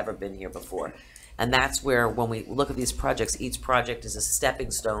or has ever been here before. And that's where, when we look at these projects, each project is a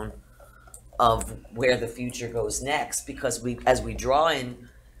stepping stone of where the future goes next, because as we draw in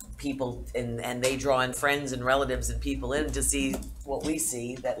people and they draw in friends and relatives and people in to see what we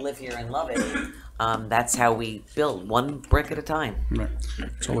see that live here and love it, that's how we build, one brick at a time. Right.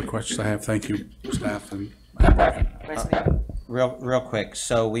 That's all the questions I have. Thank you, staff and Real quick,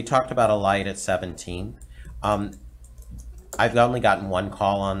 so we talked about a light at 17. I've only gotten one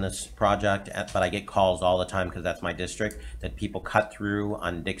call on this project, but I get calls all the time because that's my district, that people cut through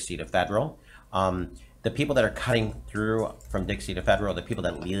on Dixie to Federal. The people that are cutting through from Dixie to Federal, the people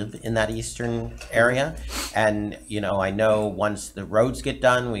that live in that eastern area. And, you know, I know once the roads get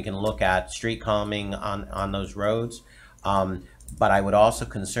done, we can look at street calming on those roads. But I would also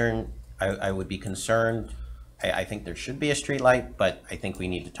I would be concerned. I think there should be a street light, but I think we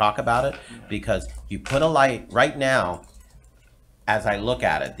need to talk about it, because you put a light right now, as I look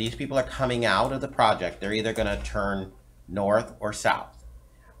at it, these people are coming out of the project. They're either going to turn north or south.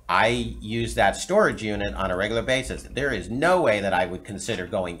 I use that storage unit on a regular basis. There is no way that I would consider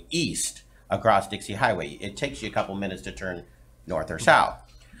going east across Dixie Highway. It takes you a couple minutes to turn north or south.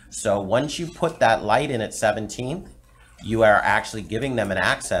 So once you put that light in at 17th, you are actually giving them an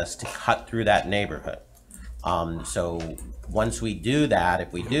access to cut through that neighborhood. So once we do that,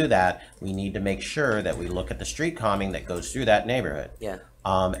 if we do that, we need to make sure that we look at the street calming that goes through that neighborhood. Yeah.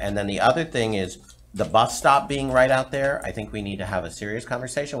 And then the other thing is the bus stop being right out there. I think we need to have a serious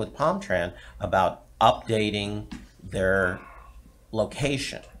conversation with Palmtran about updating their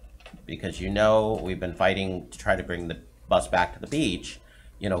location, because, you know, we've been fighting to try to bring the bus back to the beach.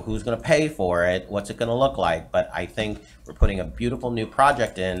 You know, who's going to pay for it? What's it going to look like? But I think we're putting a beautiful new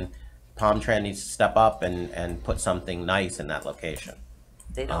project in. Palmtran needs to step up and put something nice in that location.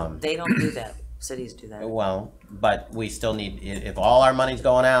 They don't do that. Cities do that. Well, but we still need, if all our money's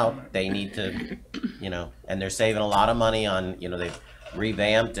going out, they need to, you know, and they're saving a lot of money on, you know, they've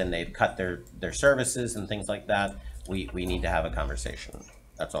revamped and they've cut their services and things like that. We need to have a conversation.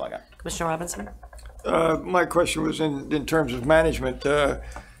 That's all I got. Commissioner Robinson? My question was in terms of management.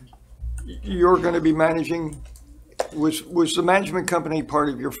 You're going to be managing, was the management company part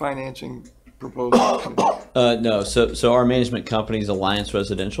of your financing proposal? No, so our management company is Alliance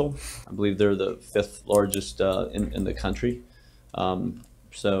Residential. I believe they're the 5th largest in the country.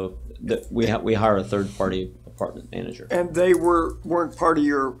 So we hire a third-party apartment manager. And they weren't part of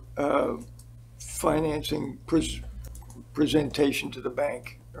your financing presentation to the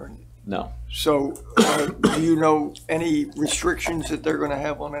bank? No. So do you know any restrictions that they're going to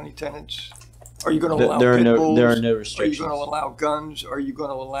have on any tenants? Are you going to allow pit bulls? There are no restrictions. Are you going to allow guns? Are you going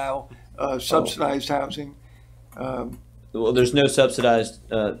to allow subsidized housing? Well, there's no subsidized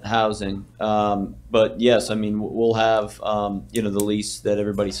housing, but yes, I mean, we'll have you know, the lease that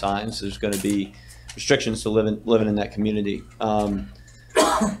everybody signs. There's going to be restrictions to living in that community.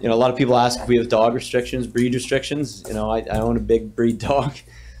 You know, a lot of people ask if we have dog restrictions, breed restrictions. You know, I own a big breed dog,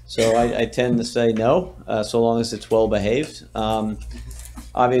 so I tend to say no, so long as it's well behaved.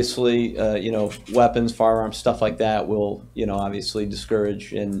 Obviously, you know, weapons, firearms, stuff like that will, you know, obviously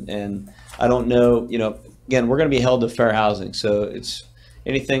discourage. And I don't know, you know, again, we're going to be held to fair housing. So it's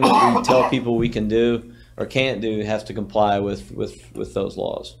anything that we tell people we can do or can't do has to comply with those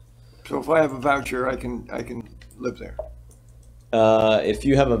laws. So if I have a voucher, I can live there? If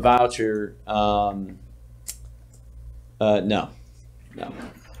you have a voucher, no.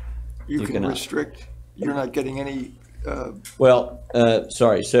 You can restrict, you're not getting any well,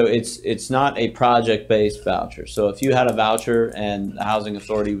 sorry. So it's not a project-based voucher. So if you had a voucher and the housing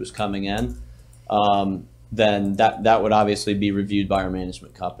authority was coming in, then that would obviously be reviewed by our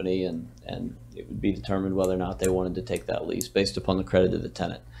management company, and it would be determined whether or not they wanted to take that lease based upon the credit of the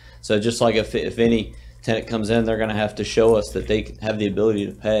tenant. So just like if any tenant comes in, they're going to have to show us that they have the ability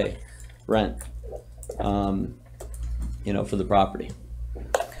to pay rent, you know, for the property.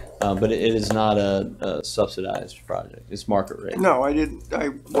 But it is not a subsidized project. It's market rate. No, I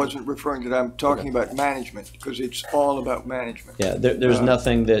wasn't referring to that. I'm talking about management, because it's all about management. Yeah, there's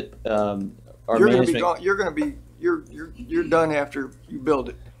nothing that our management. You're done after you build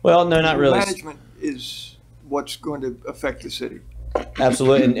it. Well, no, not really. Management is what's going to affect the city.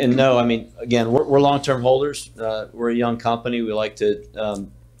 Absolutely, and no, I mean, again, we're long-term holders. We're a young company. We like to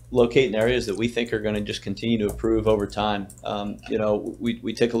locate in areas that we think are going to just continue to improve over time. You know,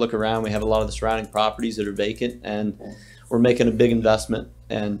 we take a look around. We have a lot of the surrounding properties that are vacant, and we're making a big investment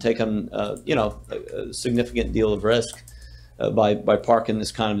and taking, you know, a significant deal of risk by parking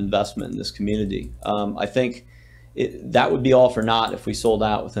this kind of investment in this community. I think that would be all for naught if we sold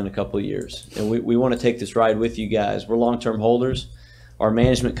out within a couple of years. And we want to take this ride with you guys. We're long-term holders. Our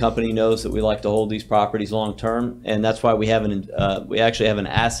management company knows that we like to hold these properties long-term, and that's why we actually have an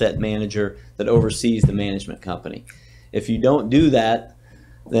asset manager that oversees the management company. If you don't do that,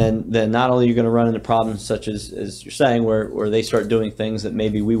 then not only are you going to run into problems such as you're saying, where they start doing things that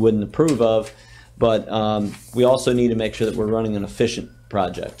maybe we wouldn't approve of, but we also need to make sure that we're running an efficient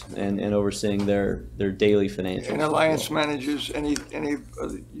project and overseeing their daily financials. And Alliance manages any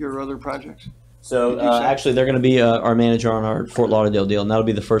of your other projects? So actually, they're going to be our manager on our Fort Lauderdale deal, and that'll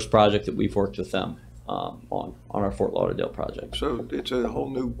be the first project that we've worked with them on our Fort Lauderdale project. So it's a whole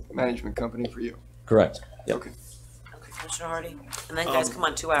new management company for you? Correct. Yep. Okay. Commissioner Hardy, and then guys, come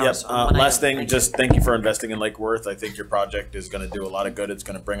on, 2 hours. Yep. Last thing, just thank you for investing in Lake Worth. I think your project is going to do a lot of good. It's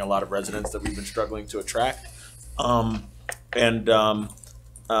going to bring a lot of residents that we've been struggling to attract. Finally,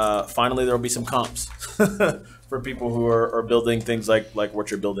 there will be some comps for people who are building things like what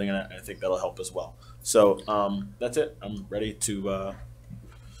you're building, and I think that'll help as well. So that's it. I'm ready to.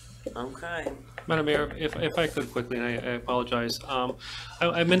 Okay. Madam Mayor, if I could quickly, and I apologize,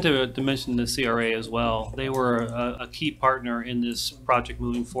 I meant to mention the CRA as well. They were a key partner in this project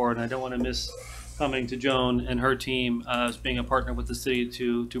moving forward, and I don't want to miss coming to Joan and her team as being a partner with the city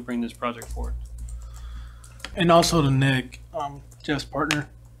to bring this project forward. And also to Nick, Jeff's partner.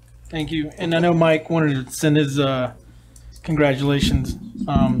 Thank you. And I know Mike wanted to send his congratulations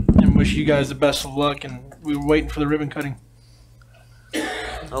and wish you guys the best of luck. And we were waiting for the ribbon cutting.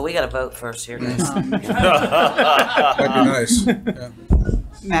 Well, we got to vote first here, guys. That'd be nice.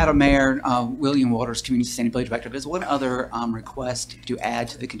 Madam Mayor, William Waters, Community Sustainability Director. There's one other request to add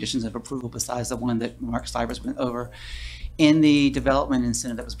to the conditions of approval besides the one that Mark Stivers went over. In the development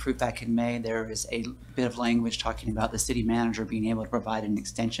incentive that was approved back in May, there is a bit of language talking about the city manager being able to provide an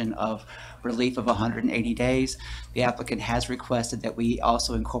extension of relief of 180 days. The applicant has requested that we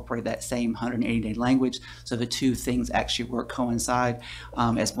also incorporate that same 180-day language, so the two things actually coincide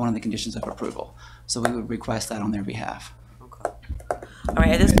as one of the conditions of approval. So we would request that on their behalf. Okay. All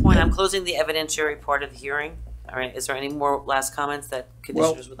right, at this point, I'm closing the evidentiary part of the hearing. All right, is there any more last comments that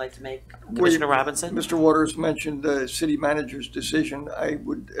commissioners would like to make? Commissioner Robinson? Mr. Waters mentioned the city manager's decision. I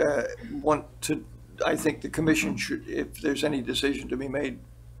would I think the commission should, if there's any decision to be made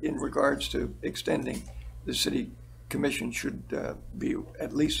in regards to extending, the city commission should be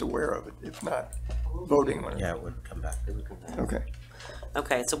at least aware of it, if not voting on it. Yeah, it would come back. Okay.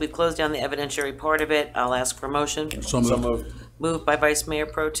 Okay, so we've closed down the evidentiary part of it. I'll ask for a motion. So moved. Moved by Vice Mayor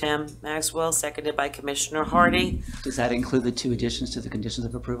Pro Tem Maxwell, seconded by Commissioner Hardy. Does that include the two additions to the conditions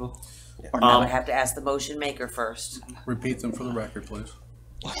of approval? Or I would have to ask the motion maker first. Repeat them for the record, please.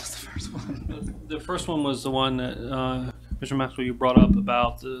 What was the first one? The first one was the one that Mr. Maxwell, you brought up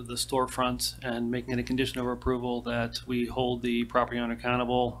about the storefronts and making it a condition of approval that we hold the property owner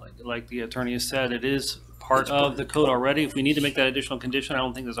accountable. Like the attorney has said, it is part of the code already. If we need to make that additional condition, I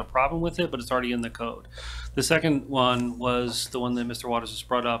don't think there's a problem with it, but it's already in the code. The second one was the one that Mr. Waters just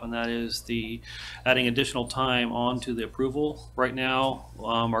brought up, and that is the adding additional time onto the approval. Right now,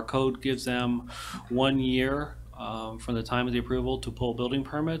 our code gives them 1 year from the time of the approval to pull building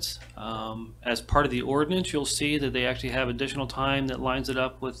permits. As part of the ordinance, you'll see that they actually have additional time that lines it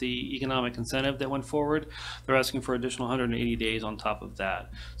up with the economic incentive that went forward. They're asking for additional 180 days on top of that.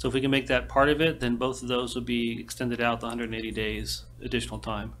 So if we can make that part of it, then both of those would be extended out the 180 days additional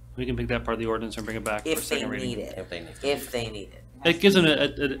time. We can make that part of the ordinance and bring it back for a second reading. If they need it. It gives them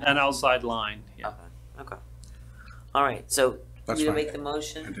an outside line. Yeah. Okay. All right, so That's you to fine. make the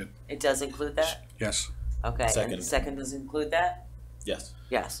motion? I did. It does include that? Yes. Okay, Second. and the second does include that? Yes.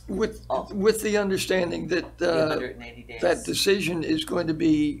 Yes. With the understanding that The 180 days. that decision is going to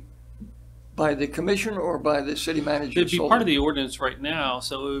be by the commission or by the city manager? It'd be solely? part of the ordinance right now,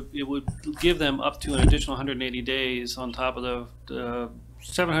 so it would give them up to an additional 180 days on top of the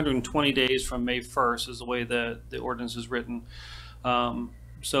 720 days from May 1st is the way that the ordinance is written.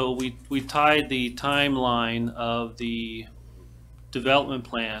 So we tied the timeline of the development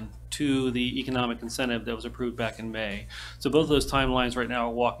plan to the economic incentive that was approved back in May. So both of those timelines right now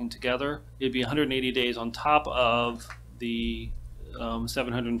are walking together. It'd be 180 days on top of the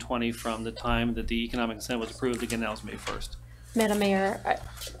 720 from the time that the economic incentive was approved. Again, that was May 1st. Madam Mayor,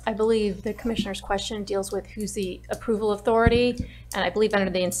 I believe the commissioner's question deals with who's the approval authority, and I believe under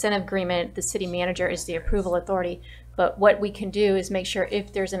the incentive agreement, the city manager is the approval authority. But what we can do is make sure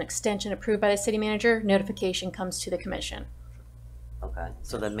if there's an extension approved by the city manager, notification comes to the commission. Okay,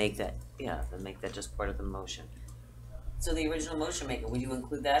 so then make that just part of the motion. So the original motion maker, would you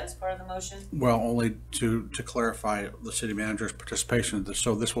include that as part of the motion? Well, only to clarify the city manager's participation.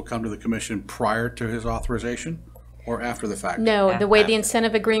 So this will come to the commission prior to his authorization? Or after the fact? No, the way the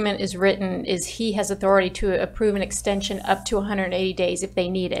incentive agreement is written is he has authority to approve an extension up to 180 days if they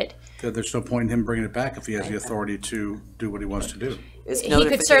need it. There's no point in him bringing it back if he has the authority to do what he wants to do. He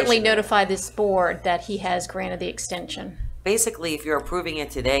could certainly notify this board that he has granted the extension. Basically, if you're approving it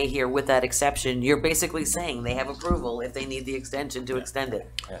today here with that exception, you're basically saying they have approval if they need the extension to extend it.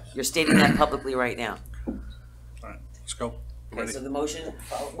 You're stating that publicly right now. All right, let's go. Okay, so the motion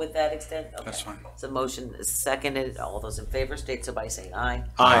with that extent? Okay. That's fine. So motion is seconded. All those in favor state so by saying aye.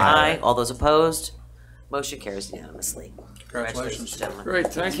 Aye. All those opposed? Motion carries unanimously. Congratulations. Gentlemen. Great,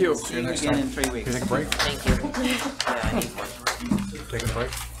 thank you. See you next Again time. in 3 weeks. Take a break. Thank you. Yeah, I need one. Taking a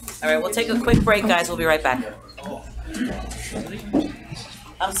break. All right, we'll take a quick break, guys. We'll be right back.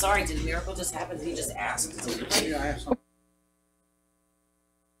 I'm sorry, did a miracle just happen? Did he just ask? Yeah, I have some.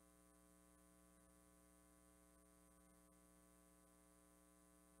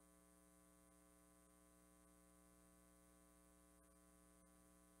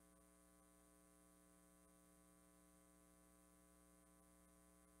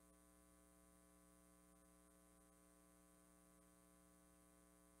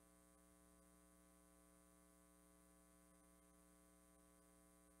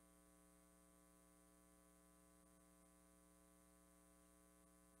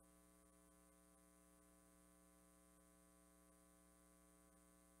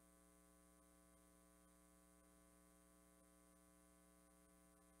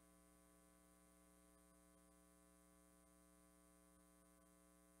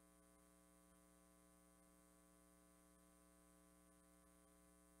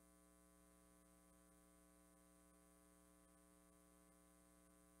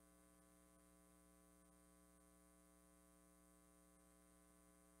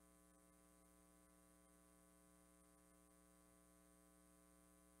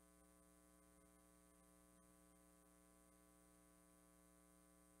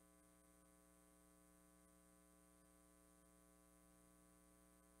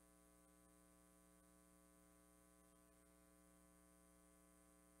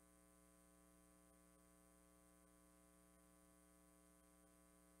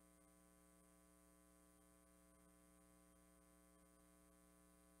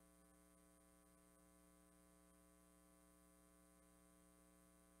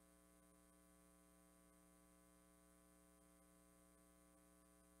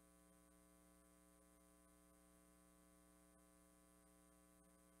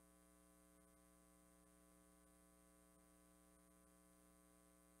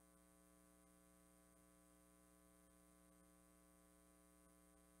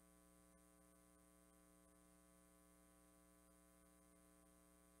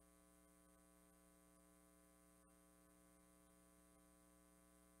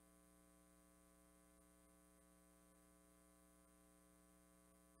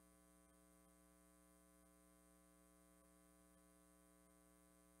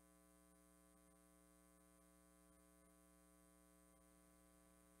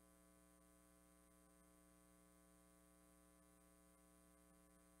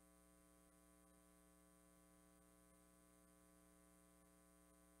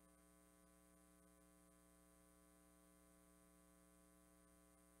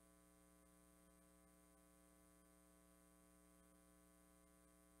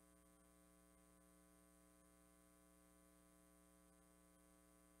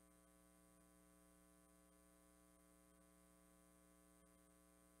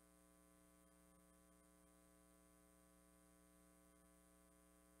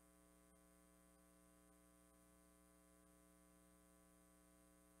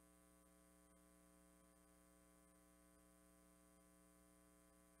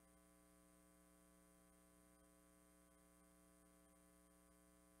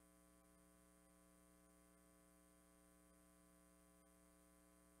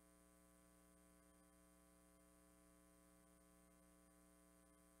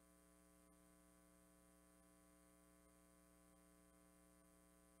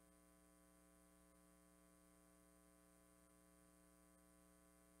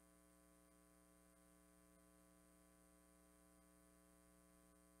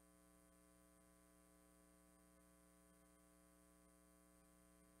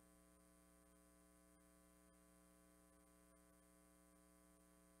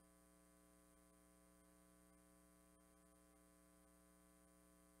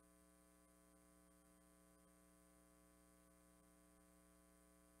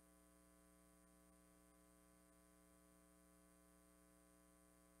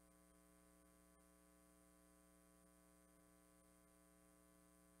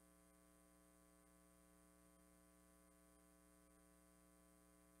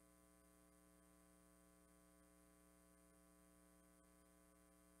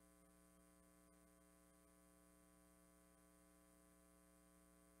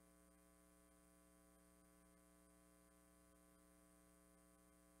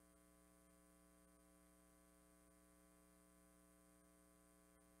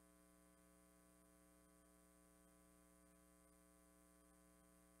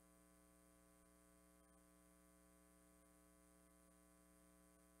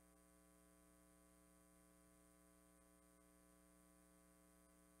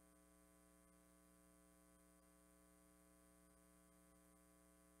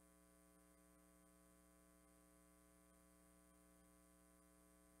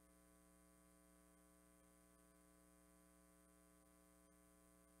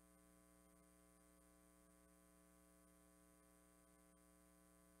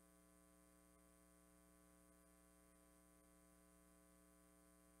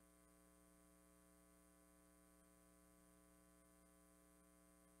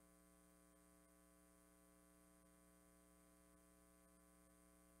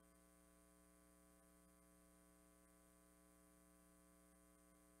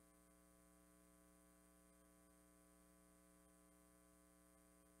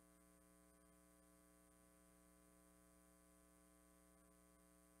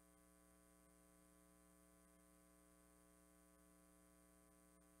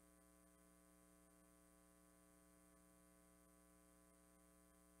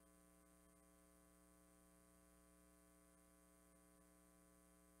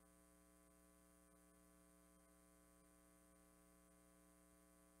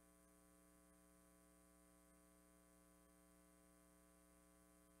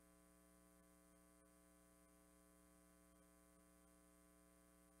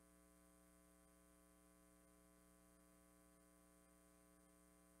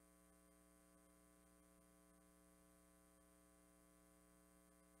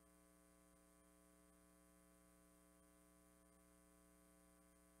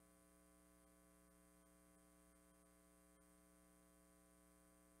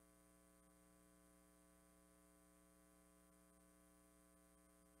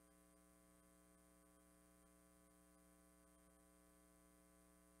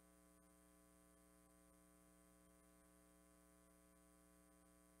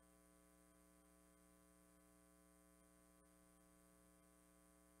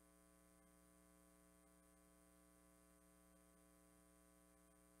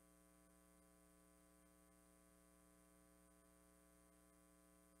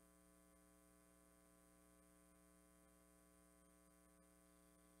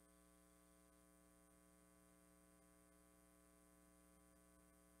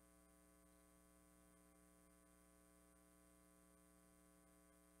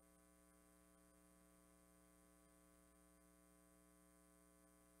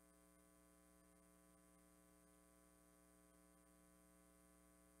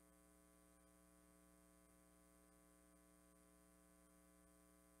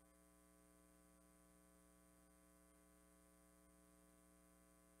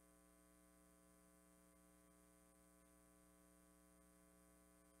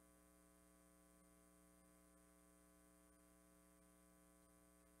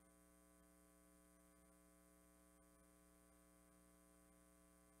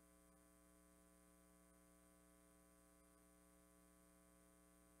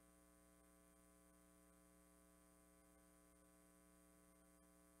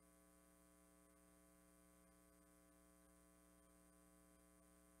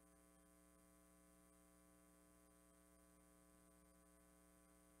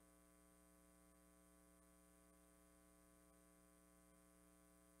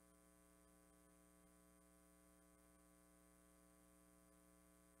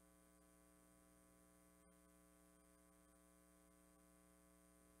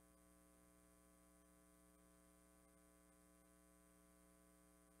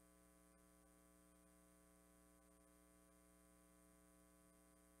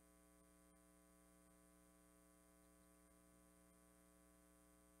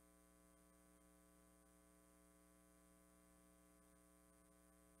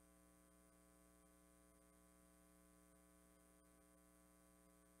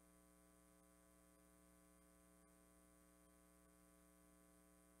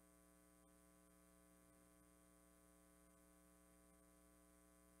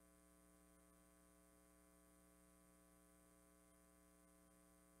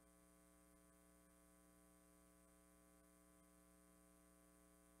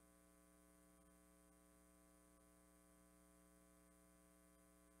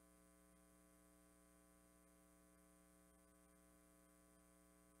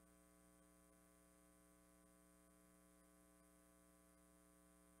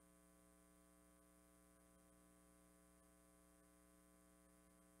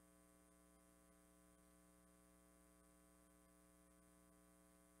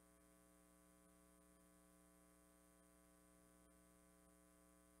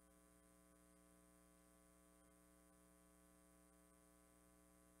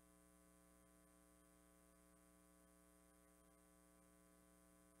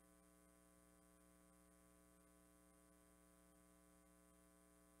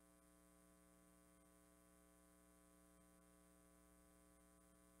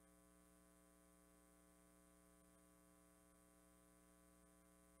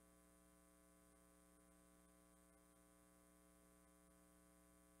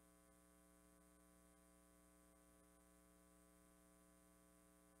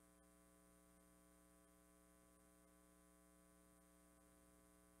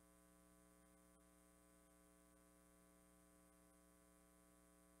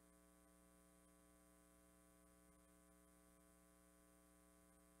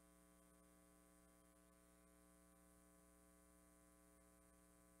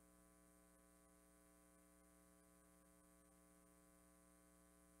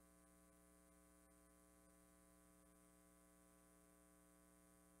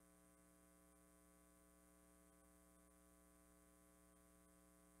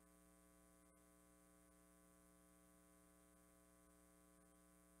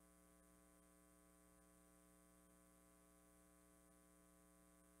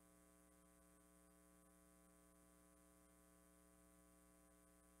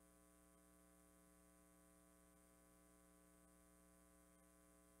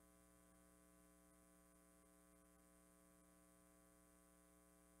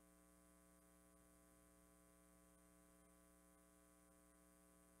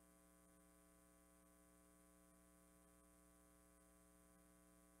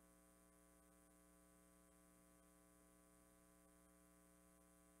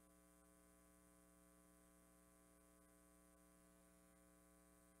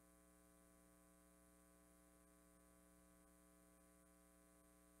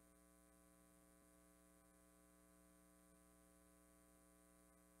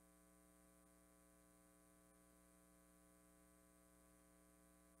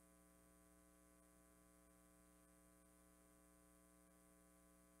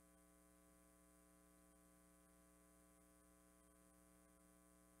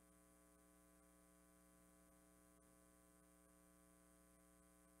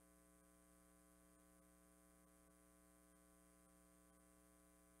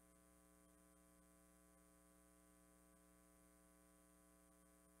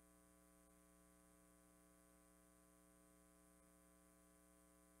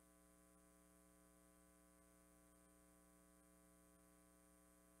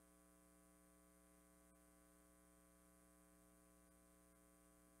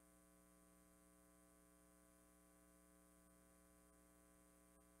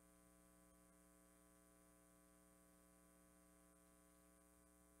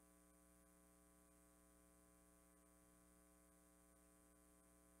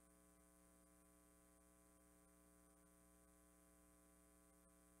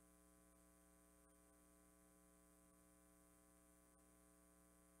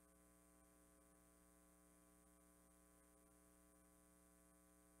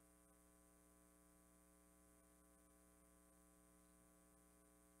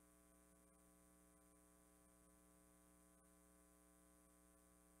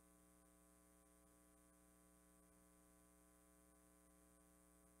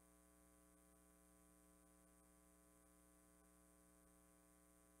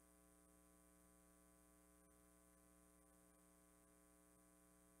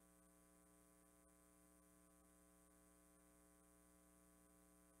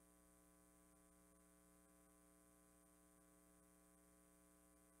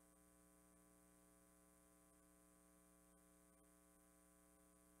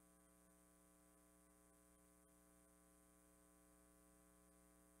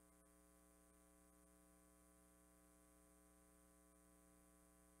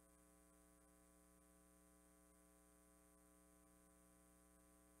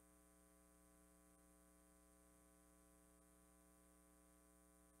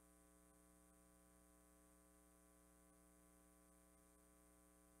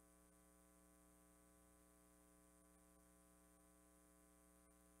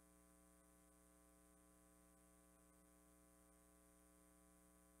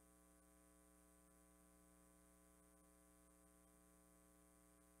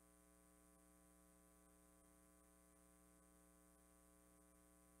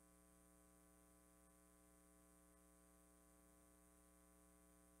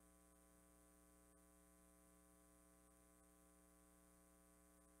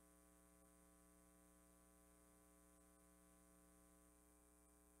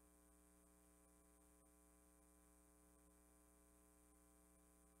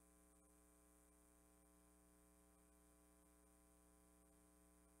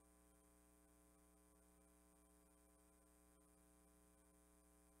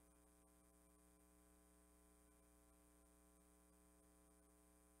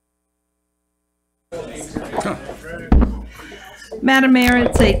 Madam Mayor,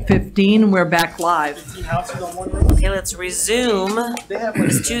 it's 8:15, and we're back live. Okay, let's resume.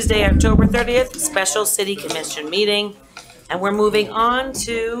 It's Tuesday, October 30th, special city commission meeting. And we're moving on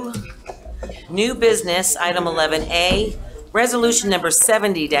to new business, item 11A, resolution number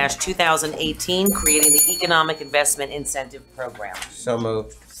 70-2018, creating the Economic Investment Incentive Program. So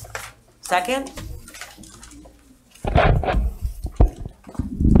moved. Second? Do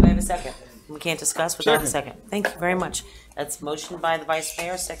I have a second? We can't discuss without a second. Thank you very much. That's motion by the Vice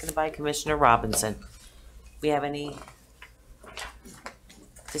Mayor, seconded by Commissioner Robinson. We have any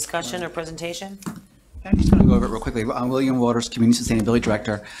discussion or presentation? I'm just going to go over it real quickly. William Waters, Community Sustainability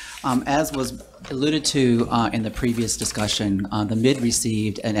Director. As was alluded to in the previous discussion, the MID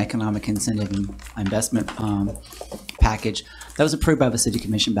received an economic incentive investment package that was approved by the City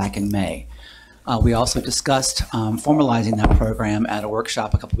Commission back in May. We also discussed formalizing that program at a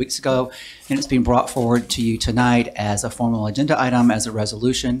workshop a couple weeks ago, and it's being brought forward to you tonight as a formal agenda item, as a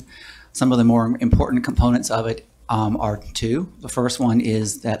resolution. Some of the more important components of it are two. The first one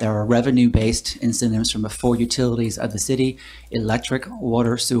is that there are revenue-based incentives from the four utilities of the city: electric,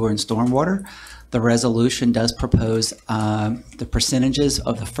 water, sewer, and stormwater. The resolution does propose the percentages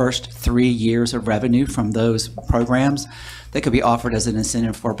of the first 3 years of revenue from those programs that could be offered as an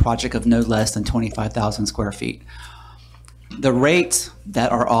incentive for a project of no less than 25,000 square feet. The rates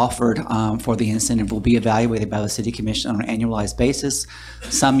that are offered for the incentive will be evaluated by the City Commission on an annualized basis.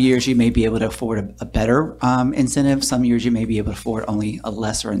 Some years you may be able to afford a better incentive. Some years you may be able to afford only a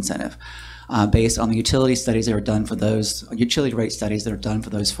lesser incentive based on the utility studies that are done for those, utility rate studies that are done for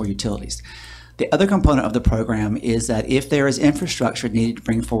those four utilities. The other component of the program is that if there is infrastructure needed to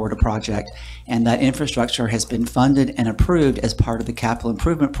bring forward a project, and that infrastructure has been funded and approved as part of the capital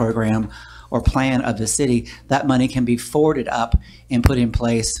improvement program or plan of the city, that money can be forwarded up and put in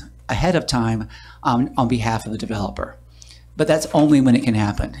place ahead of time on behalf of the developer. But that's only when it can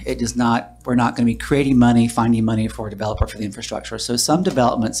happen. It does not, we're not going to be creating money, finding money for a developer for the infrastructure. So some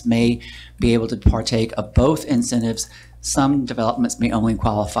developments may be able to partake of both incentives. Some developments may only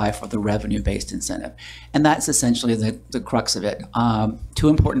qualify for the revenue-based incentive. And that's essentially the crux of it. Two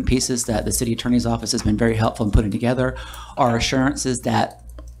important pieces that the City Attorney's Office has been very helpful in putting together are assurances that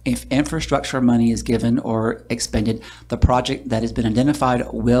if infrastructure money is given or expended, the project that has been identified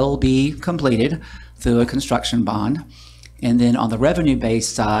will be completed through a construction bond. And then on the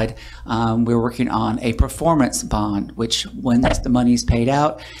revenue-based side, we're working on a performance bond, which when the money is paid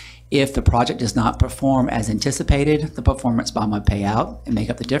out, if the project does not perform as anticipated, the performance bond would pay out and make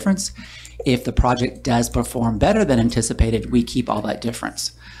up the difference. If the project does perform better than anticipated, we keep all that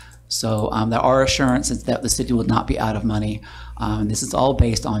difference. So there are assurances that the city will not be out of money. This is all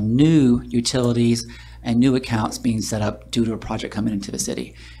based on new utilities and new accounts being set up due to a project coming into the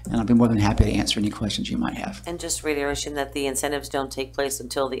city. And I'll be more than happy to answer any questions you might have. And just reiteration that the incentives don't take place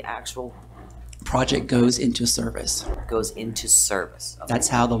until the actual project goes into service. Goes into service. Okay. That's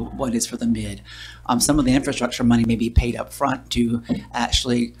how what is for the MID. Some of the infrastructure money may be paid up front to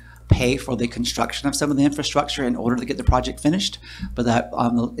actually pay for the construction of some of the infrastructure in order to get the project finished. But that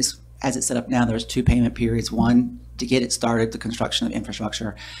is, as it's set up now, there's two payment periods. One, to get it started, the construction of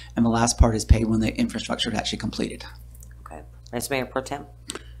infrastructure, and the last part is paid when the infrastructure is actually completed. Okay. Vice Mayor Pro Tem.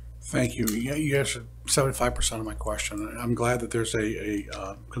 Thank you. You answered 75% of my question. I'm glad that there's a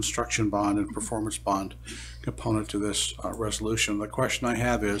construction bond and performance bond component to this resolution. The question I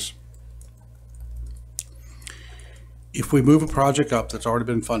have is, if we move a project up that's already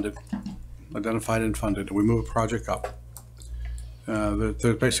been funded, identified and funded, and we move a project up,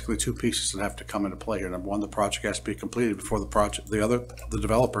 there's basically two pieces that have to come into play here. Number one, the project has to be completed before the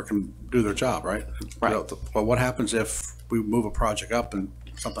developer can do their job, right? Right. But what happens if we move a project up and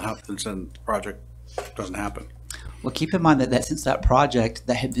something happens and the project doesn't happen? Well, keep in mind that since that project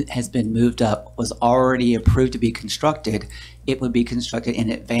that has been moved up was already approved to be constructed, it would be constructed in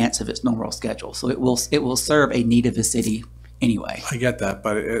advance of its normal schedule. So it will serve a need of the city anyway. I get that,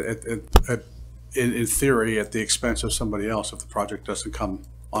 but in theory, at the expense of somebody else if the project doesn't come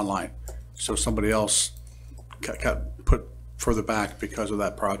online. So somebody else got put further back because of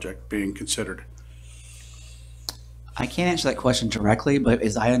that project being considered. I can't answer that question directly, but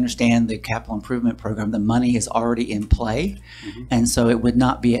as I understand the capital improvement program, the money is already in play. Mm-hmm. And so it would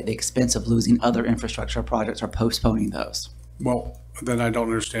not be at the expense of losing other infrastructure projects or postponing those. Well, then I don't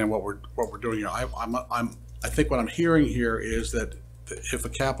understand what we're doing here. I think what I'm hearing here is that if a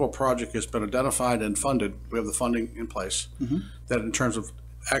capital project has been identified and funded, we have the funding in place, mm-hmm. that in terms of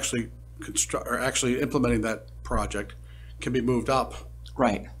actually implementing that project can be moved up.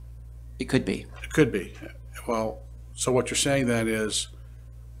 Right. It could be. It could be. Well, so what you're saying then is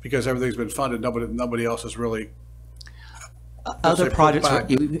because everything's been funded, nobody else is really. Other put projects, back.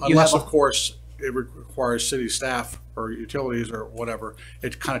 you Unless, have, of course, it requires city staff or utilities or whatever,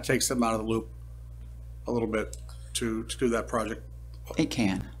 it kind of takes them out of the loop a little bit to do that project. it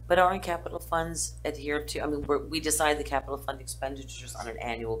can. But aren't capital funds adhered to, I mean, we decide the capital fund expenditures on an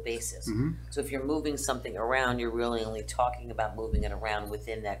annual basis. Mhm. So if you're moving something around, you're really only talking about moving it around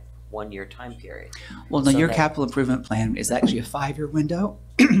within that 1-year time period. Well, no, So your that- capital improvement plan is actually a 5-year window.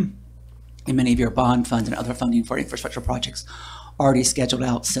 And many of your bond funds and other funding for infrastructure projects already scheduled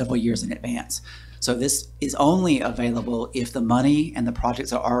out several years in advance. So this is only available if the money and the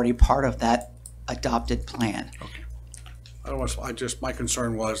projects are already part of that adopted plan. I don't want, my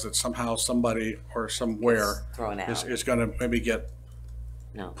concern was that somehow somebody or somewhere Thrown out. is gonna maybe get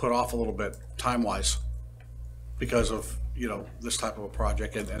No. put off a little bit time-wise because of, this type of a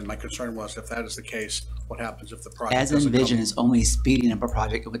project. And my concern was, if that is the case, what happens if the project As doesn't envisioned, come? is only speeding up a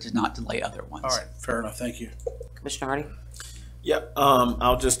project, which does not delay other ones. All right, fair enough, thank you. Commissioner Hardy? Yeah,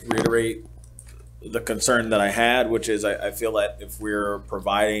 I'll just reiterate the concern that I had, which is I feel that if we're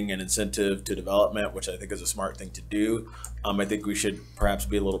providing an incentive to development, which I think is a smart thing to do, I think we should perhaps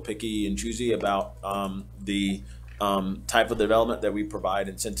be a little picky and choosy about the type of development that we provide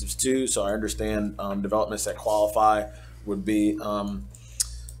incentives to. So I understand developments that qualify would be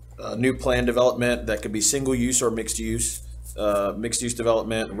new plan development that could be single use or mixed use. Mixed use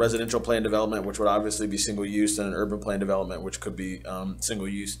development, residential plan development, which would obviously be single use, and an urban plan development, which could be single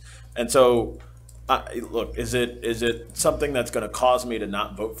use. And so, look, is it something that's going to cause me to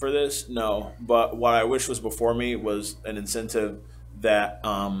not vote for this? No, but what I wish was before me was an incentive that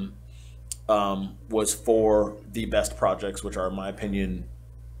was for the best projects, which are, in my opinion,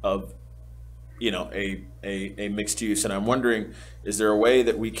 of a mixed use. And I'm wondering, is there a way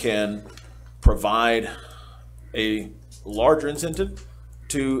that we can provide a larger incentive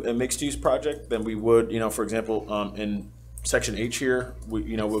to a mixed use project than we would, for example, in section H here,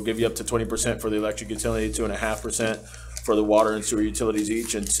 we'll give you up to 20% for the electric utility, 2.5% for the water and sewer utilities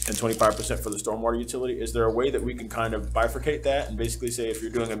each, and 25% for the stormwater utility. Is there a way that we can kind of bifurcate that and basically say, if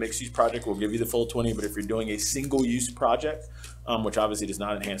you're doing a mixed use project, we'll give you the full 20, but if you're doing a single use project, which obviously does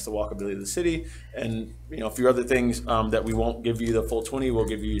not enhance the walkability of the city, and a few other things that we won't give you the full 20, we'll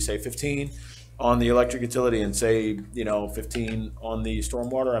give you, say, 15 on the electric utility and say, 15 on the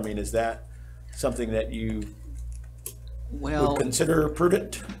stormwater. I mean, is that something that you would consider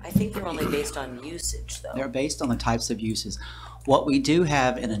prudent? I think they're only based on usage, though. They're based on the types of uses. What we do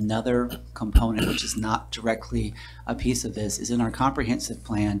have in another component, which is not directly a piece of this, is in our comprehensive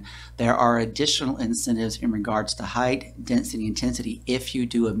plan, there are additional incentives in regards to height, density, intensity if you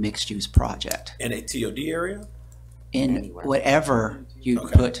do a mixed-use project. In a TOD area? In whatever you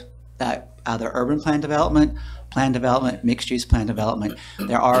put, that either urban plan development, mixed-use plan development,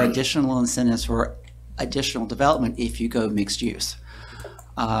 there are additional incentives for additional development if you go mixed use.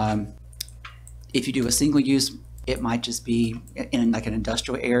 If you do a single use, it might just be in like an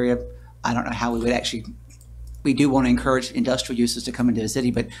industrial area. I don't know how we would actually, we do want to encourage industrial uses to come into the city,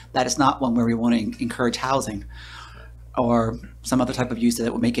 but that is not one where we want to encourage housing or some other type of use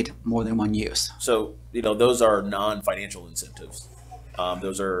that will make it more than one use. So, those are non-financial incentives.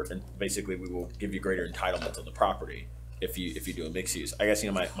 Those are, basically, we will give you greater entitlement on the property if you do a mixed use. I guess,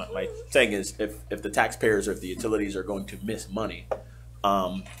 my thing is, if the taxpayers or if the utilities are going to miss money,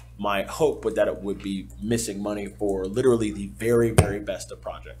 my hope would that it would be missing money for literally the very, very best of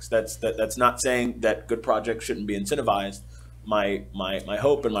projects. That's not saying that good projects shouldn't be incentivized. My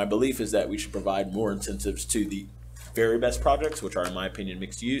hope and my belief is that we should provide more incentives to the very best projects, which are, in my opinion,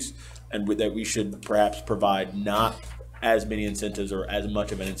 mixed use, and that we should perhaps provide not as many incentives or as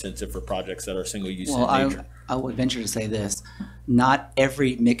much of an incentive for projects that are single use in nature. I would venture to say this: not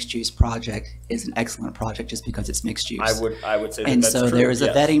every mixed-use project is an excellent project just because it's mixed use. I would say and that's so true, there is a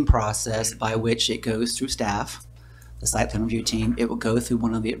yes. vetting process by which it goes through staff, the site plan review team. It will go through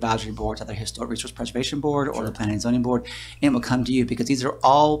one of the advisory boards, either Historic Resource Preservation Board or the Planning and Zoning Board, and it will come to you because these are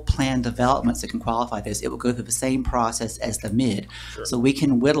all planned developments that can qualify this. It will go through the same process as the MID. Sure. So we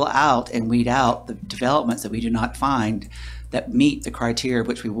can whittle out and weed out the developments that we do not find that meet the criteria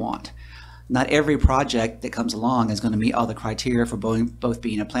which we want. Not every project that comes along is going to meet all the criteria for both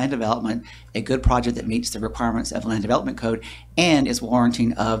being a planned development, a good project that meets the requirements of Land Development Code, and is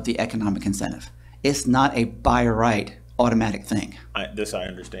warranting of the economic incentive. It's not a by right automatic thing. This I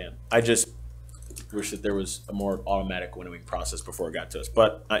understand. I just wish that there was a more automatic winnowing process before it got to us.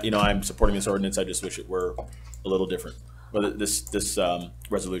 But I'm supporting this ordinance. I just wish it were a little different. Well, this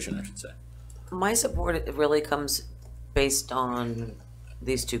resolution, I should say. My support really comes based on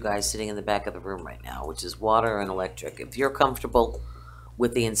these two guys sitting in the back of the room right now, which is water and electric. If you're comfortable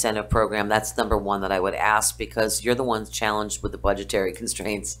with the incentive program. That's number one that I would ask, because you're the ones challenged with the budgetary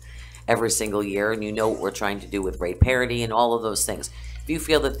constraints every single year, and you know what we're trying to do with rate parity and all of those things. If you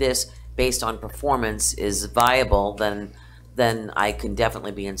feel that this, based on performance, is viable, then I can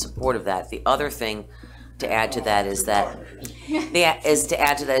definitely be in support of that. The other thing to add to that is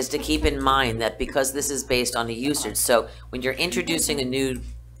to keep in mind that because this is based on a usage, so when you're introducing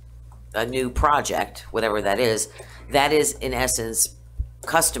a new project, whatever that is in essence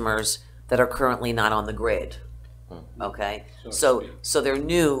customers that are currently not on the grid. Okay, so they're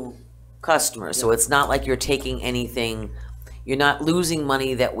new customers. So it's not like you're taking anything. You're not losing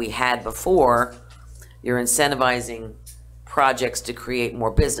money that we had before. You're incentivizing projects to create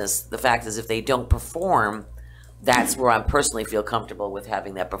more business. The fact is, if they don't perform, that's where I personally feel comfortable with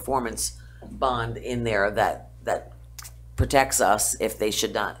having that performance bond in there that protects us if they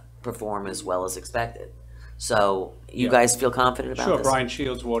should not perform as well as expected. So you guys feel confident about this? this? Sure, Brian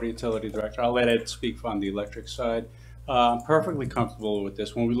Shields, Water Utility Director. I'll let Ed speak on the electric side. I'm perfectly comfortable with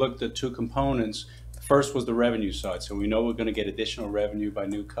this. When we looked at two components, the first was the revenue side. So we know we're going to get additional revenue by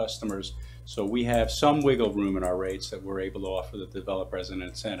new customers. So we have some wiggle room in our rates that we're able to offer the developer as an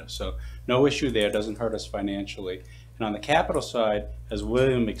incentive. So no issue there, doesn't hurt us financially. And on the capital side, as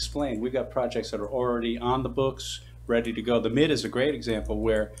William explained, we've got projects that are already on the books, ready to go. The MID is a great example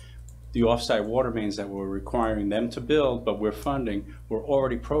where the off-site water mains that we're requiring them to build, but we're funding, were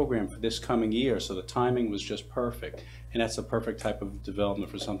already programmed for this coming year. So the timing was just perfect. And that's a perfect type of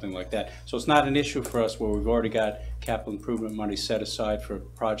development for something like that. So it's not an issue for us where we've already got capital improvement money set aside for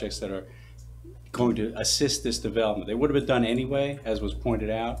projects that are going to assist this development. They would have been done anyway, as was pointed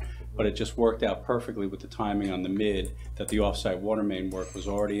out, but it just worked out perfectly with the timing on the MID that the off-site water main work was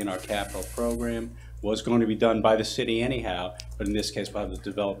already in our capital program, was going to be done by the city anyhow, but in this case we'll have the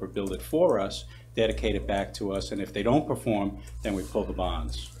developer build it for us, dedicate it back to us, and if they don't perform, then we pull the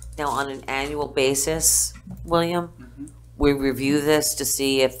bonds. Now, on an annual basis, William, we review this to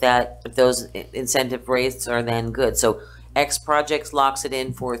see if those incentive rates are then good. So X projects locks it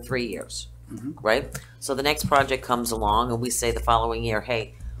in for 3 years, right? So the next project comes along and we say the following year,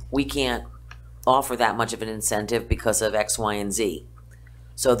 hey, we can't offer that much of an incentive because of X, Y, and Z.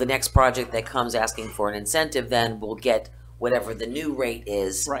 So the next project that comes asking for an incentive then will get whatever the new rate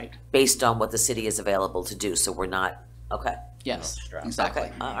is, right, based on what the city is available to do. So we're not, okay. Yes, exactly.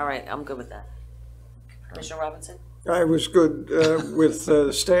 Okay, all right, I'm good with that. Commissioner Robinson? I was good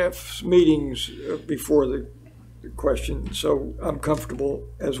with staff's meetings before the question, so I'm comfortable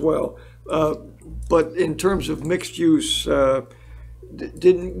as well. But in terms of mixed use,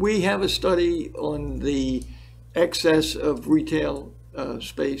 didn't we have a study on the excess of retail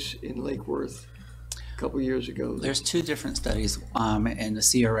space in Lake Worth a couple years ago? There's two different studies, and the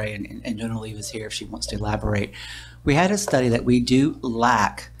CRA, and Jonah Lee is here if she wants to elaborate. We had a study that we do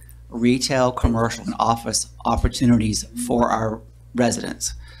lack retail, commercial, and office opportunities for our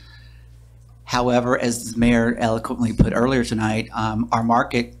residents. However, as the mayor eloquently put earlier tonight, our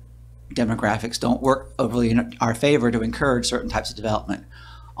market demographics don't work overly in our favor to encourage certain types of development.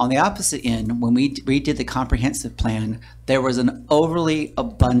 On the opposite end, when we redid the comprehensive plan, there was an overly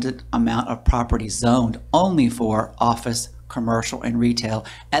abundant amount of property zoned only for office, commercial, and retail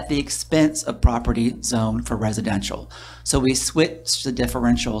at the expense of property zoned for residential. So we switched the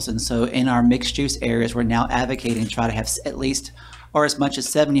differentials, and so in our mixed use areas, we're now advocating to try to have at least or as much as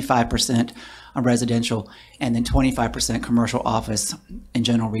 75% on residential and then 25% commercial, office, and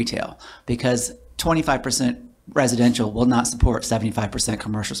general retail, because 25% residential will not support 75%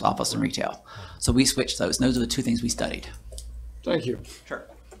 commercial, office, and retail. So we switched those. And those are the two things we studied. Thank you. Sure.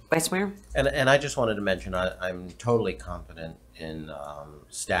 Vice Mayor? And I just wanted to mention, I'm totally confident in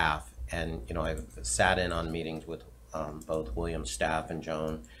staff, and I've sat in on meetings with both William's staff and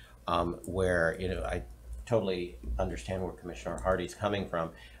Joan, where I totally understand where Commissioner Hardy's coming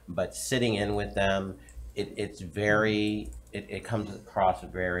from, but sitting in with them, it comes across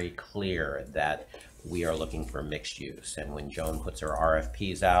very clear that we are looking for mixed use. And when Joan puts her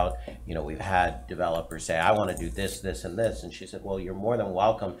RFPs out, we've had developers say, I want to do this, this, and this. And she said, well, you're more than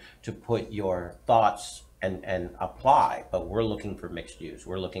welcome to put your thoughts and apply, but we're looking for mixed use.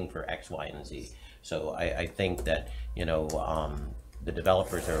 We're looking for X, Y, and Z. So I think that, the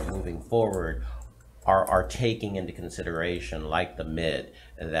developers that are moving forward are taking into consideration, like the MID,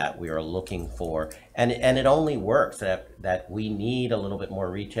 that we are looking for, and it only works that we need a little bit more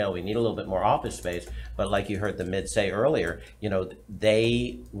retail, we need a little bit more office space, but like you heard the MID say earlier,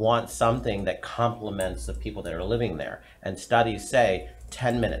 they want something that complements the people that are living there, and studies say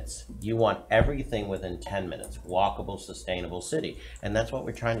 10 minutes. You want everything within 10 minutes, walkable, sustainable city, and that's what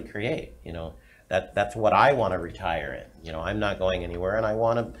we're trying to create. That's what I want to retire in. You know, I'm not going anywhere, and I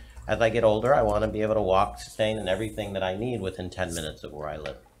want to, as I get older, I want to be able to walk, sustain, and everything that I need within 10 minutes of where I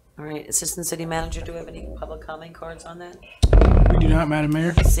live. All right, Assistant City Manager, do we have any public comment cards on that? We do not, Madam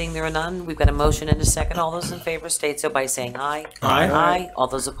Mayor. Seeing there are none, we've got a motion and a second. All those in favor state so by saying aye. Aye. Aye. All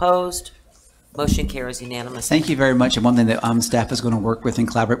those opposed? Motion carries unanimously. Thank you very much. And one thing that staff is going to work with and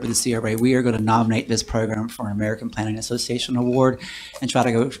collaborate with the CRA, we are going to nominate this program for an American Planning Association Award and try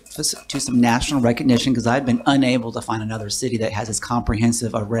to go to some national recognition, because I've been unable to find another city that has as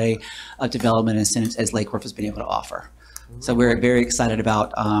comprehensive array of development incentives as Lake Worth has been able to offer. So we're very excited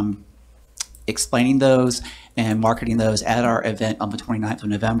about explaining those and marketing those at our event on the 29th of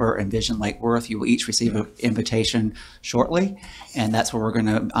November in Vision Lake Worth. You will each receive an invitation shortly, and that's where we're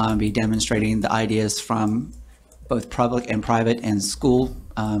going to be demonstrating the ideas from both public and private and school,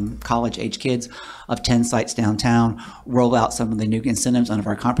 college-age kids of 10 sites downtown, roll out some of the new incentives under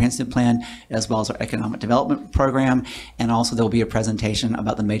our comprehensive plan, as well as our economic development program, and also there will be a presentation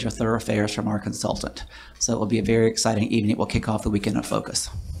about the major thoroughfares from our consultant. So it will be a very exciting evening. It will kick off the weekend of focus.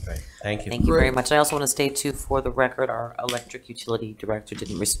 Great. Thank you. Thank you very much. I also want to state too, for the record, our electric utility director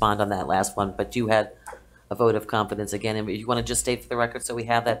didn't respond on that last one, but you had a vote of confidence again. And you want to just state for the record so we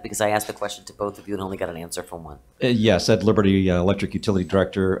have that, because I asked the question to both of you and only got an answer from one. Yes, Ed Liberty, Electric Utility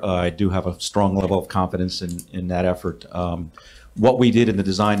Director. I do have a strong level of confidence in that effort. What we did in the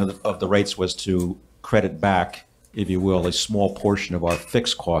design of the rates was to credit back, if you will, a small portion of our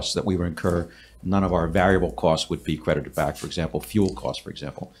fixed costs that we would incur. None of our variable costs would be credited back. For example, fuel costs, for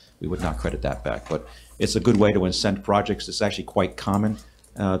example, we would not credit that back. But it's a good way to incent projects. It's actually quite common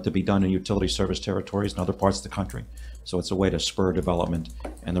to be done in utility service territories in other parts of the country. So it's a way to spur development,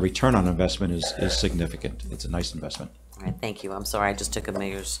 and the return on investment is significant. It's a nice investment. All right, thank you. I'm sorry, I just took a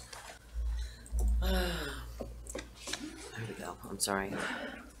mayor's. There we go. I'm sorry.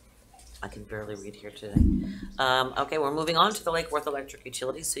 I can barely read here today. Okay, we're moving on to the Lake Worth Electric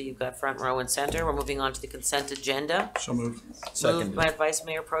Utility. So you've got front row and center. We're moving on to the consent agenda. So moved. Moved by Vice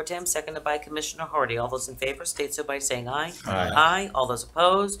Mayor Pro Tem, seconded by Commissioner Hardy. All those in favor state so by saying aye. Aye. Aye. All those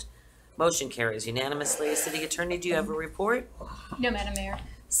opposed? Motion carries unanimously. City Attorney, do you have a report? No, Madam Mayor.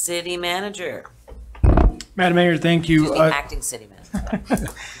 City Manager. Madam Mayor, thank you. Excuse me, Acting City Manager.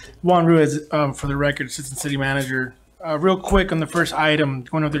 Juan Ruiz, for the record, Assistant City Manager. Real quick on the first item,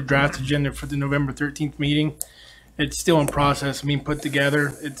 going over the draft agenda for the November 13th meeting. It's still in process, being put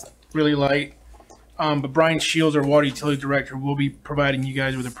together. It's really light. But Brian Shields, our Water Utility Director, will be providing you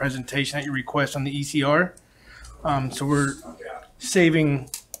guys with a presentation at your request on the ECR. So we're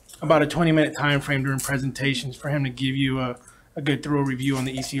saving about a 20-minute time frame during presentations for him to give you a good thorough review on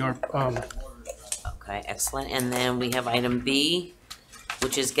the ECR. Okay, excellent. And then we have item B,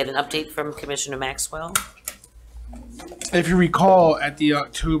 which is get an update from Commissioner Maxwell. If you recall, at the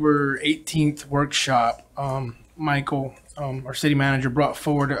October 18th workshop, Michael, our city manager, brought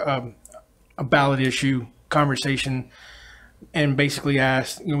forward a ballot issue conversation and basically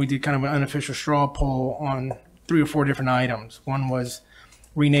asked, we did kind of an unofficial straw poll on 3 or 4 different items. One was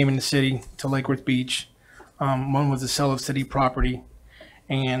renaming the city to Lake Worth Beach. One was the sale of city property.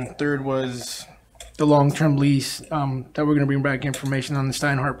 And third was the long-term lease that we're going to bring back information on the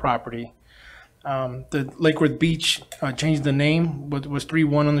Steinhardt property. The Lake Worth Beach changed the name, was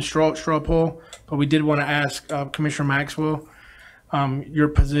 3-1 on the straw poll, but we did want to ask Commissioner Maxwell your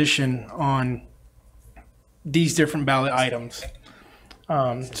position on these different ballot items.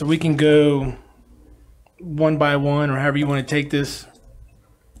 So we can go one by one, or however you want to take this.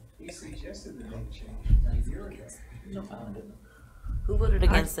 Who voted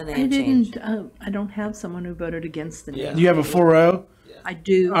against the name I change? didn't, I don't have someone who voted against the name. Do you have a 4-0? I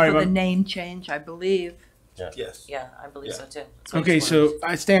do, All right, for the but- name change, I believe. Yes. Yeah, I believe so too. Okay, so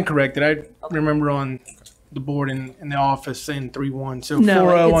I stand corrected. I remember on the board in the office saying 3-1. So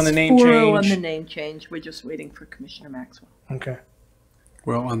 4-0 on the name it's 4-0 change. on the name change. We're just waiting for Commissioner Maxwell. Okay.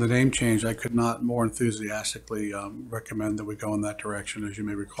 Well, on the name change, I could not more enthusiastically recommend that we go in that direction. As you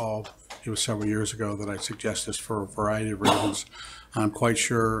may recall, it was several years ago that I suggested this for a variety of reasons. I'm quite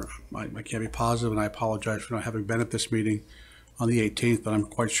sure, I can't be positive, and I apologize for not having been at this meeting on the 18th, but I'm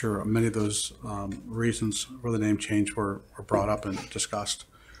quite sure many of those reasons for the name change were brought up and discussed.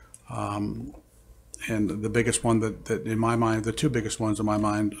 And the biggest one that in my mind, the 2 biggest ones in my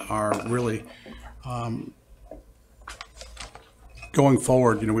mind are really going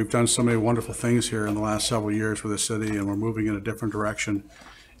forward. We've done so many wonderful things here in the last several years for the city, and we're moving in a different direction.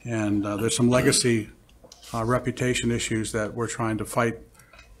 And there's some legacy reputation issues that we're trying to fight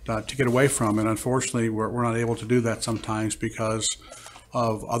to get away from. And unfortunately, we're not able to do that sometimes because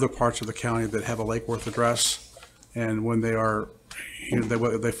of other parts of the county that have a Lake Worth address. And when they are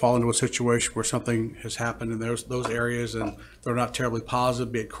they fall into a situation where something has happened in those areas and they're not terribly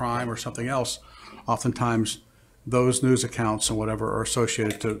positive, be it crime or something else, oftentimes those news accounts and whatever are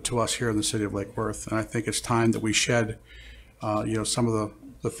associated to us here in the city of Lake Worth. And I think it's time that we shed, some of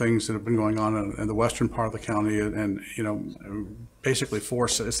the things that have been going on in the western part of the county and basically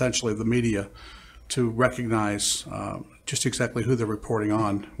force essentially the media to recognize just exactly who they're reporting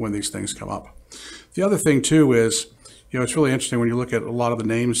on when these things come up. The other thing too is, it's really interesting when you look at a lot of the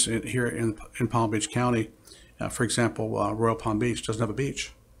names here in Palm Beach County. For example, Royal Palm Beach doesn't have a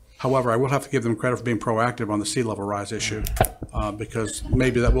beach. However, I will have to give them credit for being proactive on the sea level rise issue because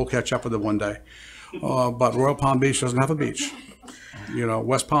maybe that will catch up with them one day. But Royal Palm Beach doesn't have a beach.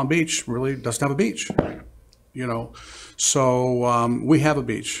 West Palm Beach really doesn't have a beach. So we have a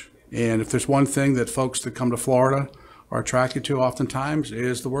beach. And if there's one thing that folks that come to Florida are attracted to oftentimes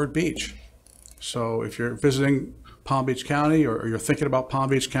is the word beach. So if you're visiting Palm Beach County or you're thinking about Palm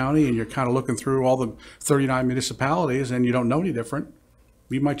Beach County and you're kind of looking through all the 39 municipalities and you don't know any different,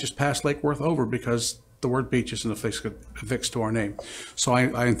 you might just pass Lake Worth over because the word beach isn't affixed to our name. So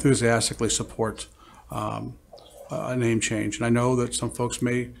I enthusiastically support a name change. And I know that some folks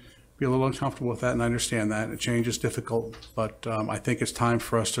may be a little uncomfortable with that, and I understand that. A change is difficult, but I think it's time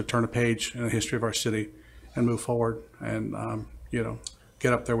for us to turn a page in the history of our city and move forward and,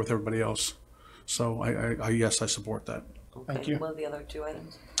 get up there with everybody else. So yes, I support that. Thank you. What are the other two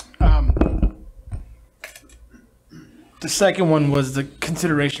items? The second one was the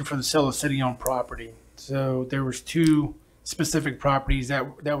consideration for the sale of city-owned property. So there was two specific properties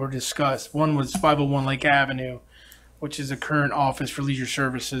that were discussed. One was 501 Lake Avenue, which is a current office for leisure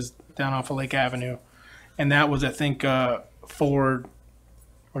services down off of Lake Avenue. And that was, I think, 4, or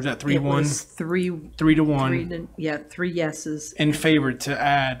was that 3-1? It was 3-1. 3 yeses. In favor to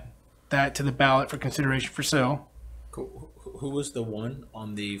add that to the ballot for consideration for sale. Who was the one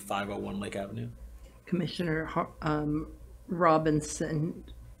on the 501 Lake Avenue? Commissioner Robinson.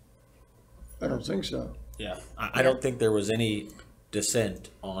 I don't think so. Yeah, I don't think there was any dissent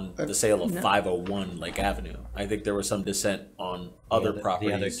on the sale of 501 Lake Avenue. I think there was some dissent on other properties.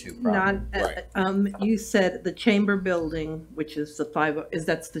 The other two properties. Not, you said the Chamber Building, which is the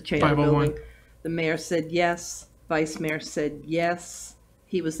that's the Chamber 501. Building. The mayor said yes. Vice Mayor said yes.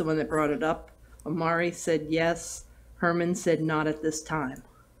 He was the one that brought it up. Omari said yes. Herman said not at this time.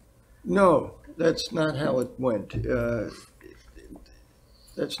 No, that's not how it went.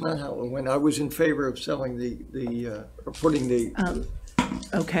 That's not how it went. I was in favor of selling or putting the.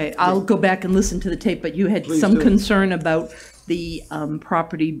 Okay, I'll go back and listen to the tape, but you had Please some do. concern about the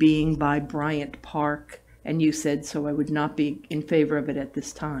property being by Bryant Park, and you said, so I would not be in favor of it at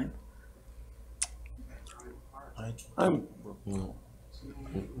this time. You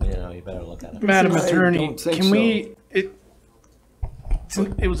better look at it. Madam I Attorney, don't think can so. we,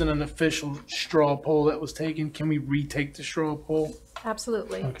 it was an official straw poll that was taken. Can we retake the straw poll?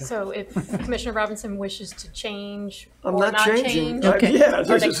 Absolutely. Okay. So if Commissioner Robinson wishes to change I'm or not not changing. change, Okay. Yeah, or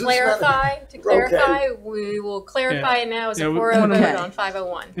this to is not- clarify, we will clarify it now as a 4-0 vote Okay. on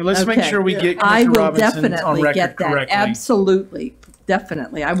 501. Yeah, let's make sure we get I Commissioner will Robinson on definitely record get that. correctly. Absolutely,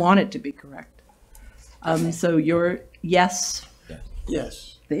 definitely. I want it to be correct. So you're yes.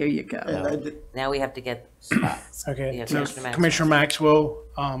 Yes. There you go. And I did, Now we have to get spots. Okay, Yeah, so Commissioner Maxwell. Commissioner Maxwell,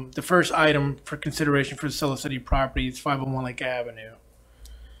 the first item for consideration for the sale of city property is 501 Lake Avenue.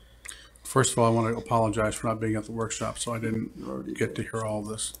 First of all, I want to apologize for not being at the workshop, so I didn't get to hear all of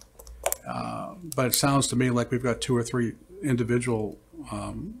this. But it sounds to me like we've got 2 or 3 individual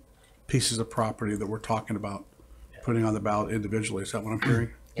pieces of property that we're talking about putting on the ballot individually. Is that what I'm hearing?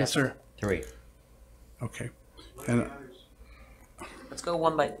 Yes, sir. 3. Okay. And Let's go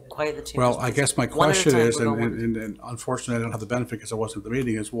one by quiet the two. well, I guess my One at a question time, is, we're going and unfortunately I don't have the benefit because I wasn't at the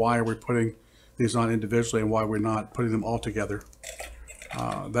meeting, is why are we putting these on individually and why we're not putting them all together?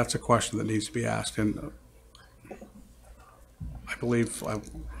 That's a question that needs to be asked, and I believe I'll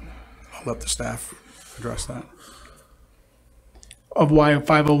let the staff address that. Of why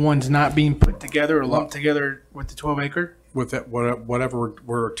 501's not being put together or lumped together with the 12 acre? With that, whatever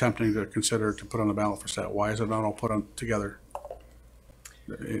we're attempting to consider to put on the ballot for sale, why is it not all put on together?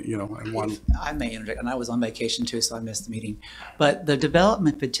 In one. I may interject, and I was on vacation too, so I missed the meeting. But the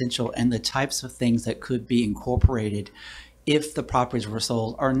development potential and the types of things that could be incorporated if the properties were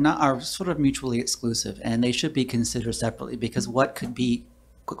sold are sort of mutually exclusive, and they should be considered separately because what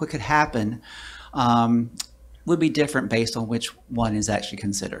could happen would be different based on which one is actually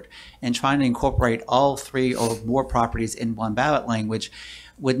considered. And trying to incorporate all 3 or more properties in one ballot language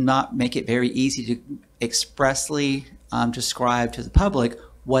would not make it very easy to expressly describe to the public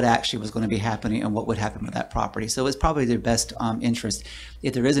what actually was going to be happening and what would happen with that property. So it's probably their best interest,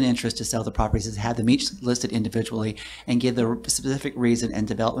 if there is an interest to sell the properties, is to have them each listed individually and give the specific reason and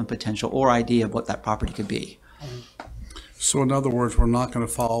development potential or idea of what that property could be. So in other words, we're not going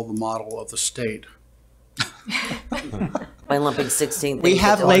to follow the model of the state. By lumping 16 We things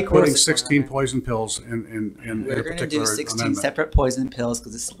have into- Lake Putting Worth. 16 poison pills in We're a going to do particular 16 amendment. separate poison pills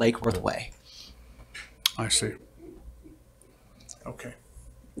because it's Lake Worth Way. I see. Okay.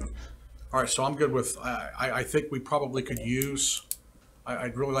 All right, so I'm good with, I think we probably could use,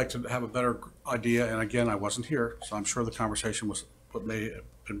 I'd really like to have a better idea, and again, I wasn't here, so I'm sure the conversation was what may have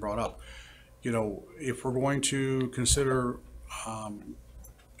been brought up. You know, if we're going to consider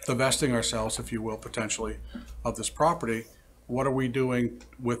divesting ourselves, if you will, potentially, of this property, what are we doing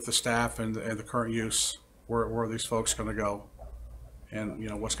with the staff and the current use? Where are these folks going to go? And, you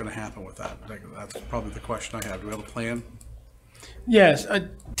know, what's going to happen with that? That's probably the question I have. Do we have a plan? Yes,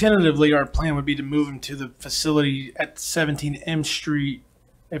 tentatively, our plan would be to move them to the facility at 17 M Street,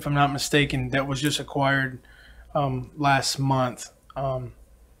 if I'm not mistaken, that was just acquired last month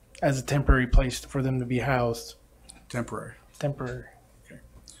as a temporary place for them to be housed. Temporary. Temporary.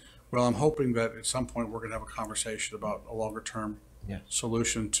 Well, I'm hoping that at some point we're going to have a conversation about a longer-term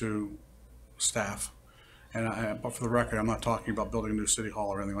solution to staff. And but for the record, I'm not talking about building a new city hall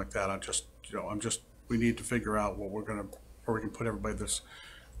or anything like that. We need to figure out what we're going to, where we can put everybody that's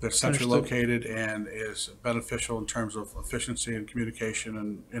centrally Understood. located and is beneficial in terms of efficiency and communication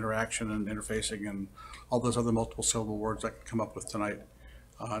and interaction and interfacing and all those other multiple syllable words I could come up with tonight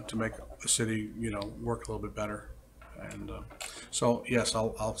to make the city, you know, work a little bit better. And so, yes,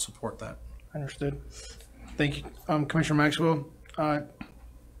 I'll support that. Understood. Thank you, Commissioner Maxwell.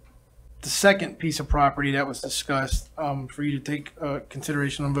 The second piece of property that was discussed for you to take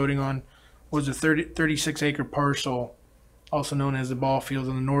consideration on voting on was a 36 acre parcel, also known as the ball field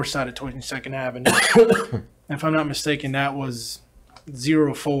on the north side of 22nd Avenue. And if I'm not mistaken, that was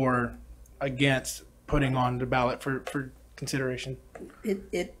 0-4 against putting on the ballot for consideration.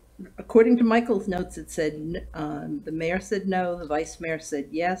 It according to Michael's notes, it said the mayor said no, the vice mayor said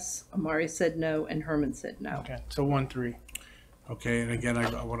yes, Amari said no, and Herman said no. Okay, so 1-3. Okay, and again,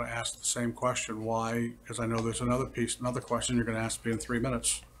 I want to ask the same question. Why? Because I know there's another question you're going to ask me in 3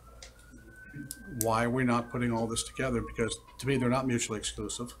 minutes. Why are we not putting all this together? Because to me, they're not mutually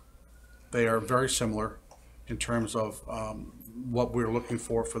exclusive. They are very similar in terms of what we're looking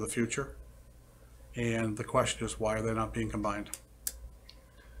for the future. And the question is, why are they not being combined?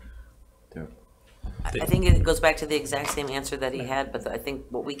 I think it goes back to the exact same answer that he had, but I think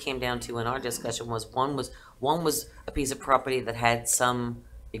what we came down to in our discussion was one was a piece of property that had some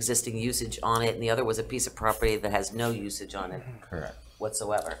existing usage on it, and the other was a piece of property that has no usage on it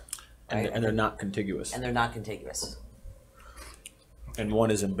whatsoever. And, right? and they're not contiguous. And they're not contiguous. And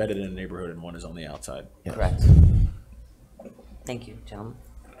one is embedded in a neighborhood and one is on the outside. Correct. Thank you, gentlemen.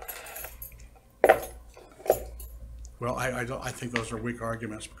 Well, I think those are weak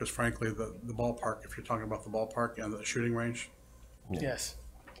arguments because frankly, the ballpark, if you're talking about the ballpark and the shooting range. Yes.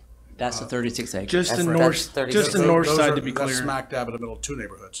 That's the 36 acres. Just the That's north, 36. just the north Those side are- to be that's clear. smack dab in the middle of two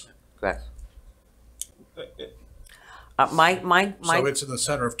neighborhoods. Correct. So it's in the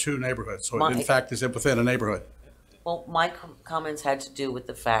center of two neighborhoods. So it in My- fact is within a neighborhood. Well, my comments had to do with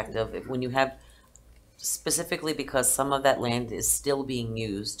the fact of when you have, specifically because some of that land is still being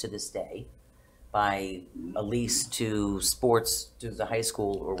used to this day by a lease to sports, to the high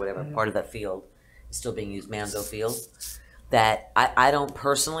school or whatever, part of that field is still being used, Manzo Field, that I don't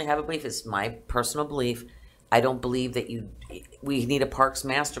personally have a belief, it's my personal belief, I don't believe that we need a parks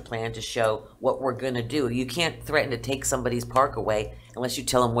master plan to show what we're gonna do. You can't threaten to take somebody's park away unless you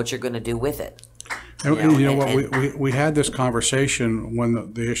tell them what you're gonna do with it. And you know what, we had this conversation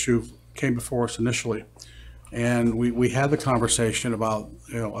when the issue came before us initially. And we had the conversation about,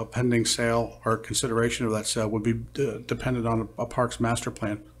 you know, a pending sale or consideration of that sale would be dependent on a parks master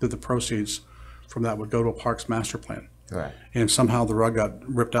plan, that the proceeds from that would go to a parks master plan. Right. And somehow the rug got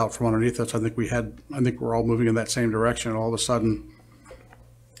ripped out from underneath us. I think we're all moving in that same direction. And all of a sudden,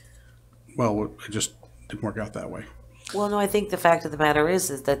 well, it just didn't work out that way. Well, no, I think the fact of the matter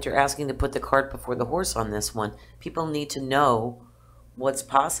is that you're asking to put the cart before the horse on this one. People need to know what's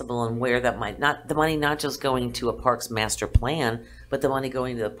possible and where that might not, the money not just going to a parks master plan, but the money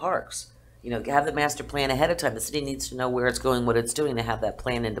going to the parks. You know, have the master plan ahead of time. The city needs to know where it's going, what it's doing, to have that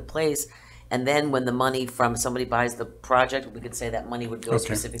plan into place. And then when the money from somebody buys the project, we could say that money would go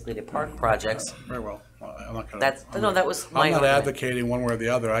specifically to park projects. Very well. I'm not gonna. That was my I'm not argument. advocating one way or the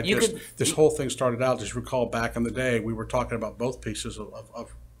other. This whole thing started out, just recall back in the day, we were talking about both pieces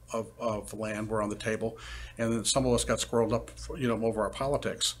of of land were on the table, and then some of us got squirreled up, over our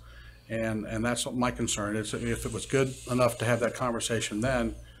politics. And that's what my concern is. If it was good enough to have that conversation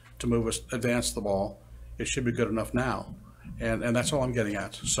then to advance the ball, it should be good enough now. And that's all I'm getting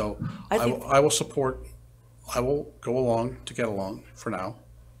at. So I will support, I will go along to get along for now.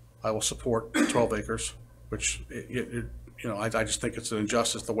 I will support 12 acres, which, I just think it's an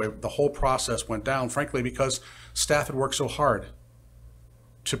injustice the way the whole process went down, frankly, because staff had worked so hard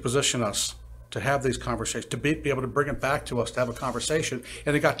to position us to have these conversations, to be able to bring it back to us to have a conversation,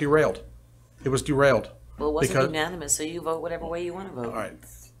 and it got derailed. It was derailed. Well, it wasn't unanimous, so you vote whatever way you want to vote. All right.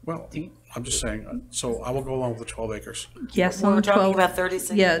 Well, I'm just saying, so I will go along with the 12 acres. Yes, We on were the talking 12. about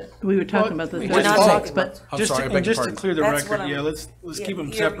 36. Yeah, we were talking about the We're not 36, talking but. about- I'm sorry, I beg your Just to pardon. clear the That's what record, I'm- let's keep them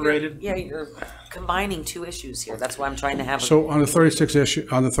You're- separated. You're combining two issues here. That's why I'm trying to have. So on the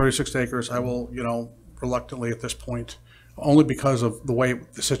 36 acres, I will, reluctantly at this point, only because of the way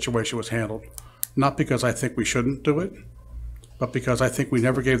the situation was handled. Not because I think we shouldn't do it, but because I think we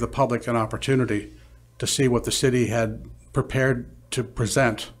never gave the public an opportunity to see what the city had prepared to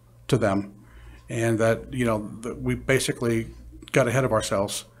present to them. And that, that we basically got ahead of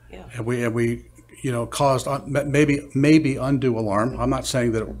ourselves. Yeah. And we caused maybe undue alarm. I'm not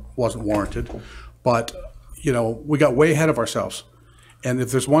saying that it wasn't warranted, but, we got way ahead of ourselves. And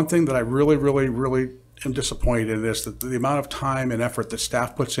if there's one thing that I really, really, really am disappointed in, is that the amount of time and effort that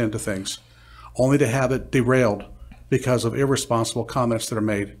staff puts into things, only to have it derailed because of irresponsible comments that are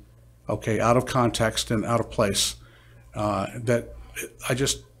made, out of context and out of place,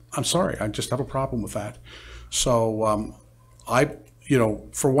 I'm sorry, I just have a problem with that. So I,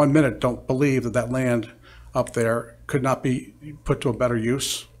 for 1 minute, don't believe that land up there could not be put to a better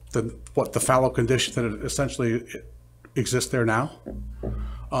use than what the fallow condition that it essentially exists there now.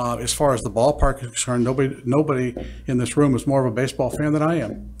 As far as the ballpark is concerned, nobody in this room is more of a baseball fan than I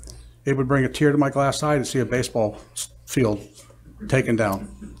am. It would bring a tear to my glass eye to see a baseball field taken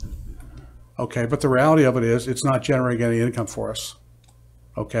down. Okay, but the reality of it is, it's not generating any income for us.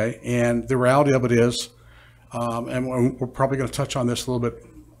 Okay, and the reality of it is, and we're probably going to touch on this a little bit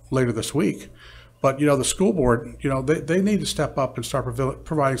later this week, but the school board, they need to step up and start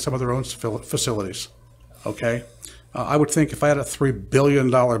providing some of their own facilities. Okay, I would think if I had a $3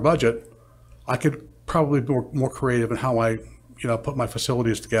 billion budget, I could probably be more creative in how I, put my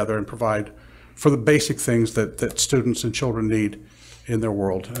facilities together and provide for the basic things that students and children need in their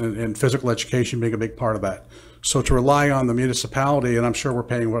world, and physical education being a big part of that. So to rely on the municipality, and I'm sure we're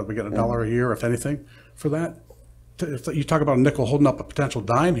paying, we get $1 a year, if anything, for that. If you talk about a nickel holding up a potential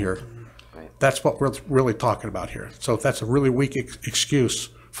dime here, that's what we're really talking about here. So that's a really weak excuse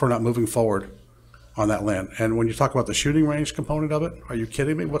for not moving forward on that land. And when you talk about the shooting range component of it, are you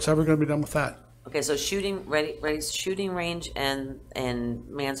kidding me? What's ever going to be done with that? Okay, so shooting range and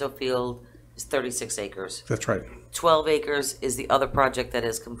Manzo Field is 36 acres. That's right. 12 acres is the other project that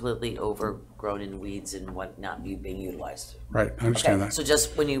is completely overgrown in weeds and whatnot being utilized. Right, I understand Okay, that. so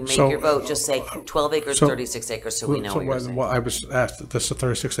just when you make So, your vote, just say 12 acres, 36 acres, so we know what you're saying. Well, I was asked, this is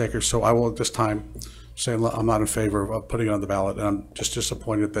 36 acres, so I will at this time say I'm not in favor of putting it on the ballot, and I'm just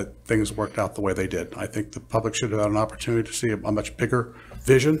disappointed that things worked out the way they did. I think the public should have had an opportunity to see a much bigger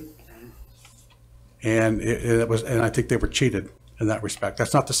vision, and and I think they were cheated in that respect.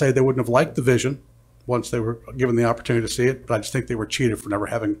 That's not to say they wouldn't have liked the vision once they were given the opportunity to see it, but I just think they were cheated for never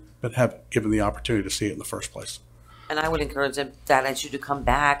having been given the opportunity to see it in the first place. And I would encourage them that as you to come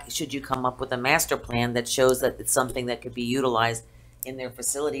back, should you come up with a master plan that shows that it's something that could be utilized in their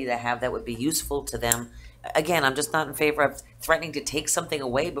facility to have that would be useful to them. Again, I'm just not in favor of threatening to take something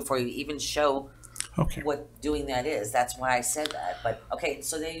away before you even show what doing that is. That's why I said that. But okay,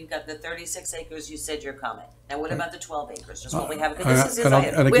 so then you've got the 36 acres, you said your comment. Now what about the 12 acres? Just what we have, because this is his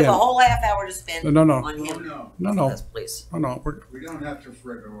item. We have a whole half hour to spend on him. No. Yes, please. No. We don't have to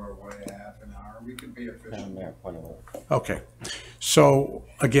fritter our way half an hour. We can be efficient. Okay. So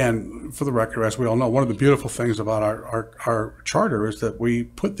again, for the record, as we all know, one of the beautiful things about our charter is that we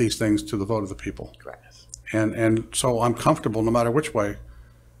put these things to the vote of the people. Correct. And so I'm comfortable no matter which way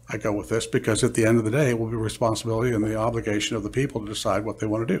I go with this, because at the end of the day, it will be responsibility and the obligation of the people to decide what they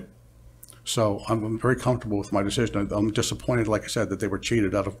want to do. So I'm very comfortable with my decision. I'm disappointed, like I said, that they were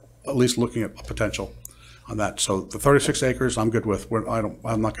cheated out of at least looking at potential on that. So the 36 acres, I'm good with.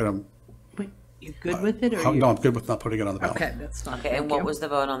 I'm not going to. You're good with it, or No, I'm good with not putting it on the ballot. Okay, that's fine. Okay, and what was the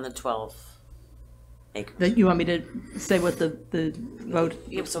vote on the 12 acres? That you want me to say what the vote,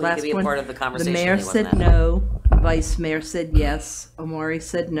 Yeah, so we last could be a one? part of the conversation. The mayor He wasn't said at. no, vice mayor said yes, Omari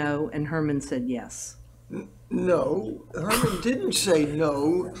said no, and Herman said yes. No, Herman didn't say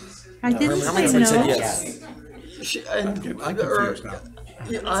no. I didn't Herman say no. said yes. I'm confused now.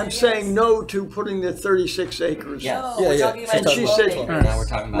 I'm saying no to putting the 36 acres. Yes. Yeah, We're yeah. talking about And she 12 said, acres. now we're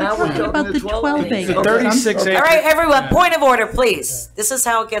talking about the 12 acres. Okay. 36 All right, everyone, point of order, please. This is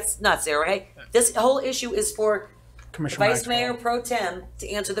how it gets nuts here, right? This whole issue is for Commissioner Vice Mayor Pro Tem to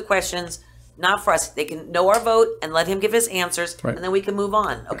answer the questions, not for us. They can know our vote and let him give his answers, Right. and then we can move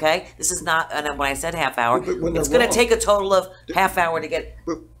on, okay? This is not, and when I said half hour, But when it's they're gonna wrong. take a total of half hour to get,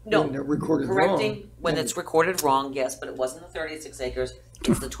 no, when they're recorded correcting, wrong, when then- it's recorded wrong, yes, but it wasn't the 36 acres,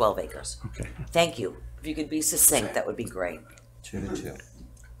 it's the 12 acres. Okay. Thank you. If you could be succinct, that would be great. 2 to 2.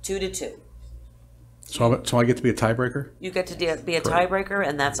 2 to 2. So I get to be a tiebreaker? You get to be a tiebreaker,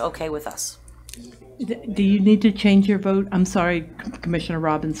 and that's okay with us. Do you need to change your vote? I'm sorry, Commissioner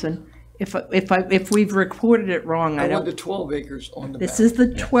Robinson. If we've recorded it wrong, I I want the don't. 12 acres on the This ballot. is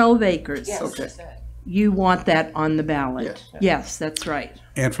the 12 acres. Yes, Okay. You want that on the ballot? Yes. Yes, that's right.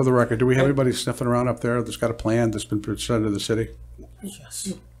 And for the record, do we have anybody sniffing around up there that's got a plan that's been presented to the city?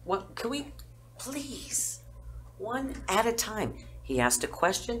 Yes. What, can we, please, one at a time. He asked a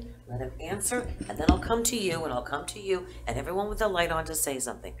question, let him answer, and then I'll come to you, and I'll come to you, and everyone with the light on to say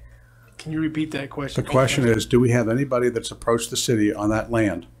something. Can you repeat that question? The question is, do we have anybody that's approached the city on that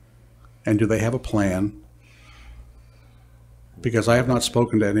land? And do they have a plan? Because I have not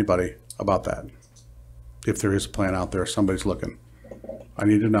spoken to anybody about that. If there is a plan out there, somebody's looking. I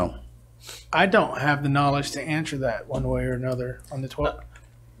need to know. I don't have the knowledge to answer that one way or another on the 12.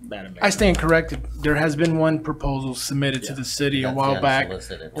 Madam Mayor. I stand corrected. There has been one proposal submitted to the city a That's while the back.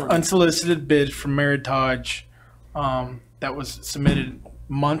 unsolicited. Unsolicited bid from Meritage that was submitted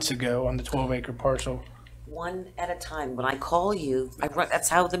months ago on the 12-acre parcel. One at a time. When I call you, that's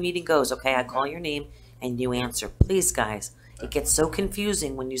how the meeting goes, okay? I call your name and you answer. Please, guys, it gets so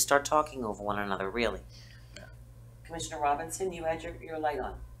confusing when you start talking over one another, really. Commissioner Robinson, you had your light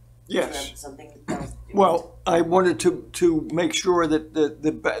on. Yes. Do you have something else? Well, I wanted to make sure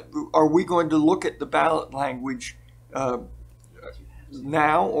that are we going to look at the ballot language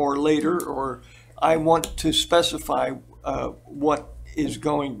now or later, or I want to specify what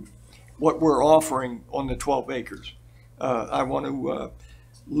we're offering on the 12 acres. I want to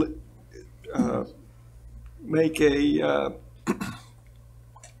make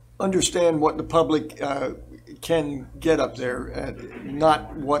understand what the public can get up there,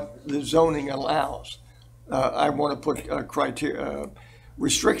 not what the zoning allows. I want to put criteria,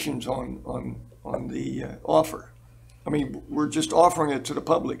 restrictions on the offer. I mean, we're just offering it to the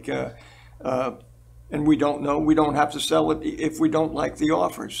public, and we don't know. We don't have to sell it if we don't like the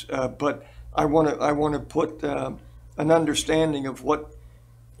offers. But I want to put an understanding of what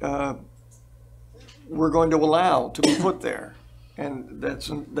we're going to allow to be put there. And that's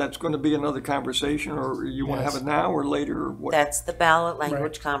going to be another conversation, or you want to have it now or later, or what? That's the ballot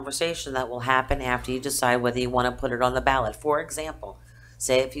language conversation that will happen after you decide whether you want to put it on the ballot. For example,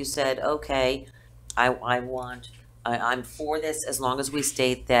 say if you said, okay, I'm for this as long as we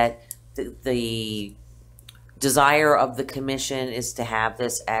state that the desire of the commission is to have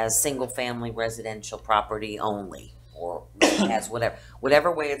this as single-family residential property only, or as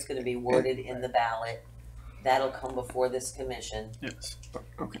whatever way it's going to be worded in the ballot. That'll come before this commission. Yes.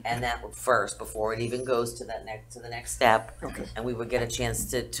 Okay. And that would first, before it even goes to the next step. Okay. And we would get a chance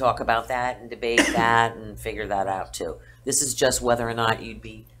to talk about that and debate that and figure that out too. This is just whether or not you'd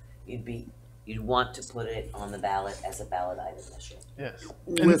want to put it on the ballot as a ballot item this year.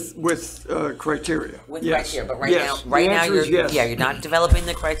 Yes. With criteria. With Yes. criteria, but right Yes. now, The answer is yes. you're not developing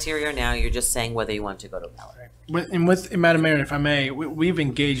the criteria now, you're just saying whether you want to go to ballot. With Madam Mayor, if I may, we've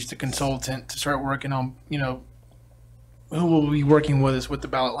engaged a consultant to start working on, who will be working with us with the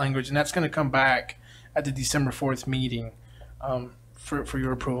ballot language, and that's going to come back at the December 4th meeting for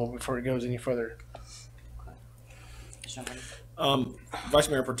your approval before it goes any further. Vice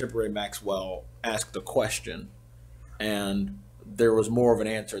Mayor Pro Tempore Maxwell asked a question, and there was more of an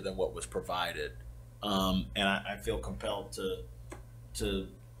answer than what was provided. And I feel compelled to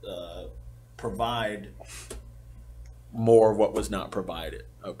provide more of what was not provided.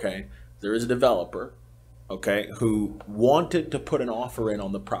 Okay, there is a developer, okay, who wanted to put an offer in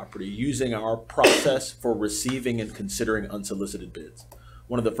on the property using our process for receiving and considering unsolicited bids.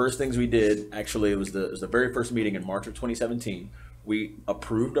 One of the first things we did, actually, it was the very first meeting in March of 2017. We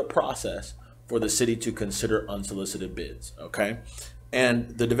approved a process for the city to consider unsolicited bids. Okay,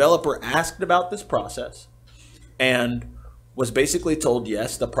 and the developer asked about this process and was basically told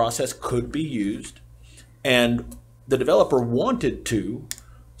yes, the process could be used, and the developer wanted to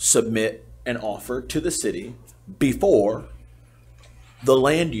submit an offer to the city before the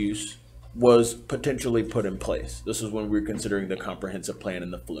land use was potentially put in place. This is when we were considering the comprehensive plan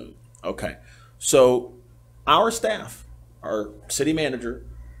and the flume. Okay, so our staff our city manager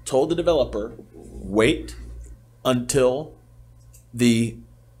told the developer, wait until the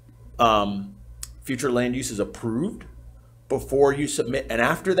future land use is approved before you submit. And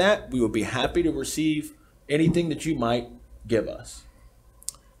after that, we would be happy to receive anything that you might give us.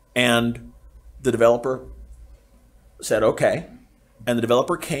 And the developer said, okay. And the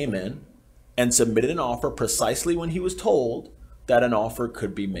developer came in and submitted an offer precisely when he was told that an offer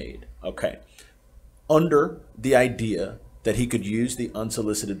could be made. Okay. Under the idea that he could use the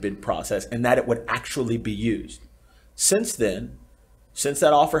unsolicited bid process and that it would actually be used. Since then, since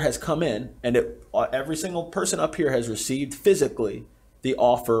that offer has come in and every single person up here has received physically the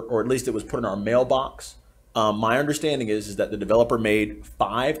offer, or at least it was put in our mailbox, my understanding is that the developer made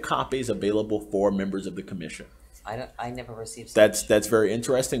 5 copies available for members of the commission. I never received. That's very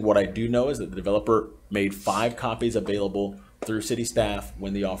interesting. What I do know is that the developer made 5 copies available through city staff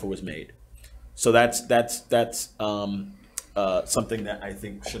when the offer was made. So that's something that I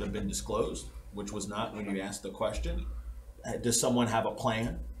think should have been disclosed, which was not when you asked the question. Does someone have a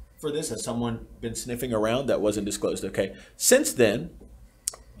plan for this? Has someone been sniffing around? That wasn't disclosed. Okay. Since then,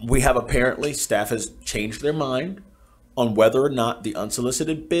 we have apparently, staff has changed their mind on whether or not the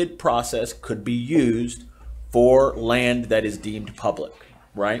unsolicited bid process could be used for land that is deemed public,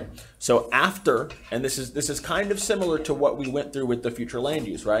 right? So after, and this is kind of similar to what we went through with the future land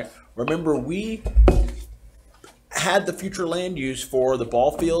use, right? Remember, we had the future land use for the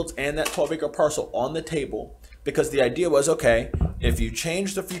ball fields and that 12-acre parcel on the table because the idea was, okay, if you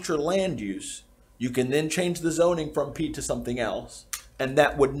change the future land use, you can then change the zoning from P to something else, and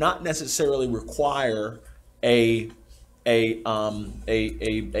that would not necessarily require a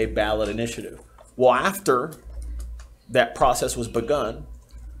ballot initiative. Well, after that process was begun,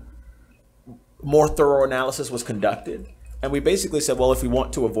 more thorough analysis was conducted, and we basically said, well, if we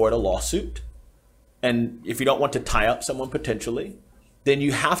want to avoid a lawsuit, and if you don't want to tie up someone potentially, then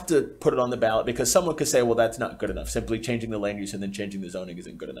you have to put it on the ballot, because someone could say, well, that's not good enough. Simply changing the land use and then changing the zoning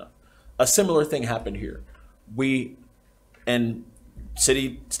isn't good enough. A similar thing happened here. We and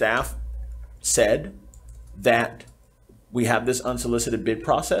city staff said that we have this unsolicited bid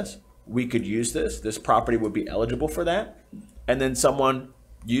process. We could use this property would be eligible for that. And then someone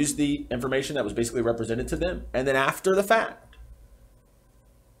used the information that was basically represented to them. And then after the fact,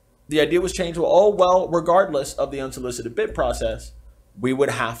 the idea was changed. Well, regardless of the unsolicited bid process, we would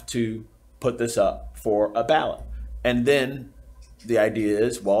have to put this up for a ballot. And then the idea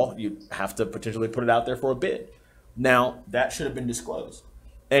is, well, you have to potentially put it out there for a bid. Now, that should have been disclosed.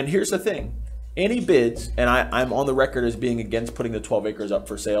 And here's the thing. Any bids, and I'm on the record as being against putting the 12 acres up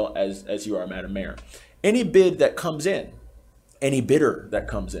for sale as you are, Madam Mayor. Any bid that comes in, any bidder that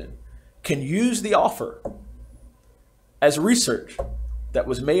comes in, can use the offer as research that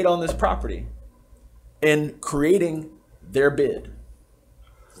was made on this property in creating their bid.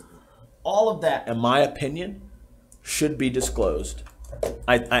 All of that, in my opinion, should be disclosed.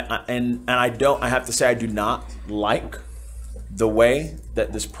 I have to say, I do not like the way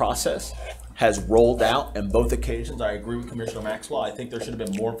that this process has rolled out in both occasions. I agree with Commissioner Maxwell. I think there should have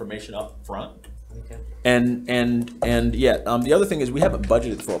been more information up front. Okay. And the other thing is we haven't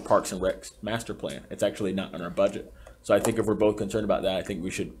budgeted for a Parks and Recs master plan. It's actually not in our budget. So I think if we're both concerned about that, I think we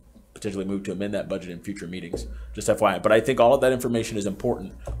should potentially move to amend that budget in future meetings, just FYI. But I think all of that information is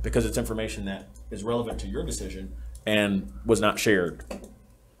important because it's information that is relevant to your decision and was not shared.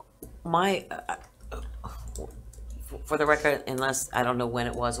 My, for the record, unless I don't know when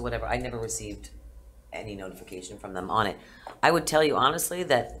it was or whatever, I never received any notification from them on it. I would tell you honestly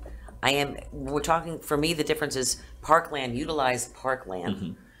that we're talking, for me, the difference is parkland, utilized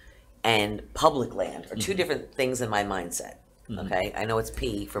parkland and public land are two different things in my mindset. Okay, I know it's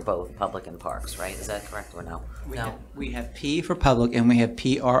P for both public and parks, right? Is that correct or no? We have P for public and we have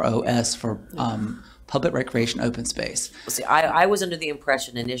PROS for public recreation open space. Well, see, I was under the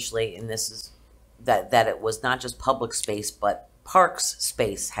impression initially, and this is that it was not just public space, but parks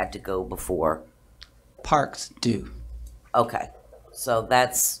space had to go before. Parks do. Okay, so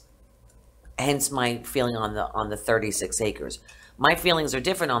that's hence my feeling on the 36 acres. My feelings are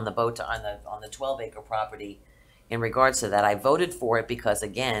different on the on the 12-acre property. In regards to that, I voted for it because,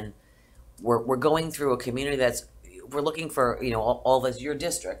 again, we're going through a community we're looking for, all this, your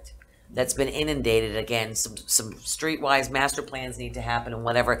district, that's been inundated. Again, some streetwise master plans need to happen and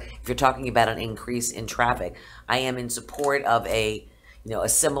whatever. If you're talking about an increase in traffic, I am in support of a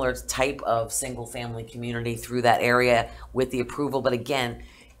similar type of single-family community through that area with the approval. But again,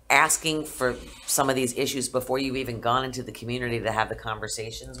 asking for some of these issues before you've even gone into the community to have the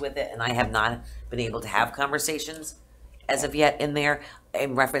conversations with it, and I have not been able to have conversations as of yet in there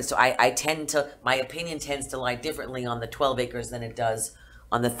in reference to, I tend to, my opinion tends to lie differently on the 12 acres than it does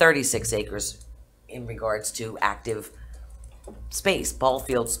on the 36 acres in regards to active space, ball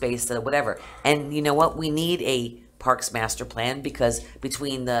field space, whatever. And you know what? We need a parks master plan, because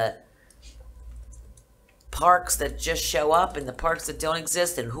between the parks that just show up and the parks that don't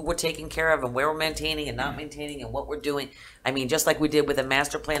exist, and who we're taking care of and where we're maintaining and not maintaining and what we're doing. I mean, just like we did with a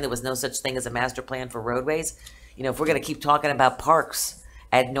master plan, there was no such thing as a master plan for roadways. You know, if we're going to keep talking about parks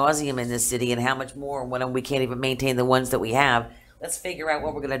ad nauseum in this city and how much more when we can't even maintain the ones that we have, let's figure out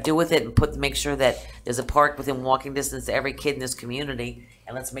what we're going to do with it and make sure that there's a park within walking distance to every kid in this community.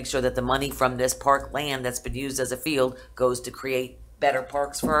 And let's make sure that the money from this park land that's been used as a field goes to create better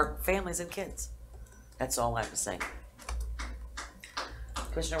parks for our families and kids. That's all I have to say.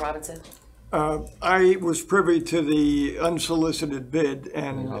 Commissioner Robinson? I was privy to the unsolicited bid,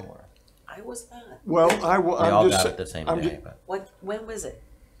 and I was not. well, We all got it the same day, but When was it?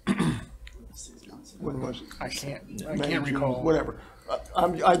 When was it? I can't May, June, recall. whatever.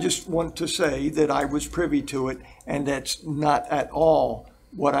 I just want to say that I was privy to it, and that's not at all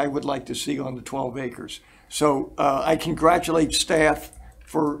what I would like to see on the 12 acres. So I congratulate staff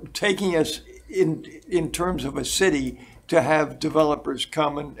for taking us in terms of a city to have developers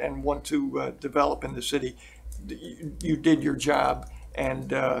come and want to develop in the city. You did your job,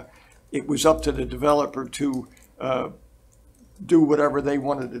 and it was up to the developer to do whatever they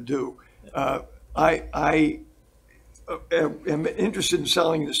wanted to do. I am interested in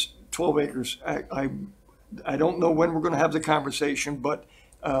selling this 12 acres. I don't know when we're going to have the conversation, but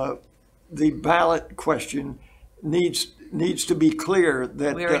the ballot question needs to be clear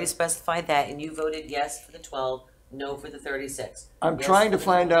that. We already specified that, and you voted yes for the 12, no for the 36. I'm Yes trying to for the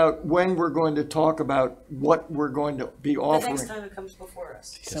find out when we're going to talk about what we're going to be The offering. next time it comes before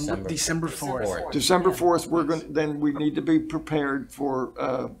us. December 4th. December 4th, then we need to be prepared for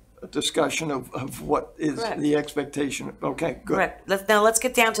a discussion of what is Correct. the expectation. Okay, good. Correct. Let's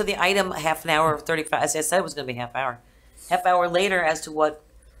get down to the item, half an hour, 35, as I said, it was gonna be half hour. Half hour later as to what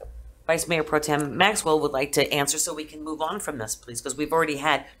Vice Mayor Pro Tem Maxwell would like to answer, so we can move on from this, please, because we've already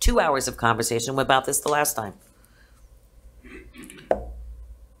had 2 hours of conversation about this the last time.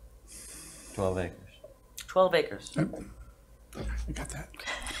 12 acres. 12 acres. I got that.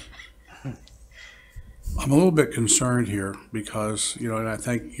 I'm a little bit concerned here because, you know, and I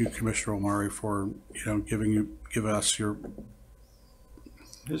thank you, Commissioner Omari, for, you know, give us your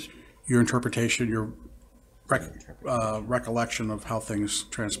interpretation, your recollection of how things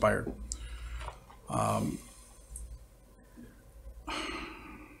transpired.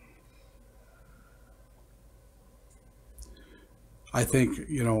 I think,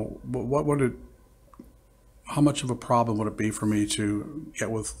 you know, what would it, how much of a problem would it be for me to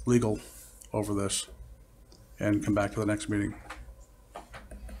get with legal over this and come back to the next meeting?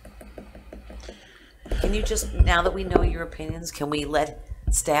 Can you just, now that we know your opinions, can we let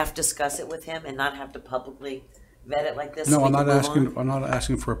staff discuss it with him and not have to publicly vet it like this? so No, we I'm can not move asking, on? I'm not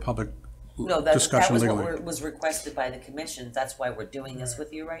asking for a public No, that discussion was legally. what was requested by the commission. That's why we're doing this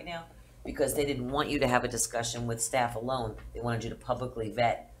with you right now. Because they didn't want you to have a discussion with staff alone. They wanted you to publicly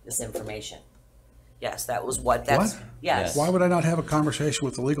vet this information. Yes, that was what, that's, What? yes. Why would I not have a conversation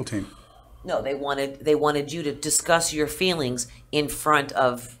with the legal team? No, they wanted you to discuss your feelings in front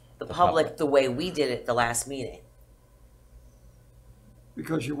of the public the way we did it the last meeting.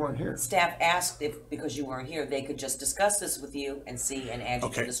 Because you weren't here. Staff asked if, because you weren't here, they could just discuss this with you and see and add you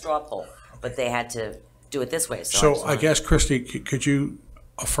to Okay. the straw poll. But they had to do it this way, So I guess, Christie, could you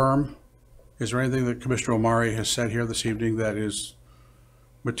affirm, is there anything that Commissioner Omari has said here this evening that is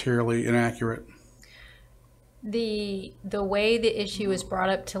materially inaccurate? The way the issue was brought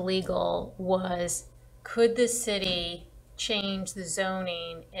up to legal was, could the city change the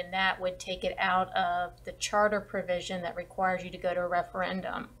zoning, and that would take it out of the charter provision that requires you to go to a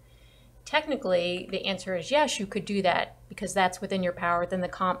referendum? Technically, the answer is yes, you could do that because that's within your power within the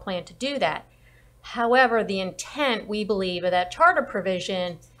comp plan to do that. However, the intent, we believe, of that charter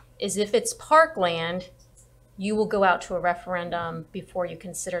provision is if it's parkland, you will go out to a referendum before you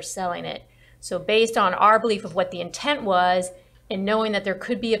consider selling it. So based on our belief of what the intent was, and knowing that there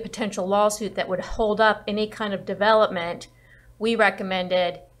could be a potential lawsuit that would hold up any kind of development, we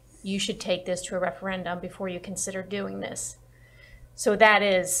recommended you should take this to a referendum before you consider doing this. So that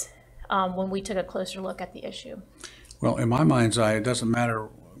is when we took a closer look at the issue. Well, in my mind's eye, it doesn't matter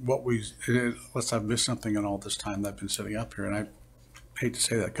what unless I've missed something in all this time that I've been sitting up here, and I hate to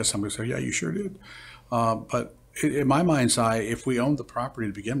say that because somebody said, yeah, you sure did. But in my mind's eye, if we owned the property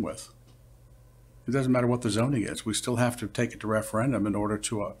to begin with, It doesn't matter what the zoning is. We still have to take it to referendum in order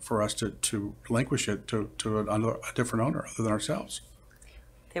to, for us to relinquish it to a different owner other than ourselves.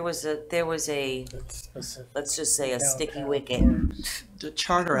 There was a, let's just say a sticky wicket. The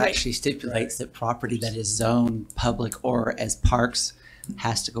charter actually stipulates that property that is zoned public or as parks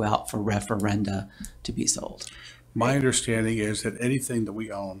has to go out for referenda to be sold. My understanding is that anything that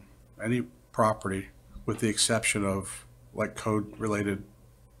we own, any property, with the exception of like code-related,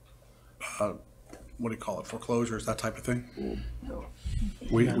 what do you call it, foreclosures, that type of thing?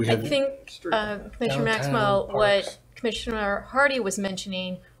 We I have. think, Commissioner Maxwell, what Commissioner Hardy was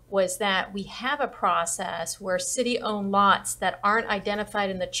mentioning was that we have a process where city-owned lots that aren't identified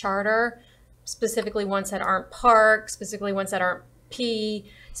in the charter, specifically ones that aren't park, specifically ones that aren't P,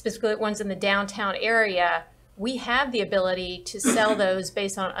 specifically ones in the downtown area, we have the ability to sell those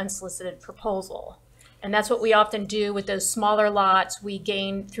based on unsolicited proposal. And that's what we often do with those smaller lots we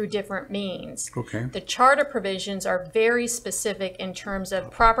gain through different means. Okay. The charter provisions are very specific in terms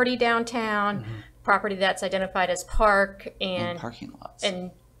of property downtown, property that's identified as park and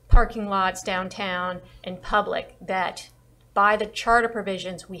parking lots downtown and public, that by the charter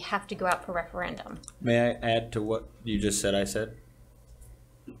provisions, we have to go out for referendum. May I add to what you just said? I said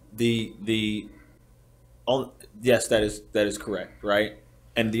yes, that is correct, right?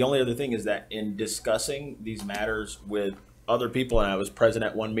 And the only other thing is that in discussing these matters with other people, and I was present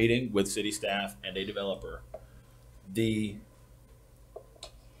at one meeting with city staff and a developer, the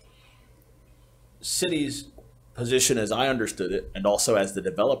city's position, as I understood it, and also as the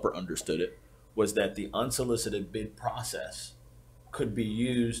developer understood it, was that the unsolicited bid process could be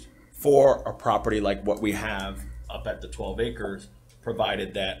used for a property like what we have up at the 12 acres,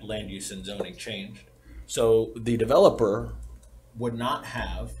 provided that land use and zoning changed. So the developer would not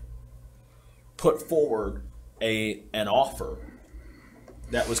have put forward an offer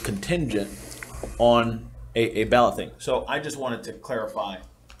that was contingent on a ballot thing. So I just wanted to clarify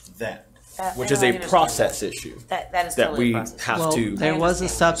that, which is a process issue That is that totally we a process. have to. There was a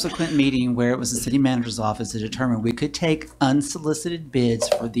subsequent meeting where it was the city manager's office to determine we could take unsolicited bids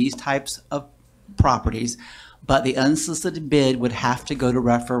for these types of properties, but the unsolicited bid would have to go to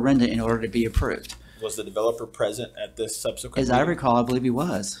referenda in order to be approved. Was the developer present at this subsequent As I meeting? recall, I believe he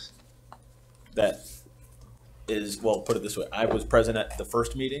was. That is, well, put it this way, I was present at the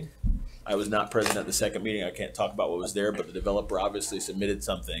first meeting. I was not present at the second meeting. I can't talk about what was there, but the developer obviously submitted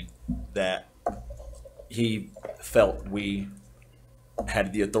something that he felt we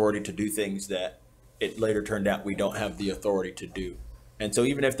had the authority to do things that it later turned out we don't have the authority to do. And so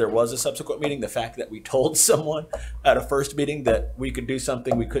even if there was a subsequent meeting, the fact that we told someone at a first meeting that we could do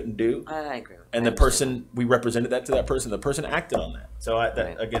something we couldn't do, I agree. and the person, we represented that to that person, the person acted on that. So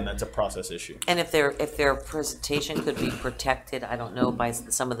again, that's a process issue. And if their presentation could be protected, I don't know, by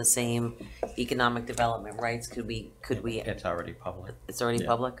some of the same economic development rights, could we? It's already public. It's already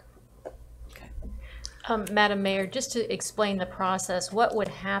public? Madam Mayor, just to explain the process, what would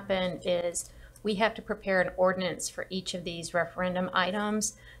happen is we have to prepare an ordinance for each of these referendum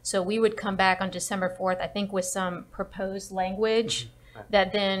items. So we would come back on December 4th, I think, with some proposed language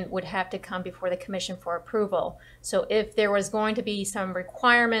that then would have to come before the commission for approval. So if there was going to be some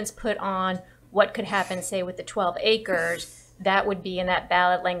requirements put on what could happen, say, with the 12 acres, that would be in that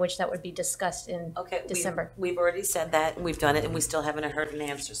ballot language that would be discussed in December. We've already said that, and we've done it, and we still haven't heard an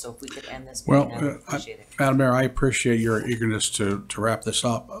answer, so if we could end this Well, meeting, I would appreciate it. Madam Mayor, I appreciate your eagerness to wrap this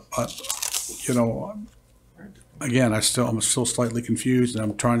up, but, you know, again, I'm still slightly confused, and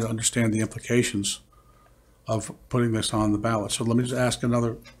I'm trying to understand the implications of putting this on the ballot. So let me just ask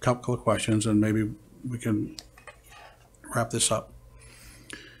another couple of questions, and maybe we can wrap this up.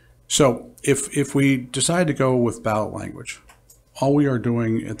 So if we decide to go with ballot language, all we are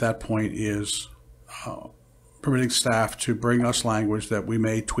doing at that point is permitting staff to bring us language that we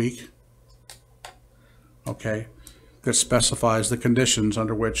may tweak, okay, that specifies the conditions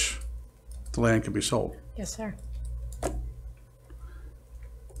under which the land can be sold. Yes, sir.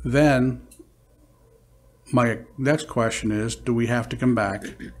 Then my next question is, do we have to come back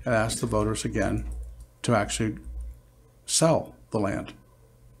and ask the voters again to actually sell the land?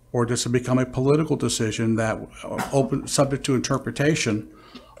 Or does it become a political decision that subject to interpretation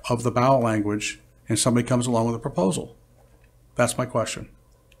of the ballot language, and somebody comes along with a proposal? That's my question.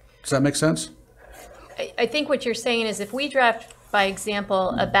 Does that make sense? I think what you're saying is if we draft, by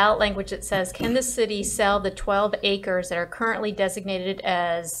example, a ballot language that says, can the city sell the 12 acres that are currently designated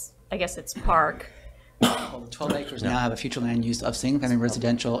as, I guess it's park? Well, the 12 acres now have a future land use of single-family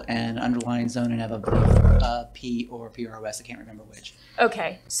residential and underlying zone and have a P or PROS, I can't remember which.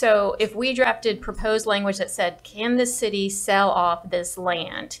 Okay, so if we drafted proposed language that said, can the city sell off this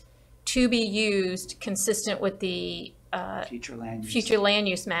land to be used consistent with the Future land use. future land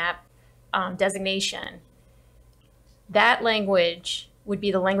use map designation. That language would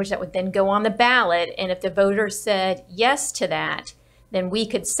be the language that would then go on the ballot, and if the voters said yes to that, then we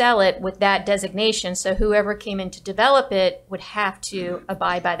could sell it with that designation, so whoever came in to develop it would have to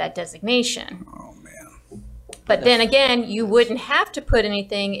abide by that designation. Oh, man. But then again, you wouldn't have to put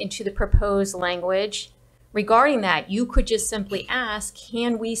anything into the proposed language regarding that. You could just simply ask,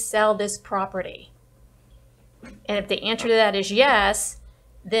 can we sell this property? And if the answer to that is yes,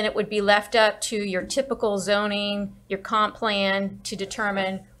 then it would be left up to your typical zoning, your comp plan to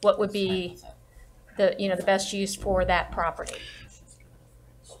determine what would be the, you know, the best use for that property.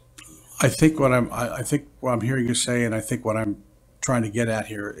 I think what I'm hearing you say, and I think what I'm trying to get at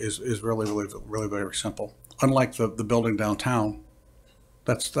here is really very simple. Unlike the building downtown,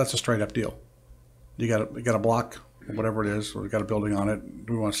 that's a straight up deal. You got a block, or whatever it is, or we got a building on it.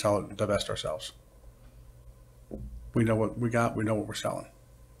 Do we want to sell it and divest ourselves? We know what we got. We know what we're selling.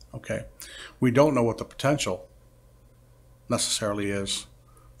 Okay. We don't know what the potential necessarily is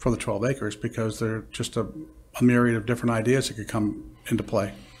for the 12 acres because they're just a myriad of different ideas that could come into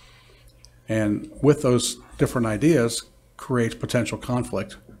play. And with those different ideas creates potential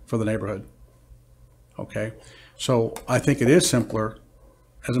conflict for the neighborhood. Okay. So I think it is simpler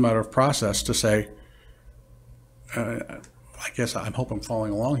as a matter of process to say, I guess I'm hoping I'm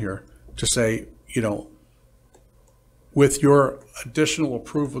following along here, to say, you know, with your additional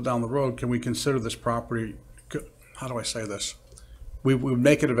approval down the road, can we consider this property, how do I say this? We would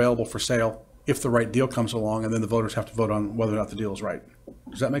make it available for sale if the right deal comes along, and then the voters have to vote on whether or not the deal is right.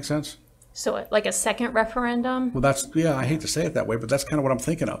 Does that make sense? So like a second referendum? Well, that's, yeah, I hate to say it that way, but that's kind of what I'm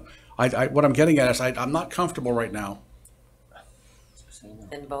thinking of. What I'm getting at is I'm not comfortable right now.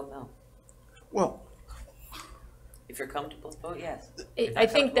 Then vote no. Well, if you're comfortable, vote yes. I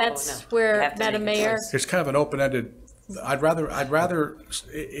think that's where, Madam Mayor. It's kind of an open-ended, I'd rather,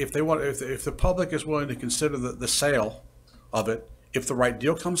 if they want, if the public is willing to consider the sale of it, if the right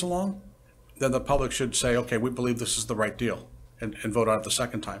deal comes along, then the public should say, okay, we believe this is the right deal, and vote on it the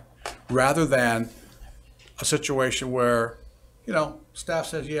second time. Rather than a situation where, you know, staff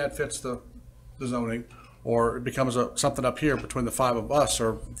says, yeah, it fits the zoning, or it becomes something up here between the five of us,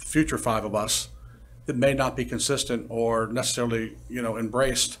 or the future five of us, that may not be consistent or necessarily, you know,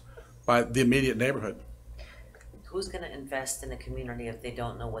 embraced by the immediate neighborhood. Who's going to invest in a community if they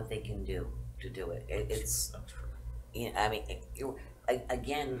don't know what they can do to do it? It's, you know, I mean,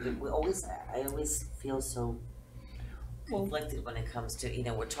 again, I always feel so conflicted when it comes to, you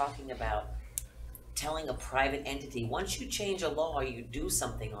know, we're talking about telling a private entity, once you change a law or you do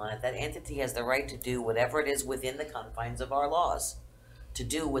something on it, that entity has the right to do whatever it is within the confines of our laws, to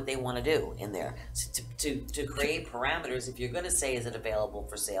do what they want to do in there, to create parameters. If you're going to say, is it available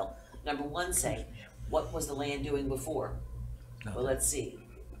for sale? Number one, say, what was the land doing before? Well, let's see.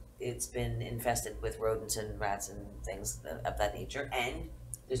 It's been infested with rodents and rats and things of that nature, and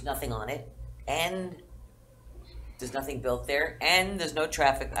there's nothing on it, and there's nothing built there, and there's no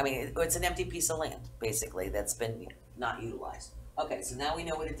traffic. I mean, it's an empty piece of land, basically, that's been not utilized. Okay, so now we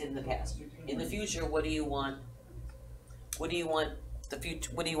know what it did in the past. In the future, what do you want? What do you want the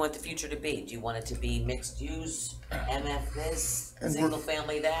future? What do you want the future to be? Do you want it to be mixed use, MF this, single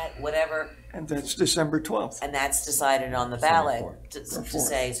family that, whatever? And that's December 12th. And that's decided on the ballot to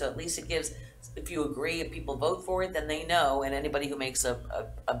say. So at least it gives. If you agree, if people vote for it, then they know, and anybody who makes a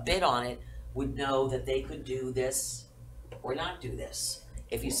bid on it would know that they could do this or not do this.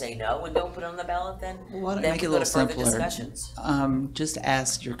 If you say no and don't put it on the ballot, then Why don't then make we it a go to little further simpler? discussions. Just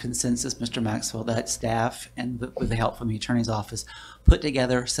ask your consensus, Mr. Maxwell, that staff and with the help from the attorney's office put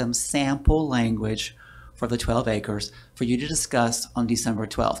together some sample language for the 12 acres for you to discuss on December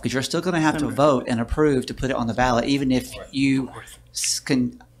 12th, because you're still going to have to vote and approve to put it on the ballot, even if you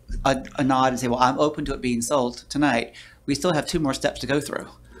can a nod and say, well, I'm open to it being sold tonight. We still have 2 more steps to go through.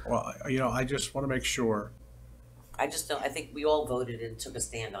 Well, you know, I just want to make sure. I just don't. I think we all voted and took a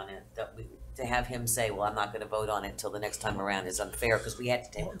stand on it. That to have him say, "Well, I'm not going to vote on it until the next time around," is unfair because we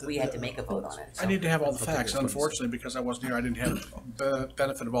had to make a vote on it. I need to have all the facts. Unfortunately, because I wasn't here, I didn't have the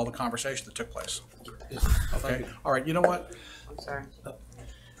benefit of all the conversation that took place. Okay. All right. You know what? I'm sorry.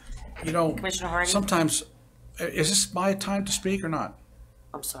 You know, Commissioner Hardy? sometimes, is this my time to speak or not?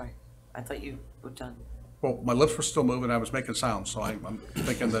 I'm sorry. I thought you were done. Well, my lips were still moving. I was making sounds, so I'm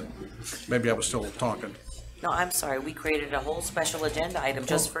thinking that maybe I was still talking. No, I'm sorry. We created a whole special agenda item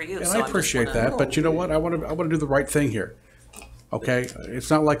just for you. And so I I'm just appreciate wanna- that, but you know what? I want to do the right thing here. Okay,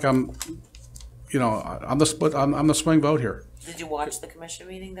 it's not like I'm, you know, I'm the swing vote here. Did you watch the commission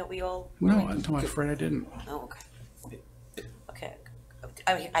meeting that we all? No, I'm afraid I didn't. Oh, okay. Okay.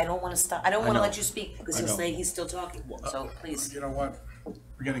 I mean, I don't wanna stop, I don't wanna know. let you speak, because I he'll know. say he's still talking, so please. You know what?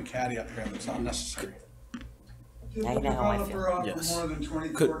 We're getting catty up here, that's unnecessary. Did I the know how I feel. developer offer Yes. more than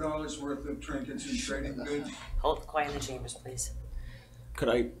 $24 worth of trinkets and trading goods? Hold quiet in the chambers, please. Could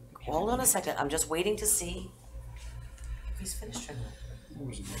I? Hold on a second, I'm just waiting to see if he's finished or not. What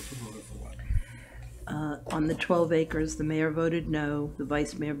was it, who voted for what? On the 12 acres, the mayor voted no, the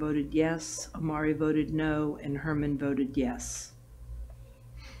vice mayor voted yes, Amari voted no, and Herman voted yes.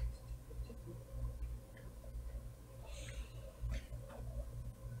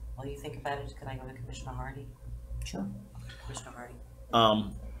 What do you think about it? Can I go to Commissioner Hardy? Sure. Commissioner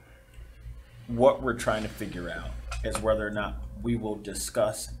Hardy. What we're trying to figure out is whether or not we will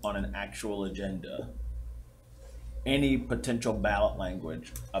discuss on an actual agenda any potential ballot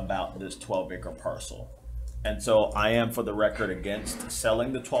language about this 12-acre parcel. And so I am, for the record, against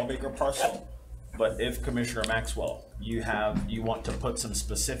selling the 12-acre parcel. But if Commissioner Maxwell, you want to put some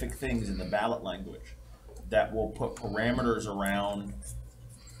specific things in the ballot language that will put parameters around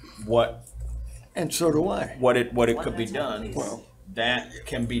what, And so do I. what it could be done, that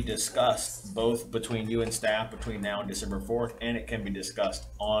can be discussed both between you and staff between now and December 4th, and it can be discussed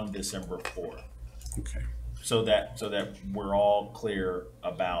on December 4th. Okay. So that we're all clear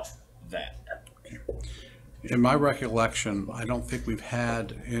about that. In my recollection, I don't think we've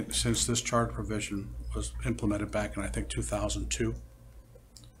had, since this charter provision was implemented back in, I think, 2002,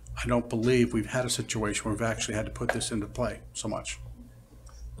 I don't believe we've had a situation where we've actually had to put this into play so much.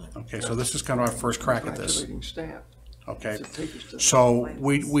 Okay, so this is kind of our first crack at this. Congratulating staff. Okay, To take us to- so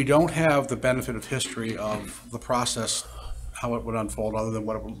we don't have the benefit of history of the process, how it would unfold, other than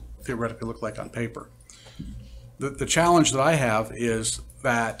what it would theoretically look like on paper. The challenge that I have is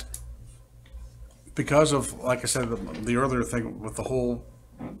that because of, like I said, the earlier thing with the whole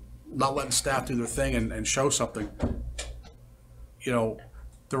not letting staff do their thing and show something, you know,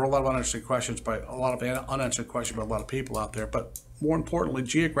 there were a lot of unanswered questions by a lot of people out there, but more importantly,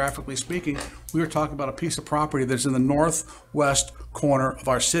 geographically speaking, we were talking about a piece of property that's in the northwest corner of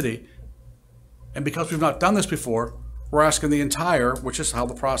our city. And because we've not done this before, we're asking the entire, which is how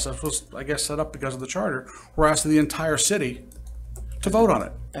the process was, I guess, set up because of the charter, we're asking the entire city to vote on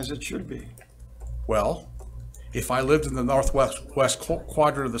it. As it should be. Well, if I lived in the northwest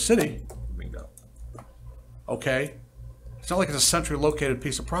quadrant of the city, Bingo. okay, it's not like it's a centrally located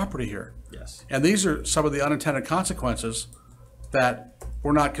piece of property here. Yes. And these are some of the unintended consequences that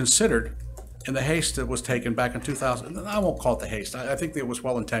were not considered in the haste that was taken back in 2000. I won't call it the haste. I think it was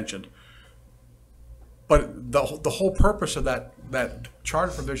well-intentioned. But the whole purpose of that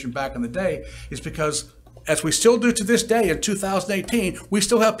charter provision back in the day is because, as we still do to this day in 2018, we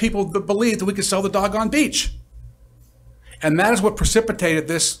still have people that believe that we can sell the doggone beach. And that is what precipitated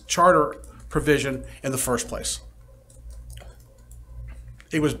this charter provision in the first place.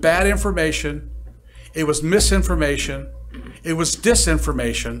 It was bad information, it was misinformation, it was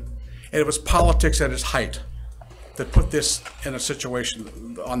disinformation, and it was politics at its height that put this in a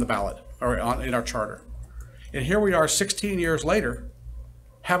situation on the ballot, or in our charter. And here we are 16 years later,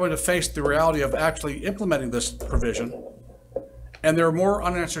 having to face the reality of actually implementing this provision, and there are more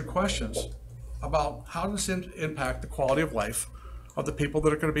unanswered questions about how does this impact the quality of life of the people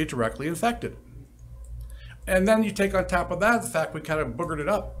that are going to be directly infected. And then you take on top of that the fact we kind of boogered it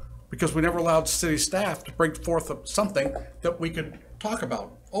up because we never allowed city staff to bring forth something that we could talk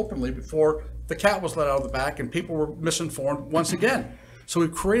about openly before the cat was let out of the bag and people were misinformed once again. So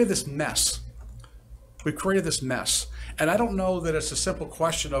we've created this mess. We've created this mess. And I don't know that it's a simple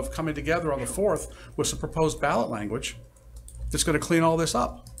question of coming together on the 4th with some proposed ballot language that's going to clean all this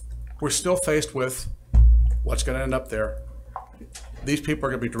up. We're still faced with what's going to end up there. These people are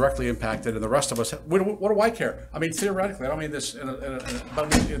going to be directly impacted, and the rest of us, what do I care? I mean, theoretically, I don't mean this,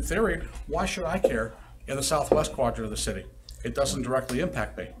 but in theory, why should I care in the southwest quadrant of the city? It doesn't directly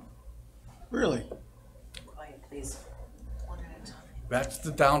impact me. Really? Quiet, please. One at a time. That's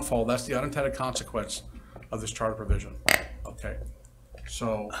the downfall, that's the unintended consequence of this charter provision, okay?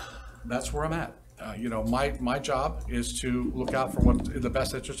 So that's where I'm at. You know, my job is to look out for what's in the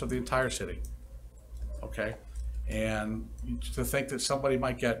best interest of the entire city, okay? And to think that somebody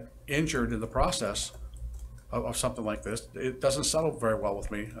might get injured in the process of something like this, it doesn't settle very well with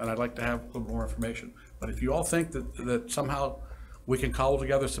me, and I'd like to have a little more information. But if you all think that somehow we can cobble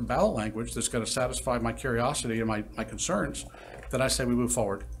together some ballot language that's gonna satisfy my curiosity and my concerns, then I say we move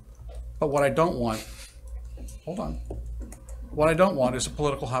forward. But what I don't want, hold on. What I don't want is a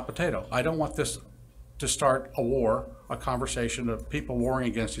political hot potato. I don't want this to start a war, a conversation of people warring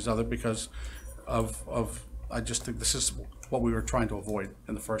against each other because of I just think this is what we were trying to avoid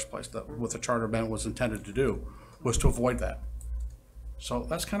in the first place. What the charter amendment was intended to do was to avoid that. So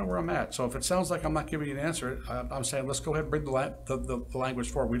that's kind of where I'm at. So if it sounds like I'm not giving you an answer, I'm saying let's go ahead and bring the language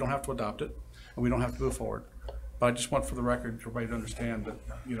forward. We don't have to adopt it, and we don't have to move forward. But I just want for the record, everybody to understand that,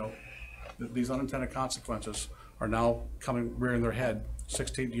 you know, that these unintended consequences are now rearing their head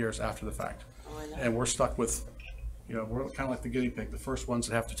 16 years after the fact. And we're stuck with, you know, we're kind of like the guinea pig, the first ones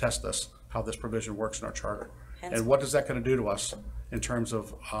that have to test this, how this provision works in our charter. And what is that going to do to us in terms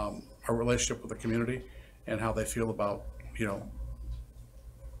of our relationship with the community and how they feel about, you know,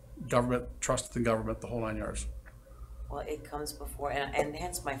 government, trust in government, the whole 9 yards. Well, it comes before, and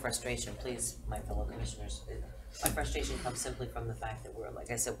hence my frustration, please, my fellow commissioners. My frustration comes simply from the fact that we're,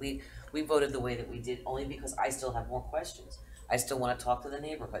 like I said, we voted the way that we did only because I still have more questions. I still want to talk to the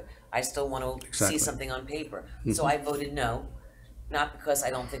neighborhood. I still want to see something on paper. So I voted no, not because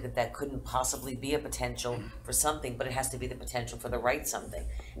I don't think that that couldn't possibly be a potential for something, but it has to be the potential for the right something.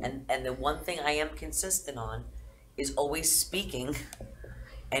 And the one thing I am consistent on is always speaking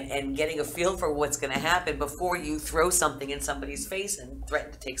and getting a feel for what's going to happen before you throw something in somebody's face and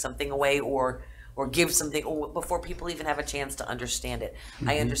threaten to take something away or give something, or before people even have a chance to understand it.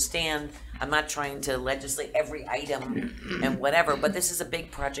 I understand, I'm not trying to legislate every item and whatever, but this is a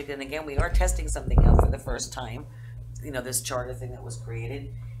big project, and again, we are testing something out for the first time, you know, this charter thing that was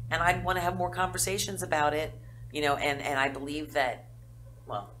created, and I'd want to have more conversations about it, you know, and I believe that,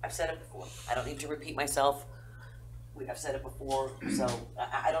 well, I've said it before, I don't need to repeat myself. I've said it before, so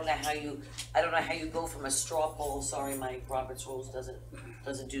I don't know how you go from a straw poll. Sorry, my Robert's rules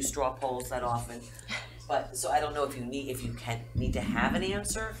doesn't do straw polls that often, but so I don't know if you need to have an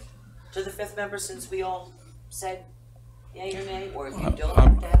answer to the fifth member since we all said yay or nay, or if you don't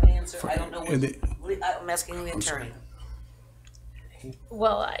have to have an answer. I don't know. I'm asking the attorney.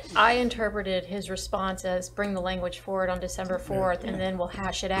 Well, I interpreted his response as bring the language forward on December 4th, and then we'll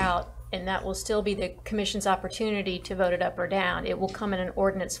hash it out, and that will still be the commission's opportunity to vote it up or down. It will come in an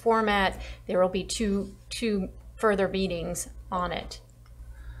ordinance format. There will be two further meetings on it.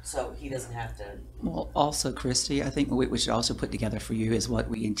 So he doesn't have to. Well, also, Christy, I think what we should also put together for you is what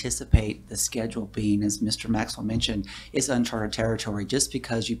we anticipate the schedule being, as Mr. Maxwell mentioned, is uncharted territory. Just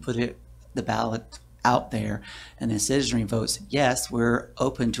because you put the ballot out there and the citizenry votes yes, we're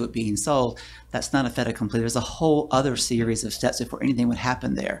open to it being sold, that's not a fait accompli. There's a whole other series of steps before anything would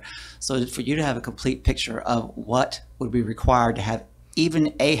happen there. So for you to have a complete picture of what would be required to have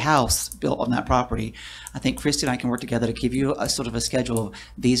even a house built on that property, I think Christy and I can work together to give you a sort of a schedule of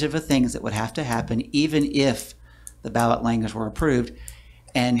these are the things that would have to happen even if the ballot language were approved,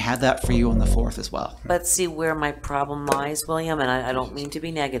 and have that for you on the 4th as well. But see where my problem lies, William, and I don't mean to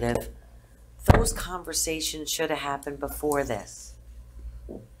be negative. Those conversations should have happened before this.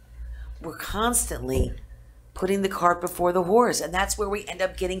 We're constantly putting the cart before the horse, and that's where we end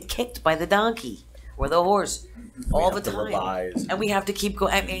up getting kicked by the donkey or the horse all the time. And we have to keep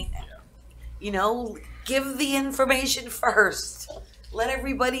going. I mean, you know, give the information first. Let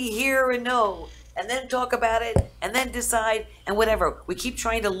everybody hear and know, and then talk about it, and then decide, and whatever. We keep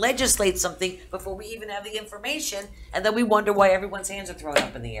trying to legislate something before we even have the information, and then we wonder why everyone's hands are thrown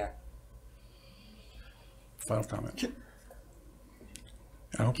up in the air. Final comment.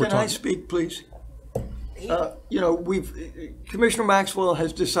 Can I speak, please? You know, Commissioner Maxwell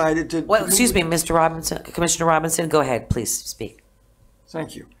has decided to. Well, excuse me, Mr. Robinson, Commissioner Robinson, go ahead, please speak.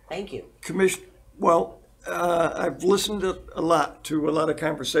 Thank you. Thank you. I've listened a lot to a lot of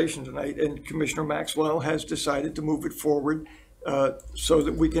conversation tonight, and Commissioner Maxwell has decided to move it forward so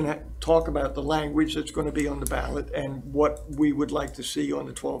that we can talk about the language that's going to be on the ballot and what we would like to see on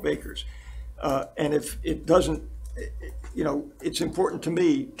the 12 acres. And if it doesn't, you know, it's important to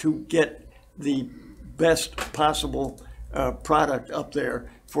me to get the best possible product up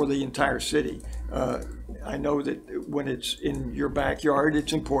there for the entire city. I know that when it's in your backyard,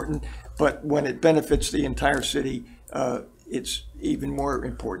 it's important, but when it benefits the entire city, it's even more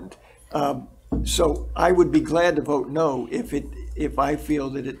important. So I would be glad to vote no if I feel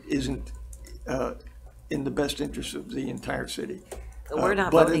that it isn't in the best interest of the entire city. We're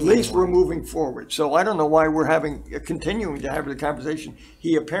not but voting at least anymore. we're moving forward. So I don't know why we're continuing to have the conversation.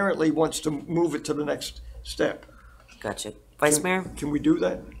 He apparently wants to move it to the next step. Gotcha. Vice Mayor? Can we do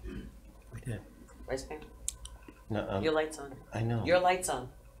that? We did. Vice Mayor? No, Your light's on. I know. Your light's on.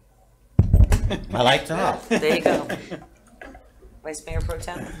 My light's off. There you go. Vice Mayor Pro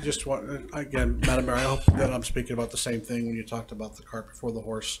Tem? Just want, again, Madam Mayor, I hope that I'm speaking about the same thing when you talked about the cart before the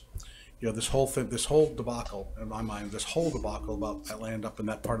horse. You know, this whole thing, this whole debacle, in my mind, this whole debacle about that land up in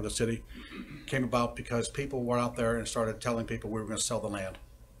that part of the city came about because people were out there and started telling people we were going to sell the land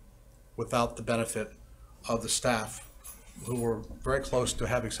without the benefit of the staff who were very close to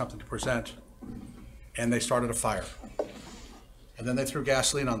having something to present, and they started a fire. And then they threw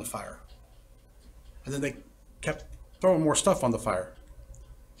gasoline on the fire. And then they kept throwing more stuff on the fire.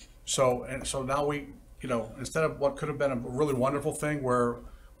 So now we, instead of what could have been a really wonderful thing where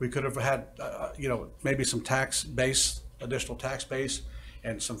we could have had, maybe some additional tax base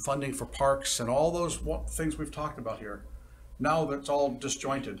and some funding for parks and all those things we've talked about here. Now that's all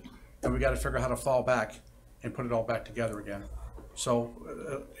disjointed, and we got to figure out how to fall back and put it all back together again. So,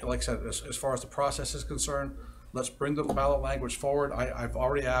 like I said, as far as the process is concerned, let's bring the ballot language forward. I've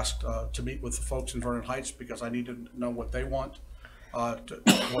already asked to meet with the folks in Vernon Heights because I need to know what they want,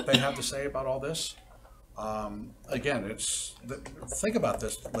 what they have to say about all this. Again, think about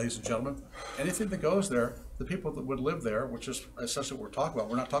this, ladies and gentlemen. Anything that goes there, the people that would live there, which is essentially what we're talking about.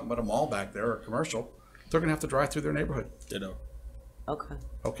 We're not talking about a mall back there or a commercial. They're going to have to drive through their neighborhood. Ditto. Okay.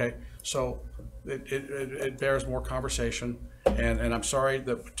 Okay, so it bears more conversation, and I'm sorry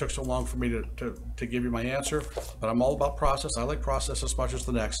that it took so long for me to give you my answer, but I'm all about process. I like process as much as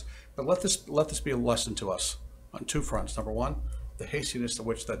the next. But let this be a lesson to us on two fronts. Number one, the hastiness to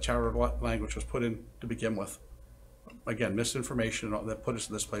which that charter language was put in to begin with. Again, misinformation that put us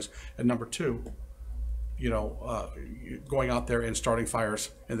in this place. And number two, going out there and starting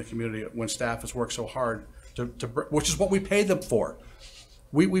fires in the community when staff has worked so hard which is what we paid them for.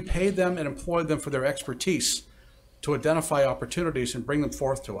 We paid them and employed them for their expertise to identify opportunities and bring them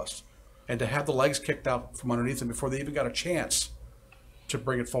forth to us, and to have the legs kicked out from underneath them before they even got a chance to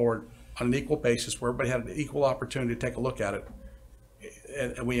bring it forward on an equal basis where everybody had an equal opportunity to take a look at it.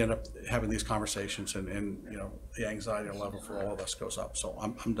 And we end up having these conversations, and the anxiety level for all of us goes up. So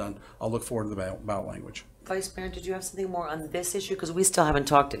I'm done. I'll look forward to the ballot language. Vice Mayor, did you have something more on this issue? Because we still haven't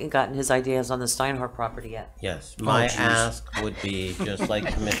talked and gotten his ideas on the Steinhardt property yet. Yes, my ask would be, just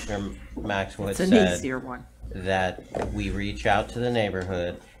like Commissioner Maxwell It's an said, easier one. that we reach out to the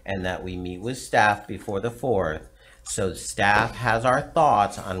neighborhood and that we meet with staff before the 4th. So staff has our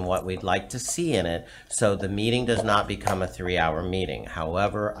thoughts on what we'd like to see in it, so the meeting does not become a 3-hour meeting.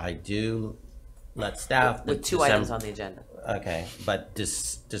 However, I do let staff. With two items on the agenda. Okay, but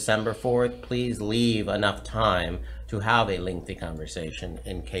December 4th, please leave enough time to have a lengthy conversation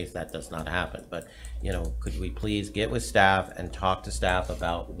in case that does not happen. But, could we please get with staff and talk to staff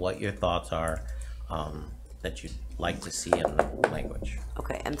about what your thoughts are that you'd like to see in the language?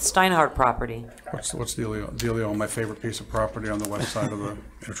 Okay, and Steinhardt property. What's the dealio on my favorite piece of property on the west side of the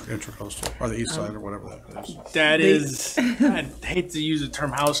Intracoastal, or the east side, or whatever that is? That is, I hate to use the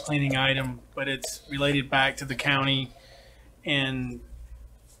term house cleaning item, but it's related back to the county. And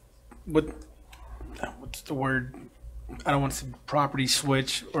what's the word? I don't want to say property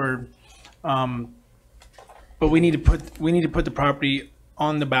switch, or, but we need to put the property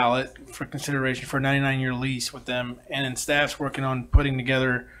on the ballot for consideration for a 99-year lease with them, and then staff's working on putting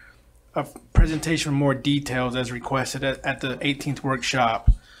together a presentation with more details as requested at the 18th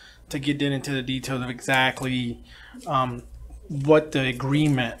workshop to get into the details of exactly what the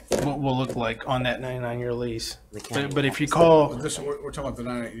agreement will look like on that 99-year lease. But if you call, we're talking about the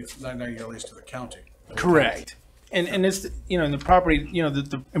 99-year lease to the county. Correct. And it's, the property,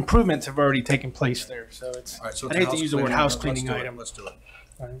 the improvements have already taken place there. So it's, All right, so I hate to use the word house cleaning item. Let's do it.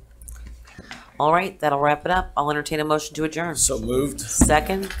 All right, that'll wrap it up. I'll entertain a motion to adjourn. So moved.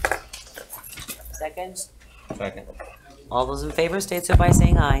 Second? Second? All those in favor state so by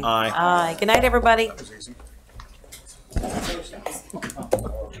saying aye. Aye. Aye. Good night, everybody.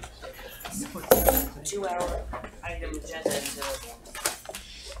 2-hour item agenda.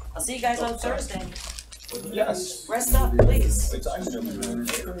 I'll see you guys on Thursday. Yes. Rest up, please.